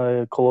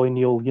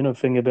colonial,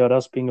 thing about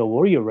us being a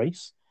warrior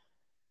race.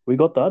 We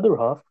got the other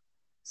half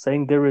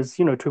saying there is,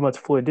 too much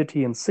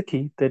fluidity in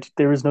Sikhi, that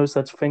there is no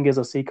such thing as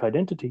a Sikh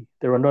identity.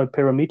 There are no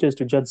parameters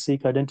to judge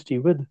Sikh identity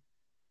with.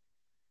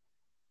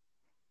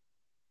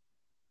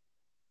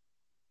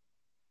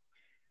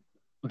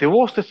 There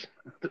was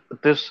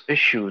this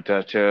issue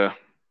that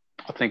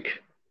I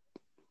think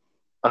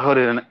I heard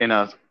it in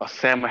a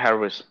Sam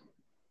Harris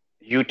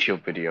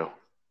YouTube video.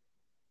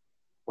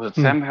 Was it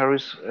Hmm. Sam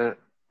Harris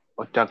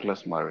or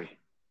Douglas Murray?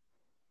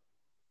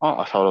 Oh,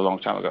 I saw it a long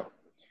time ago.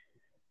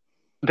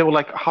 They were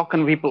like, how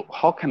can we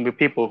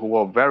people who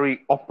are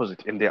very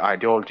opposite in their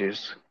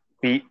ideologies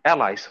be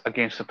allies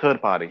against a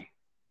third party?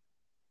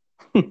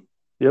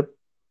 Yep.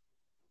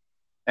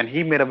 And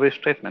he made a very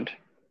statement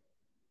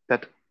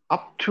that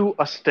up to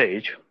a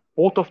stage,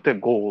 both of their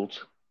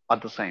goals are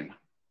the same.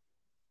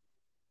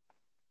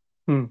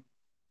 Hmm.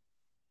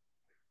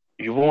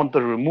 You want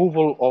the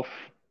removal of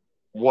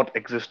what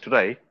exists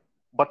today,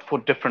 but for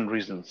different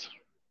reasons.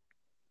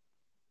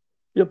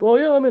 Yep. Oh,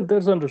 yeah. I mean,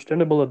 that's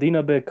understandable.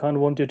 Adina Beg Khan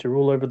wanted to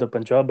rule over the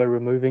Punjab by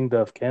removing the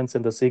Afghans,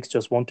 and the Sikhs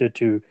just wanted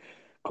to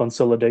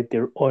consolidate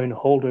their own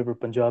hold over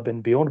Punjab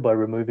and beyond by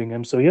removing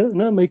him. So, yeah,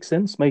 no, makes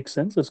sense. Makes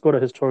sense. It's got a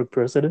historic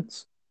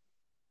precedence.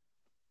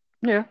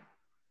 Yeah.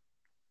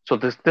 So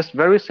this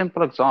very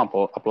simple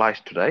example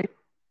applies today.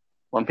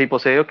 When people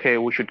say, okay,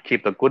 we should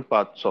keep the good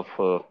parts of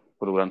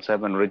Guru Granth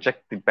Sahib and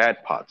reject the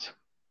bad parts,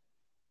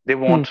 they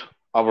Hmm. want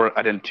our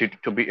identity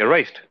to be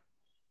erased.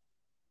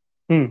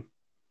 Hmm.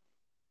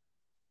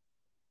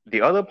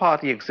 The other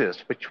party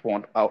exists which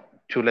want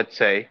to, let's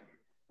say,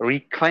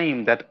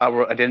 reclaim that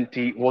our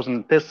identity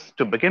wasn't this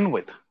to begin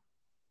with.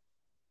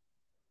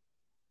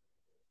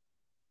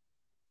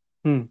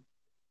 Hmm.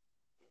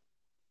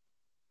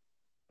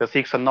 The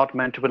Sikhs are not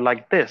meant to be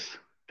like this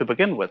to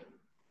begin with.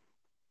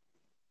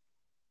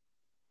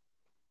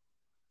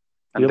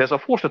 And Yep. there's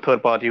of course a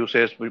third party who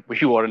says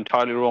you are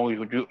entirely wrong.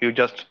 You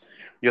just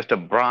a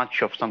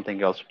branch of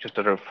something else, just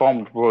a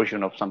reformed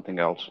version of something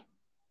else,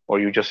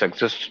 or you just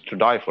exist to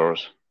die for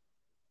us.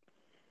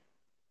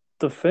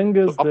 The thing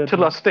So is that, up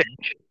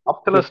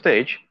till a yep.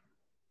 stage,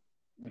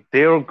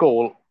 their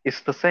goal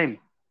is the same: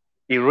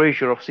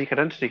 erasure of Sikh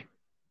identity.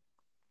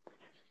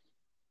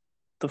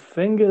 The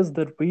thing is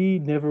that we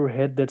never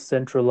had that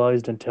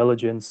centralized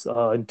intelligence,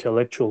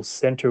 intellectual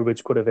center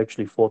which could have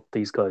actually fought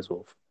these guys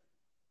off.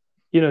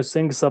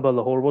 Singh Sabha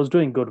Lahore was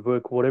doing good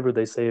work, whatever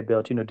they say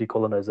about,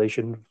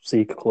 decolonization,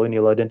 Sikh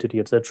colonial identity,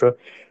 etc.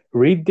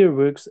 Read their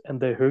works and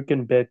they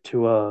hearken back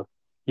to,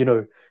 you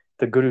know,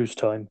 the Guru's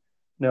time.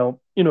 Now,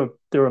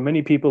 there are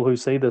many people who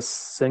say the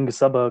Singh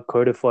Sabha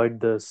codified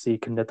the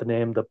Sikh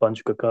Nitnem, the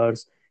Panch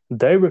Kakars.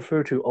 They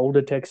refer to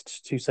older texts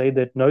to say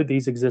that no,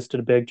 these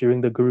existed back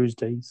during the Guru's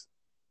days.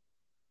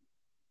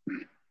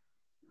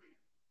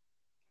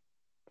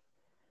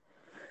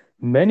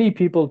 Many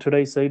people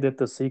today say that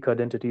the Sikh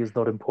identity is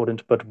not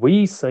important, but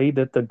we say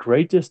that the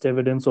greatest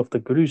evidence of the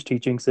Guru's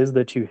teaching says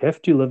that you have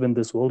to live in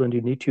this world and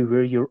you need to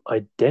wear your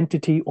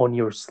identity on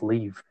your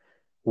sleeve.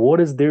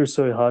 What is there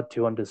so hard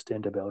to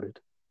understand about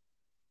it?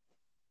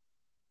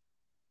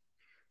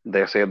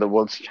 They say the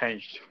world's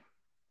changed.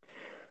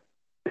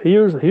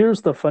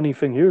 Here's the funny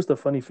thing. Here's the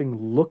funny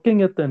thing.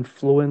 Looking at the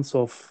influence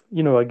of,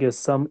 I guess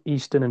some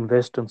Eastern and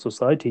Western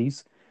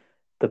societies,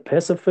 the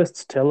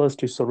pacifists tell us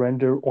to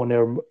surrender on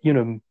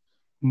our,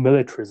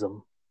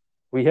 militarism.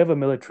 We have a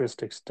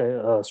militaristic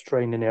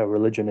strain in our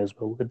religion as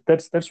well.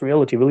 That's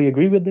reality. Will you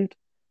agree with that?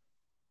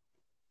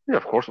 Yeah,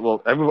 of course.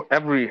 Well,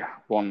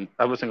 everyone,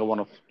 every single one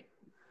of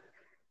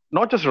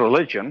not just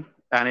religion,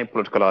 any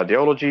political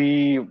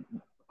ideology,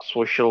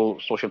 social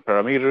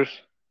parameters,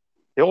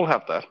 they all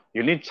have that.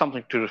 You need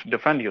something to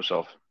defend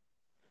yourself.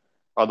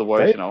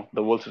 Otherwise, They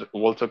the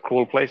world's a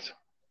cruel place.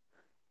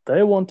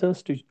 they want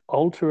us to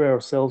alter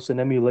ourselves in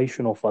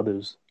emulation of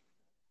others,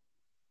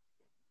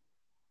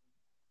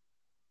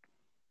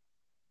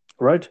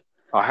 right?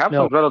 I have some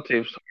Now,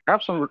 relatives. I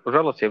have some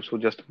relatives who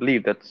just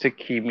believe that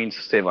Sikhi means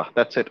seva.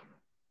 That's it.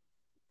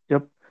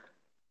 yep.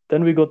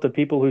 Then we got the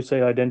people who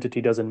say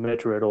identity doesn't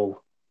matter at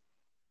all.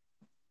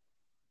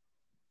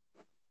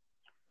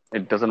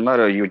 It doesn't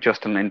matter. You're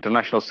just an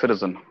international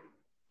citizen.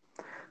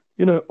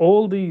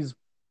 All these,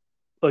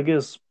 I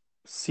guess,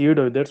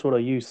 pseudo, that's what I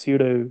use,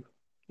 pseudo,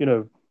 you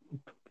know,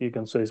 you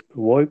can say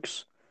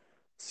wokes,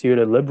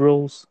 pseudo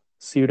liberals,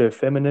 pseudo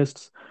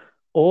feminists.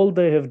 All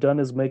they have done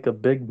is make a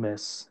big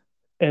mess.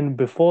 And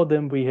before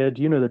them, we had,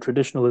 the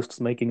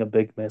traditionalists making a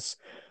big mess.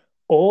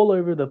 All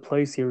over the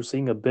place, you're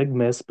seeing a big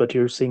mess, but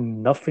you're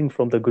seeing nothing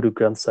from the Guru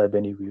Granth Sahib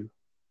anywhere.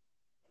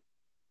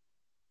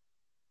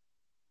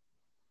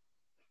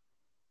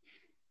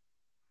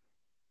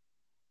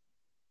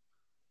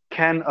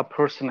 Can a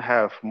person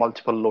have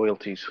multiple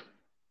loyalties?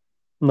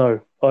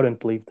 No, I don't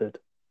believe that.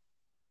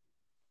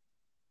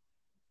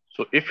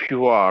 So if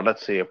you are,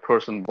 let's say, a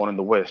person born in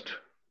the West,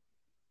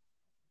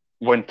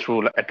 went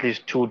through at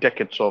least 2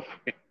 decades of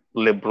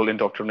liberal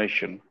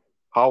indoctrination,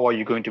 how are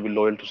you going to be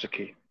loyal to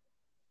Sikhi?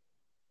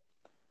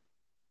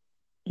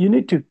 You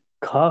need to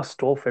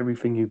cast off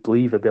everything you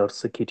believe about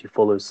Sikhi to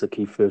follow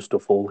Sikhi first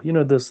of all.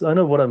 I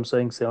know what I'm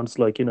saying sounds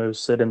like,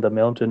 sit in the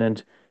mountain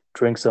and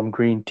drink some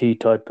green tea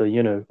type of,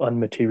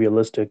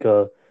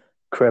 unmaterialistic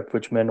crap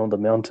which men on the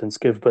mountains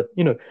give. But,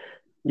 you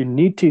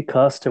need to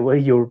cast away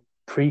your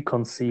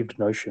preconceived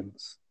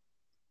notions.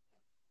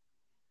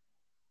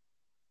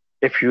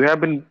 If you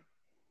have been,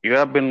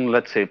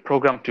 let's say,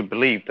 programmed to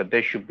believe that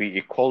there should be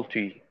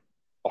equality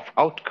of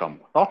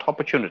outcome, not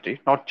opportunity,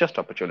 not just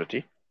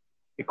opportunity,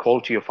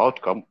 equality of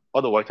outcome.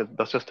 Otherwise,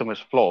 the system is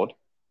flawed.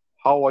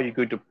 How are you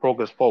going to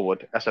progress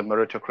forward as a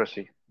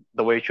meritocracy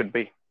the way it should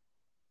be?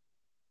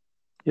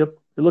 Yep.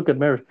 You look at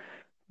merit,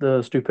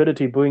 the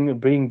stupidity being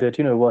that,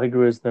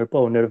 Waheguru is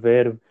Nirpo,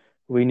 Nirvair,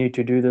 we need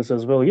to do this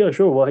as well. Yeah,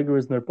 sure, Waheguru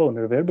is Nirpo,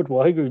 Nirvair, but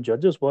Waheguru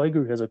judges,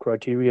 Waheguru has a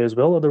criteria as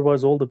well.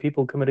 Otherwise, all the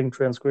people committing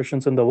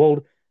transgressions in the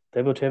world,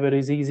 they would have it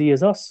as easy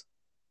as us.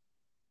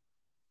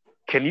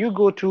 Can you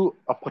go to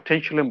a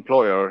potential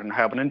employer and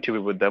have an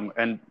interview with them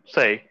and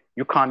say,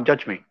 you can't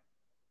judge me?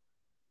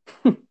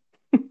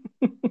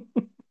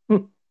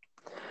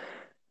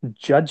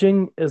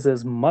 Judging is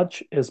as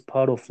much as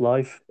part of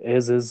life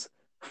as is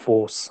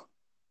force.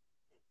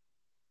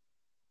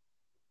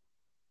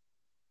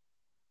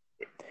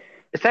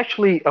 It's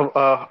actually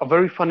a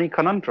very funny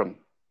conundrum.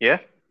 Yeah.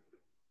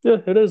 Yeah,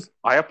 it is.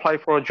 I apply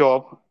for a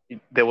job.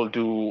 They will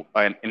do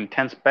an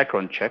intense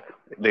background check.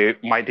 They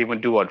might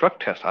even do a drug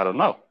test. I don't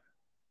know.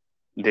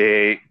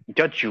 They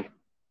judge you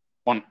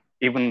on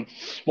even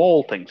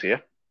small things. Yeah.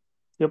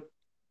 Yep.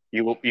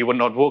 You were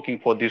not working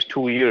for these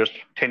 2 years,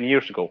 10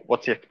 years ago.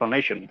 What's the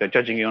explanation? They're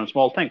judging you on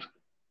small things.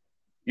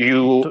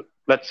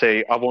 Let's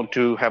say I want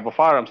to have a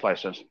firearms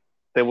license.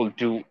 They will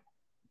do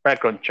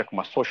background check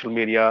my social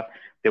media.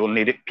 They will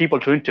need people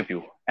to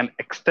interview, an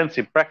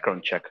extensive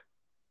background check.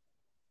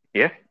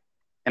 Yeah,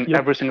 in Yep.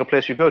 every single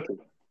place you go to.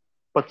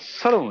 But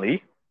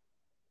suddenly,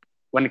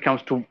 when it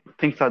comes to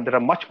things that are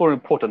much more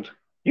important,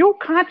 you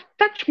can't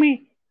touch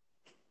me.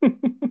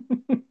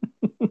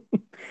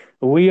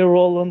 We are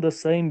all on the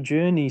same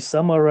journey.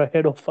 Some are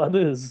ahead of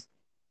others.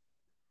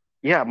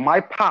 Yeah, my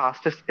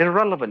past is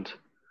irrelevant.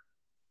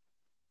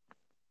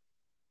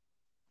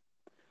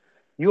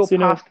 Your So,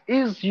 past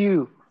is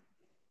you.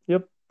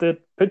 yep,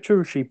 that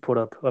picture she put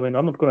up. I mean,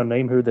 I'm not going to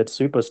name her that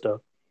superstar.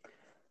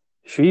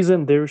 She's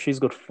in there. She's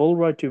got full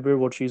right to wear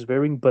what she's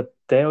wearing, but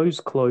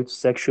those clothes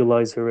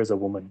sexualize her as a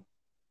woman.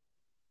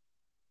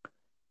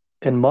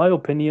 In my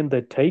opinion, they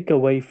take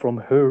away from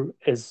her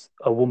as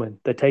a woman.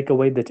 They take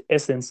away that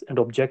essence and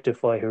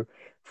objectify her.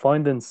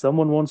 Fine, then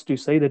someone wants to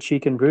say that she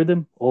can wear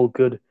them, all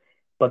good.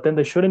 But then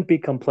they shouldn't be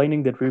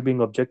complaining that we're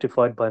being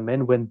objectified by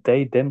men when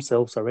they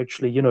themselves are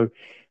actually,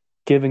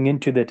 giving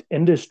into that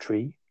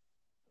industry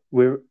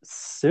where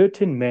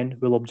certain men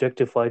will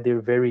objectify their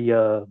very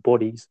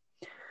bodies.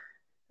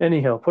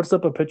 Anyhow, puts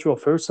up a picture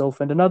of herself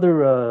and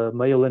another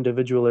male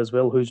individual as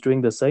well who's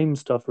doing the same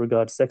stuff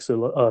regards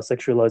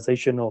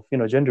sexualization of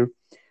gender.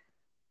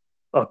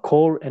 A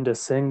core and a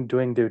sing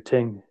doing their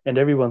thing, and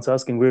everyone's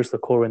asking, "Where's the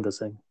core and the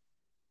sing?"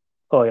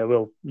 Oh yeah,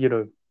 well,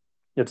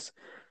 it's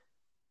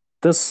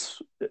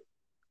this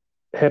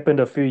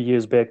happened a few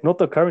years back. Not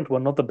the current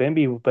one, not the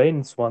Bambi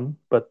Baines one,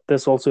 but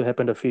this also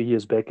happened a few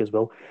years back as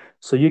well.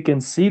 So you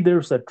can see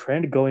there's a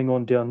trend going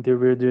on down there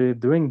where they're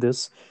doing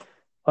this.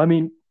 I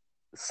mean,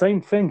 same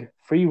thing,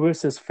 free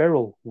versus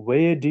feral.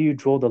 Where do you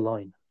draw the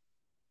line?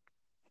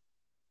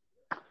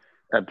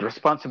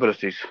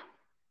 Responsibilities.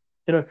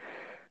 You know,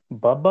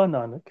 Baba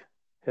Nanak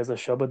has a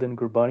Shabad in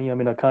Gurbani. I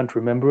mean, I can't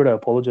remember it. I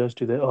apologize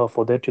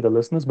for that to the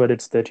listeners, but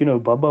it's that,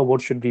 Baba,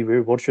 what should we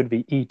wear? What should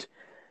we eat?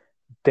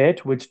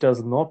 That which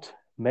does not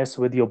mess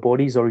with your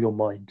bodies or your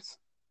minds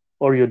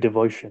or your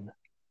devotion.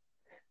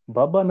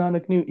 Baba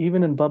Nanak knew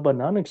even in Baba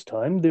Nanak's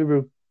time, there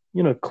were,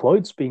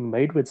 clothes being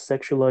made with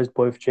sexualized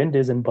both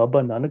genders, and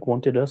Baba Nanak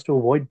wanted us to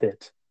avoid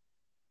that.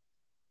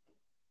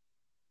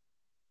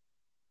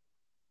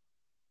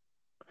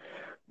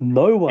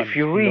 No If one,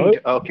 you no,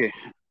 read, okay,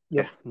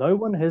 yeah. yep, no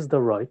one has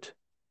the right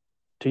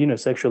to,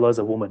 sexualize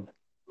a woman,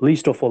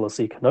 least of all a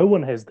Sikh. No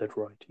one has that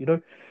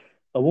right.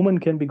 A woman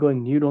can be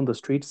going nude on the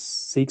streets.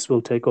 Sikhs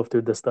will take off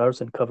their dastars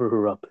and cover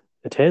her up.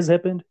 It has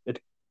happened. It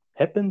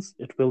happens.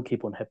 It will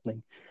keep on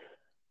happening.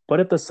 But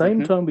at the same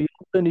Hmm. time, we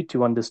also need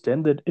to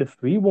understand that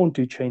if we want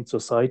to change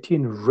society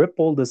and rip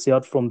all this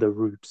out from the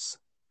roots,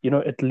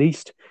 at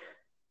least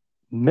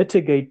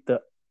mitigate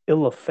the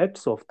ill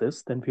effects of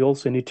this, then we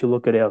also need to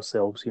look at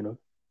ourselves.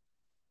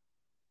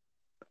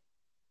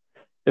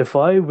 If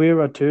I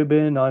wear a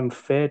turban, I'm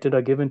fat, and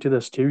I give into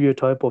the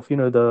stereotype of,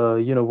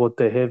 what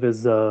they have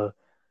is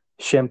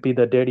Shempi,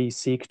 the daddy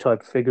Sikh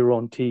type figure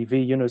on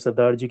TV,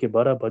 Sardarji ke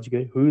bara baj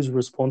gaye. Who's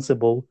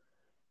responsible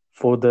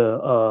for the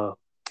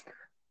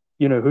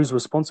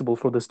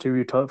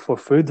stereotype, for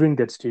furthering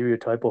that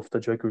stereotype of the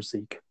Joker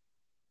Sikh?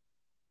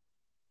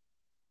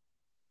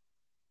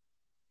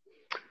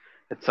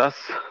 It's us.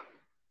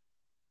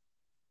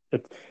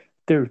 It,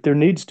 there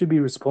needs to be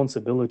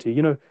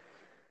responsibility.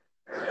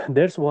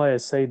 That's why I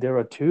say there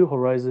are two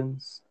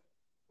horizons.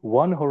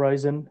 One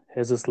horizon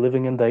has us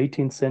living in the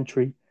 18th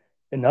century.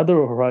 Another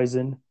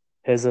horizon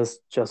has us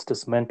just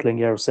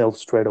dismantling ourselves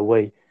straight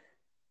away.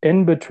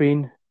 In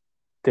between,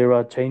 there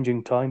are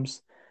changing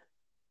times.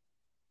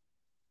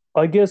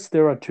 I guess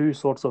there are two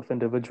sorts of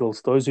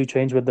individuals, those who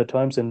change with the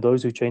times and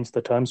those who change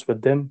the times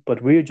with them,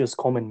 but we're just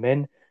common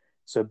men.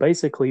 So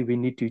basically, we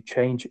need to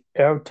change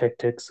our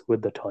tactics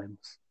with the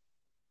times.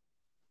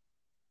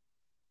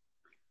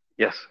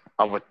 Yes,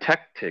 our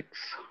tactics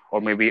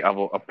or maybe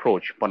our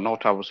approach, but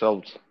not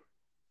ourselves.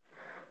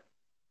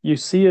 You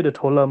see it at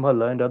Hola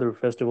Mahalla and other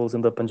festivals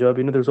in the Punjab.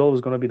 There's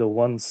always going to be the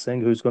one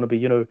Singh who's going to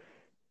be,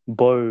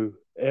 bow,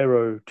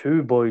 arrow,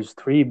 two boys,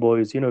 three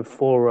boys,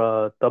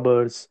 four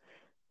tabars,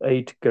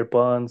 eight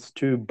kirpans,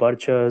 two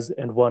barchas,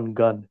 and one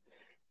gun.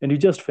 And you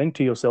just think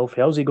to yourself,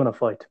 how's he going to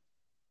fight?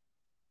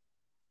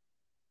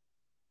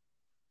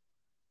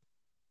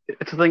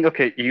 It's a thing.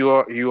 Okay, you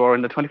are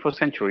in the 21st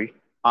century,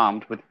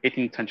 armed with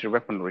 18th century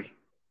weaponry.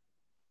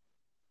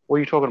 What are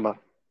you talking about?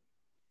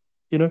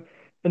 you know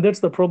and that's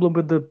the problem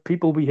with the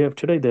people we have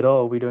today, that,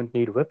 oh, we don't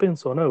need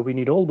weapons, or no, we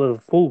need all the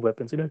full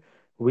weapons.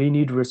 We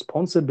need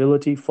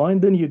responsibility. Fine,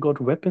 then you got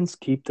weapons,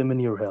 keep them in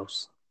your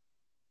house,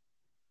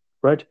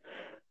 right?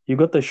 You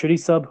got the shitty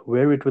sub,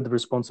 wear it with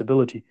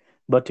responsibility.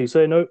 But to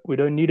say, no, we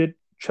don't need it,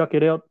 chuck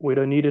it out, we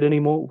don't need it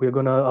anymore, we're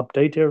going to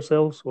update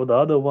ourselves, or the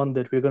other one,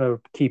 that we're going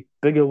to keep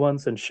bigger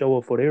ones and show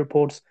off for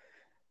airports,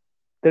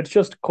 that's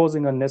just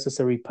causing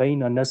unnecessary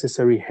pain,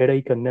 unnecessary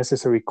headache,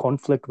 unnecessary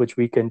conflict, which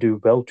we can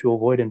do well to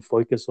avoid and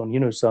focus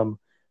on, some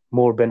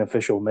more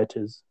beneficial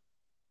matters.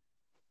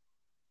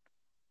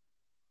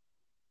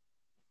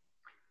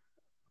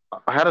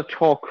 I had a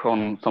talk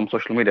on some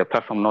social media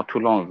platform not too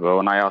long ago,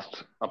 and I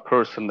asked a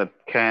person that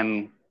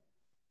can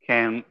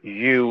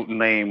you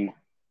name,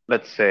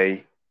 let's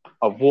say,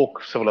 a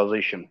woke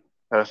civilization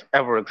that has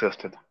ever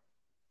existed?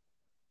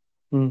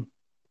 Mm.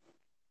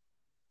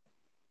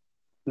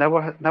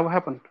 Never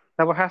happened.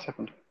 Never has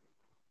happened.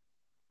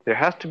 There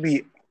has to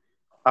be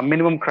a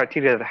minimum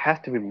criteria that has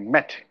to be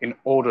met in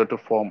order to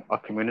form a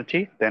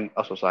community, then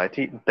a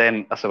society,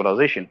 then a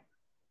civilization,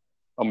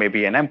 or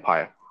maybe an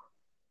empire.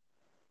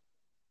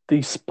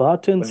 The But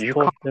Spartans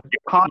thought that you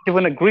can't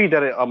even agree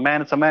that a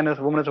man is a man, and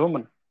a woman is a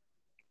woman.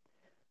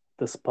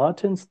 the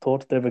Spartans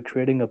thought they were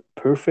creating a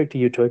perfect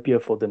utopia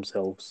for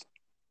themselves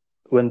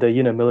when they,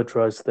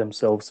 militarized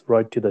themselves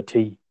right to the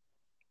T.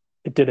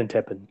 It didn't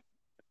happen.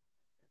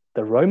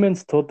 The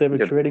Romans thought they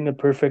were creating a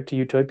perfect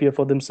utopia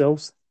for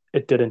themselves.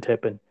 It didn't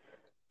happen.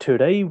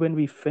 Today, when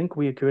we think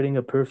we are creating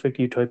a perfect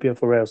utopia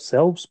for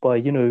ourselves by,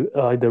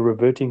 either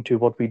reverting to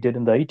what we did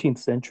in the 18th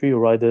century,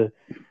 or either,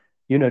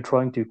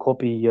 trying to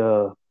copy,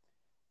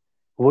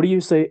 what do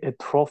you say,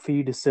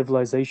 atrophied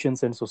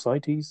civilizations and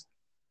societies?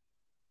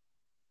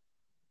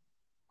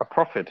 A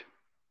prophet.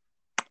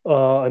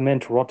 I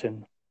meant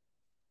rotten.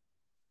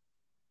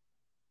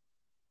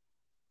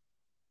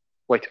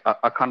 Wait,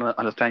 I can't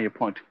understand your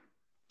point.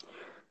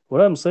 What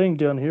I'm saying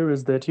down here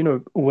is that,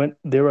 when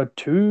there are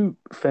two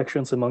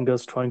factions among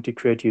us trying to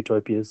create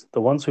utopias,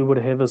 the ones who would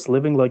have us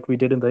living like we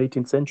did in the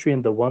 18th century,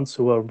 and the ones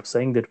who are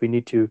saying that we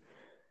need to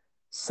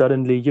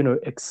suddenly,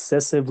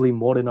 excessively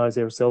modernize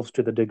ourselves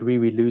to the degree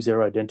we lose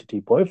our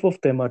identity. Both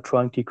of them are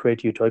trying to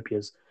create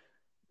utopias.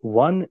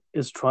 One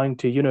is trying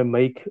to,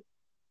 make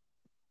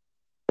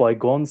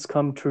bygones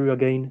come true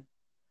again.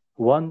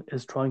 One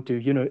is trying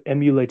to,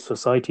 emulate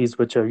societies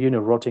which are,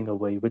 rotting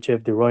away, which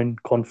have their own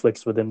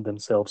conflicts within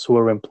themselves, who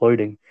are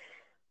imploding.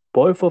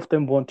 Both of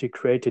them want to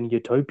create an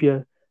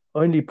utopia.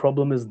 Only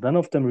problem is none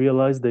of them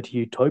realize that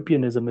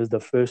utopianism is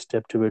the first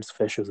step towards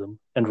fascism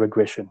and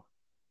regression.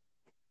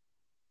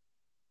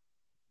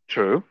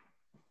 True.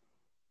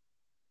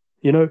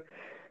 You know,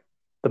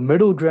 the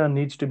middle ground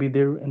needs to be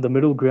there, and the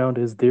middle ground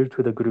is there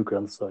to the Guru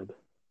Granth Sahib.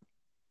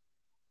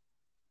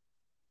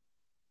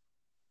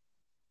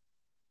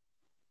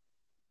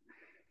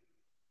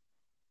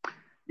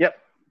 Yep,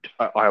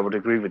 I would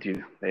agree with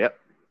you. Yep.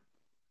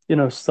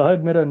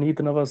 Sahib mera neet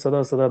nava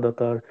sada sada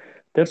datar.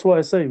 That's why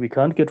I say we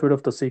can't get rid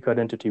of the Sikh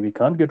identity. We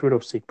can't get rid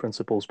of Sikh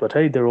principles. But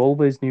hey, there are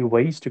always new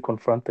ways to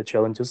confront the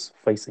challenges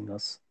facing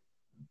us.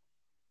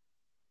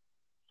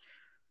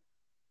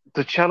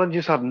 The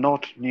challenges are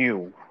not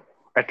new,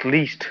 at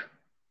least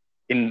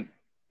in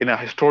in a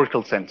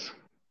historical sense.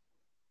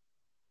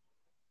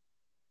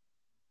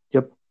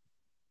 Yep,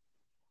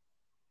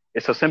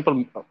 It's a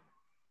simple.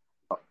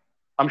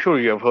 I'm sure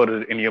you have heard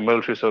it in your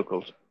military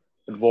circles.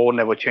 The war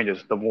never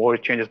changes. The more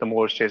it changes, the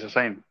more it stays the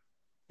same.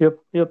 yep.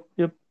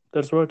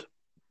 That's right.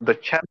 The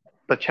cha-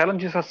 the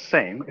challenges are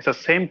same. It's the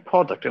same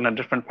product in a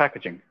different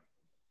packaging.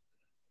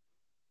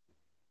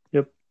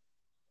 Yep.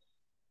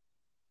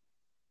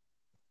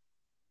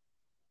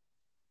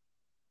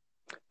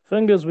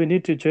 Thing is, we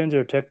need to change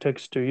our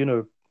tactics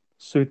to,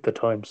 suit the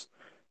times.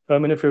 I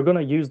mean, if you're going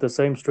to use the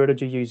same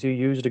strategy you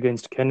used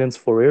against cannons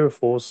for Air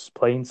Force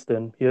planes,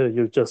 then yeah,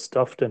 you're just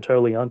stuffed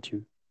entirely, aren't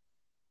you?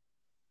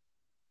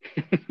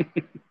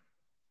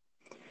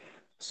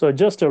 So,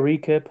 just to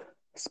recap,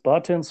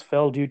 Spartans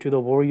fell due to the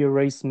warrior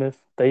race myth.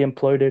 They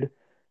imploded.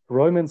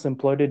 Romans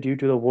imploded due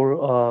to the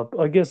war.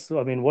 I guess,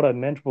 I mean, what I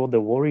meant was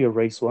the warrior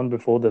race one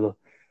before the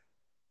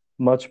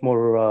much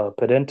more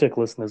pedantic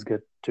listeners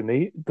get to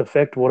me. The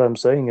fact, what I'm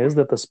saying is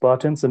that the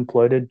Spartans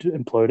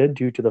imploded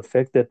due to the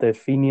fact that the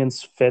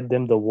Athenians fed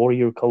them the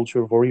warrior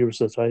culture, warrior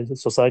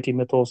society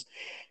mythos,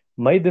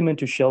 made them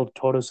into shell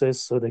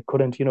tortoises so they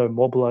couldn't,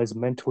 mobilize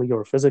mentally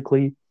or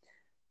physically.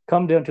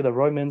 Come down to the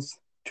Romans,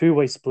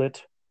 two-way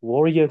split,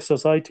 warrior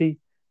society,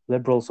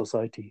 liberal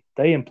society.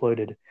 They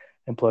imploded.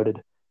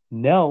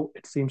 Now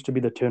it seems to be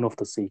the turn of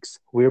the Sikhs.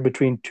 We're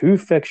between two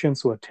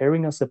factions who are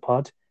tearing us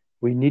apart.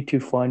 We need to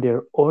find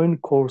our own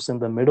course in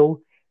the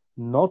middle,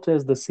 not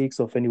as the Sikhs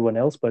of anyone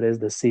else, but as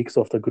the Sikhs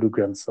of the Guru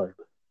Granth Sahib.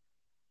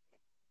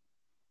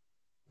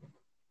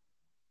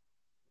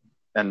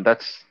 And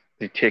that's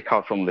the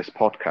takeout from this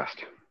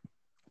podcast.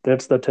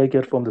 That's the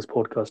takeout from this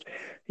podcast.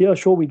 Yeah,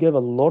 sure, we gave a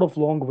lot of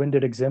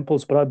long-winded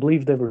examples, but I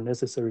believe they were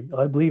necessary.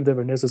 I believe they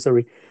were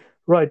necessary.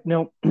 Right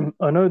now,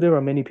 I know there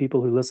are many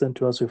people who listen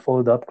to us who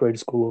follow the upgrade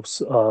school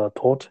of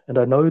thought, and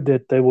I know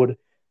that they would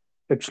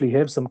actually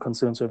have some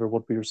concerns over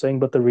what we were saying.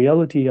 But the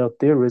reality out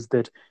there is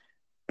that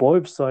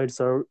both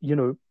sides are,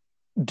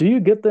 do you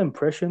get the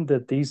impression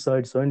that these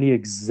sides only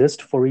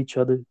exist for each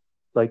other?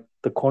 Like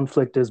the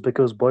conflict is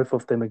because both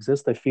of them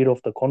exist, they feed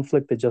off the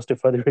conflict, they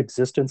justify their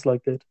existence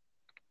like that.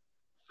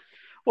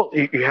 Well,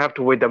 you have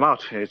to weigh them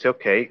out. It's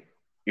okay.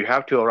 You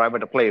have to arrive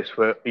at a place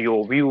where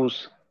your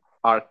views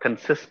are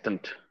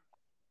consistent.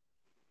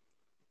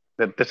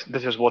 That this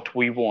is what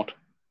we want.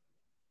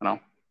 You know,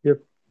 Yep,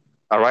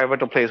 arrive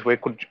at a place where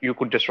you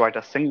could just write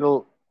a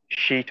single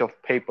sheet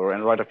of paper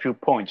and write a few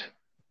points.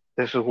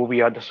 This is who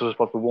we are. This is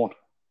what we want.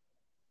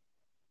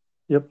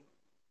 yep,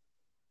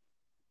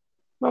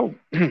 Well,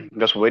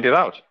 just wait it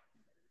out.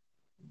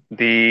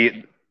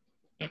 The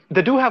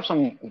They do have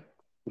some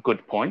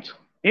good points.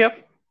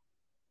 Yep,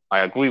 I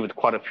agree with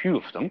quite a few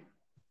of them.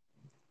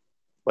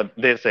 But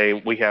they say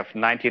we have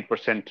 98%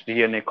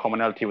 DNA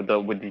commonality with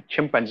the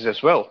chimpanzees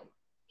as well.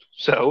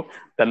 So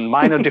the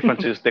minor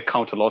differences they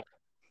count a lot.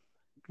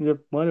 yep.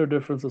 Minor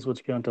differences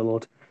which count a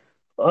lot.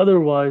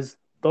 Otherwise,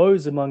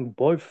 those among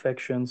both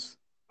factions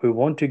who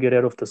want to get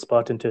out of the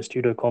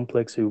Spartan-Testudo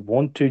Complex, who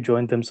want to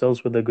join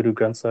themselves with the Guru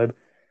Granth Sahib,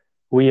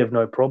 we have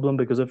no problem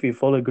because if you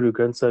follow Guru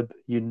Granth Sahib,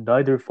 you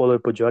neither follow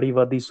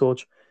Pujarivadi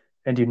Soch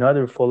and you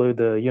neither follow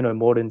the,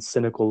 modern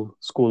cynical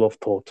school of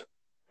thought.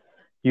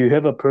 You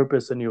have a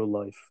purpose in your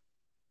life.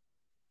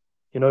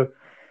 You know,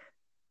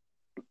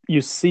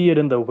 you see it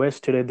in the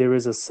West today. There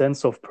is a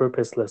sense of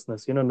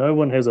purposelessness. No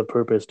one has a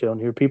purpose down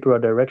here. People are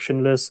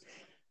directionless.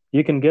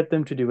 You can get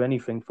them to do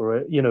anything for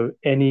it,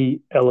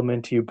 any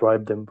element you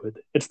bribe them with.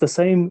 It's the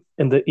same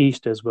in the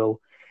East as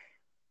well.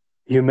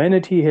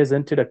 Humanity has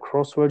entered a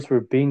crossroads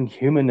where being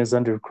human is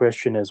under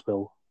question as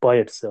well by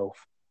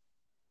itself.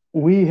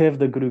 We have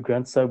the Guru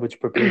Granth Sahib, which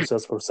prepares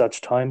us for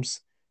such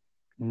times.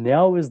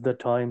 Now is the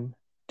time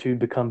to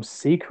become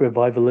Sikh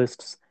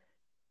revivalists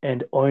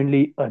and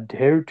only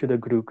adhere to the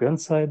Guru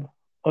Granth Sahib,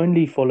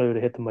 only follow the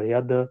Het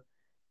Maryada.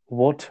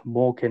 What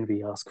more can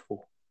we ask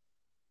for?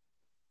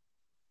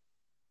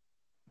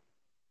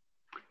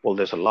 Well,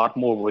 there's a lot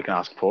more we can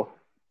ask for,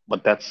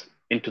 but that's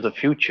into the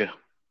future.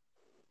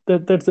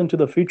 That's into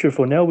the future.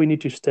 For now, we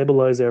need to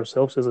stabilize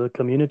ourselves as a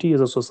community,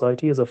 as a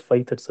society, as a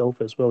faith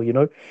itself as well.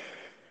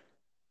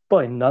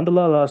 By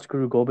Nandalal asked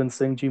Guru Gobind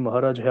Singh Ji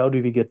Maharaj, how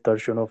do we get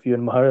darshan of you?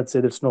 And Maharaj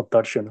said, it's not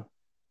darshan.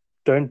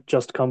 Don't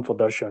just come for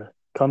darshan.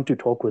 Come to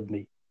talk with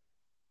me.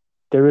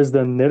 There is the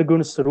Nirgun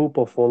Sarup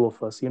of all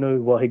of us.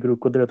 Vaheguru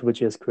Kudrat, which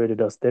has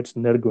created us. That's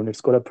Nirgun. It's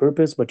got a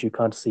purpose, but you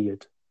can't see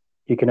it.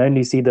 You can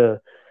only see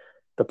the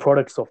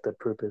products of that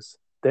purpose.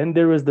 Then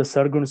there is the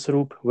Sargun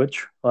Sarup,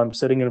 which I'm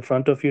sitting in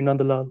front of you,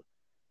 Nandalal.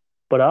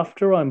 But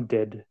after I'm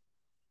dead,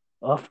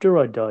 after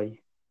I die,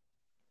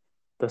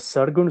 the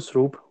Sargun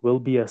Swarup will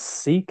be a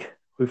Sikh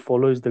who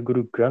follows the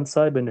Guru Granth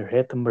Sahib and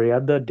Het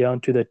Maryada down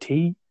to the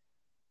T.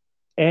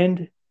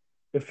 And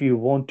if you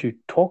want to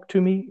talk to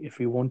me, if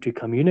you want to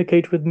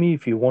communicate with me,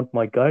 if you want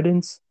my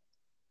guidance,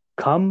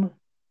 come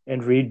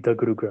and read the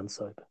Guru Granth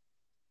Sahib.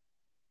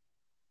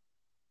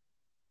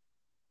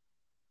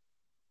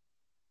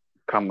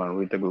 Come and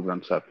read the Guru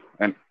Granth Sahib.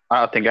 And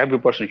I think every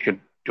person should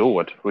do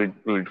it,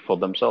 read for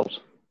themselves.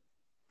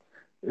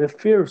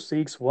 If we're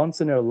Sikhs, once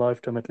in our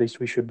lifetime at least,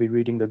 we should be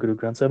reading the Guru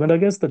Granth Sahib. And I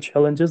guess the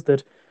challenge is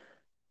that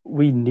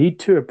we need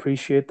to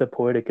appreciate the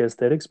poetic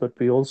aesthetics, but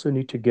we also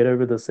need to get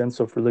over the sense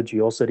of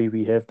religiosity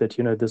we have that,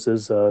 this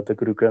is the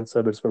Guru Granth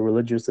Sahib, it's for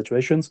religious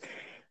situations.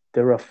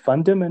 There are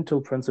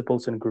fundamental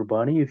principles in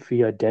Gurbani. If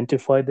we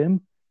identify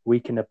them, we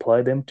can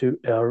apply them to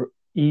our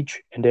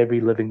each and every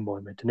living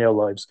moment in our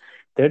lives.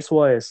 That's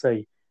why I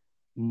say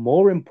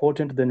more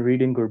important than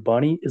reading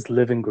Gurbani is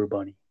living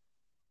Gurbani.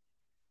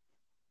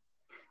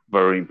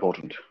 Very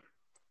important.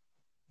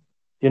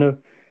 You know,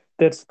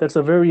 that's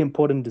a very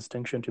important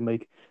distinction to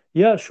make.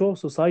 Yeah, sure,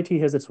 society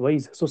has its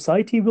ways.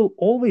 Society will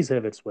always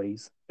have its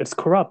ways. It's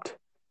corrupt.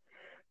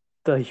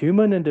 The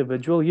human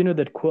individual,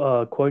 that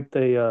quote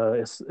they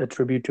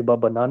attribute to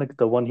Baba Nanak,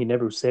 the one he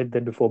never said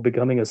that before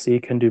becoming a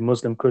Sikh, Hindu,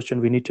 Muslim,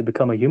 Christian, we need to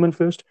become a human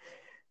first.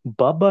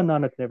 Baba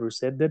Nanak never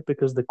said that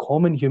because the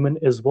common human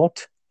is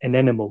what? An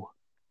animal,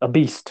 a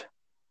beast.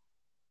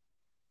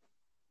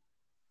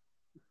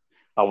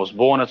 I was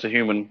born as a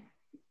human.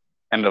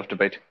 End of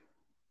debate.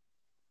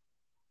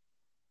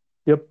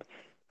 Yep.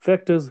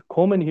 Fact is,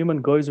 common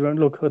human goes around.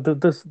 Look,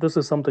 this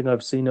is something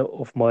I've seen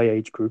of my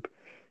age group.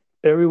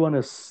 Everyone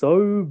is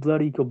so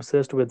bloody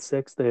obsessed with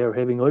sex. They are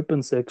having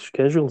open sex,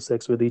 casual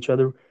sex with each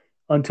other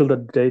until the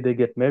day they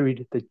get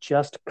married. They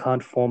just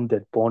can't form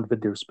that bond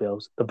with their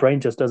spouse. The brain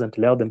just doesn't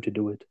allow them to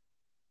do it.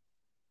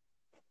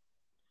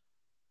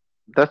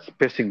 That's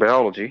basic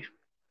biology.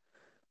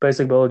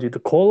 Basic biology. The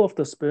call of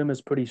the sperm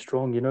is pretty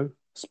strong.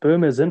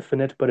 Sperm is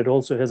infinite, but it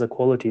also has a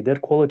quality.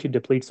 That quality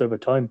depletes over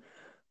time.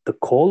 The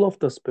call of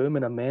the sperm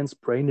in a man's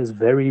brain is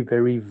very,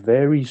 very,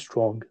 very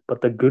strong.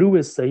 But the guru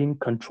is saying,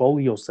 control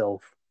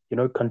yourself.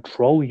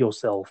 Control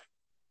yourself.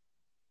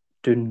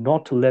 Do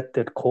not let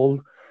that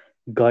call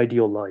guide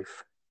your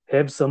life.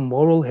 Have some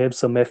moral, have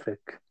some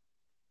ethic.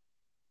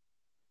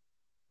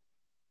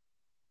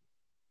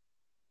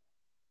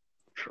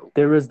 True.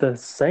 There is the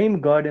same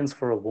guidance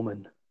for a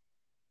woman.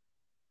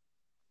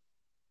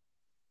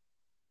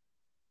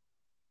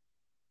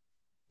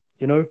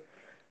 You know,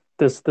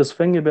 this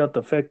thing about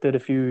the fact that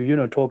if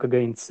you talk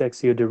against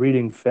sex, you're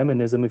reading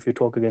feminism. If you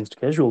talk against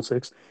casual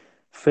sex,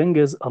 thing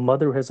is, a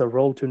mother has a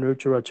role to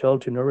nurture a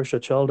child, to nourish a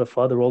child. A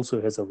father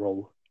also has a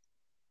role.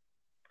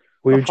 A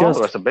We're father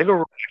just, has a bigger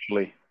role,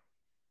 actually.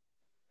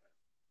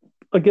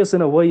 I guess,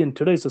 in a way, in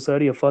today's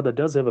society, a father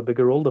does have a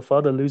bigger role. The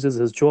father loses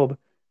his job,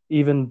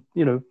 even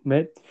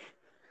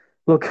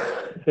look,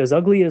 as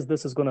ugly as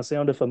this is going to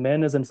sound, if a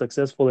man isn't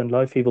successful in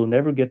life, he will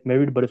never get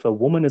married. But if a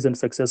woman isn't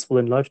successful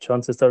in life,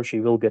 chances are she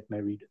will get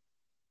married.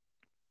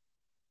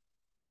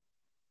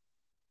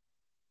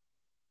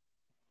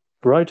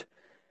 Right?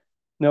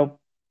 Now,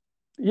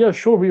 yeah,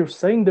 sure, we are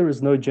saying there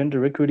is no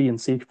gender equity in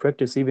Sikh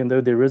practice, even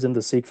though there is in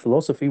the Sikh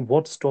philosophy.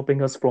 What's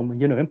stopping us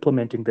from,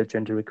 implementing that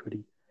gender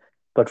equity?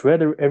 But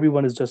rather,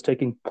 everyone is just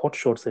taking pot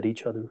shots at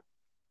each other.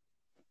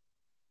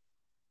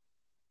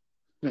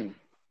 Hmm.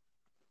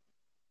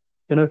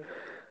 You know,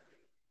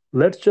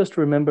 let's just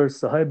remember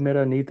Sahib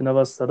Mera Neet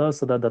Nawa Sada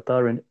Sada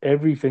Datar in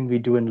everything we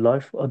do in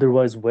life.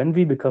 Otherwise, when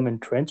we become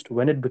entrenched,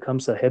 when it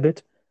becomes a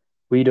habit,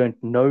 we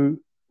don't know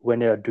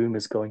when our doom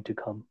is going to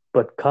come.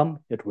 But come,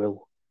 it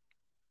will.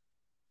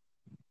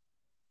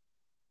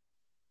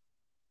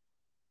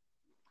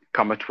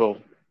 Come it will.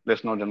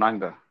 There's no denying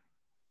that.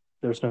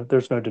 There's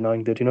no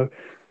denying that.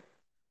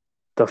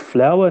 The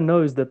flower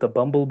knows that the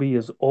bumblebee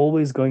is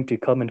always going to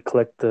come and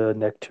collect the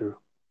nectar.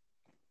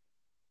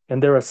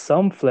 And there are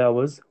some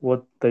flowers,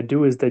 what they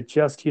do is they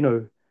just,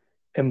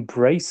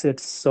 embrace it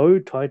so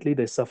tightly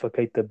they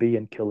suffocate the bee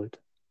and kill it.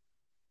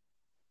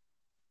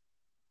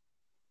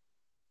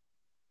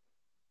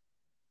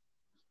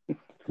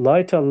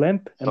 Light a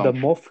lamp and the Some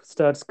moth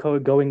starts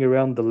going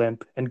around the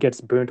lamp and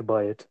gets burnt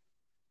by it.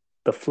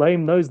 The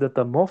flame knows that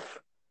the moth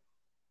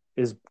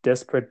is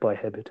desperate by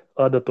habit.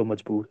 आदत तो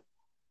मजबूर.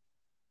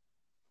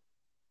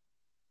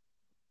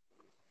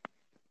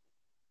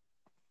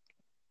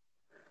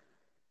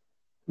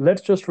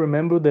 Let's just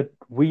remember that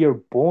we are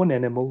born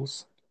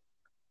animals,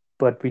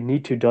 but we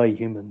need to die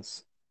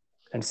humans.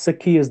 And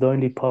Sikhi is the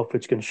only path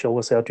which can show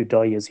us how to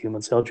die as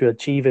humans, how to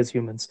achieve as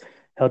humans,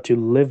 how to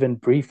live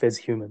and breathe as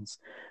humans,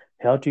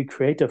 how to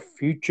create a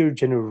future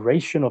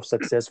generation of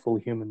successful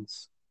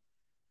humans.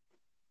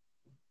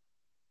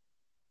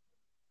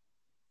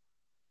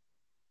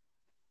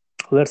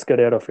 Let's get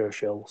out of our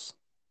shells.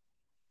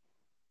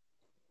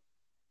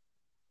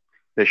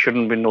 There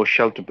shouldn't be no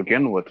shell to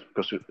begin with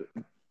because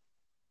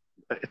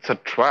it's a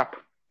trap.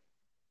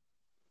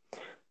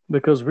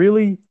 Because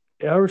really,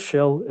 our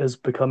shell is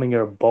becoming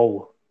our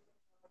bowl.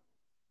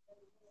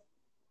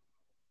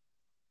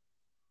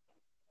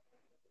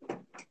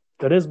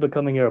 That is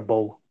becoming our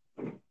bowl.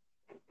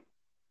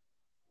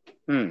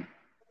 Hmm.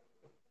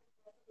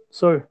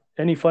 So,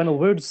 any final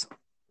words?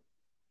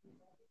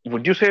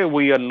 Would you say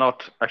we are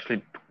not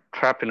actually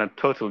trapped in a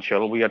turtle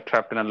shell? We are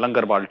trapped in a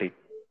langar balti.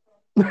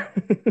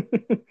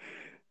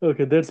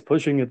 Okay, that's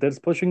pushing it. That's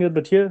pushing it.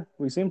 But yeah,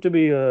 we seem to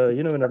be,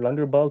 in a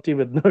longer balti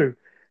with no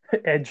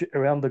edge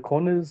around the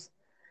corners.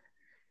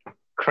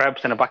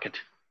 Crabs in a bucket.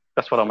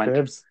 That's what I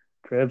meant.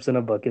 Crabs in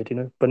a bucket.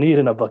 Paneer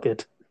in a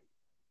bucket.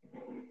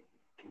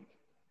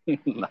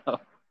 No,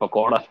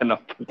 pakoras in a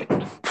bucket.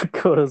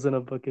 Pakoras in a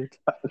bucket.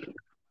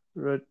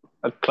 Right.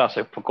 A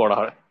classic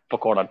pakora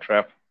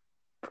trap.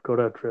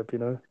 Pakora trip.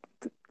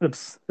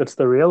 It's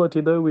the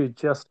reality though. We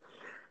just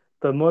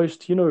the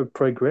most,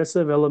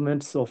 progressive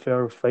elements of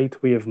our faith,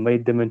 we have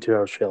made them into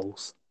our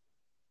shells.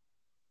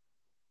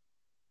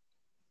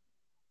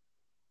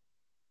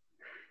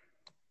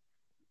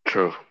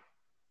 True.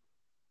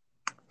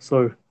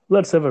 So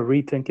let's have a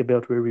rethink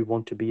about where we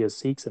want to be as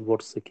Sikhs and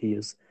what Sikhi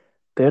is.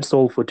 That's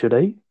all for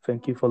today.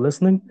 Thank you for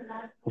listening.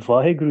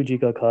 Vaheguru Ji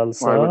ka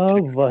Khalsa, I would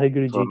take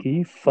Vaheguru Ji so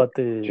ki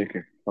Fateh.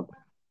 cheeky.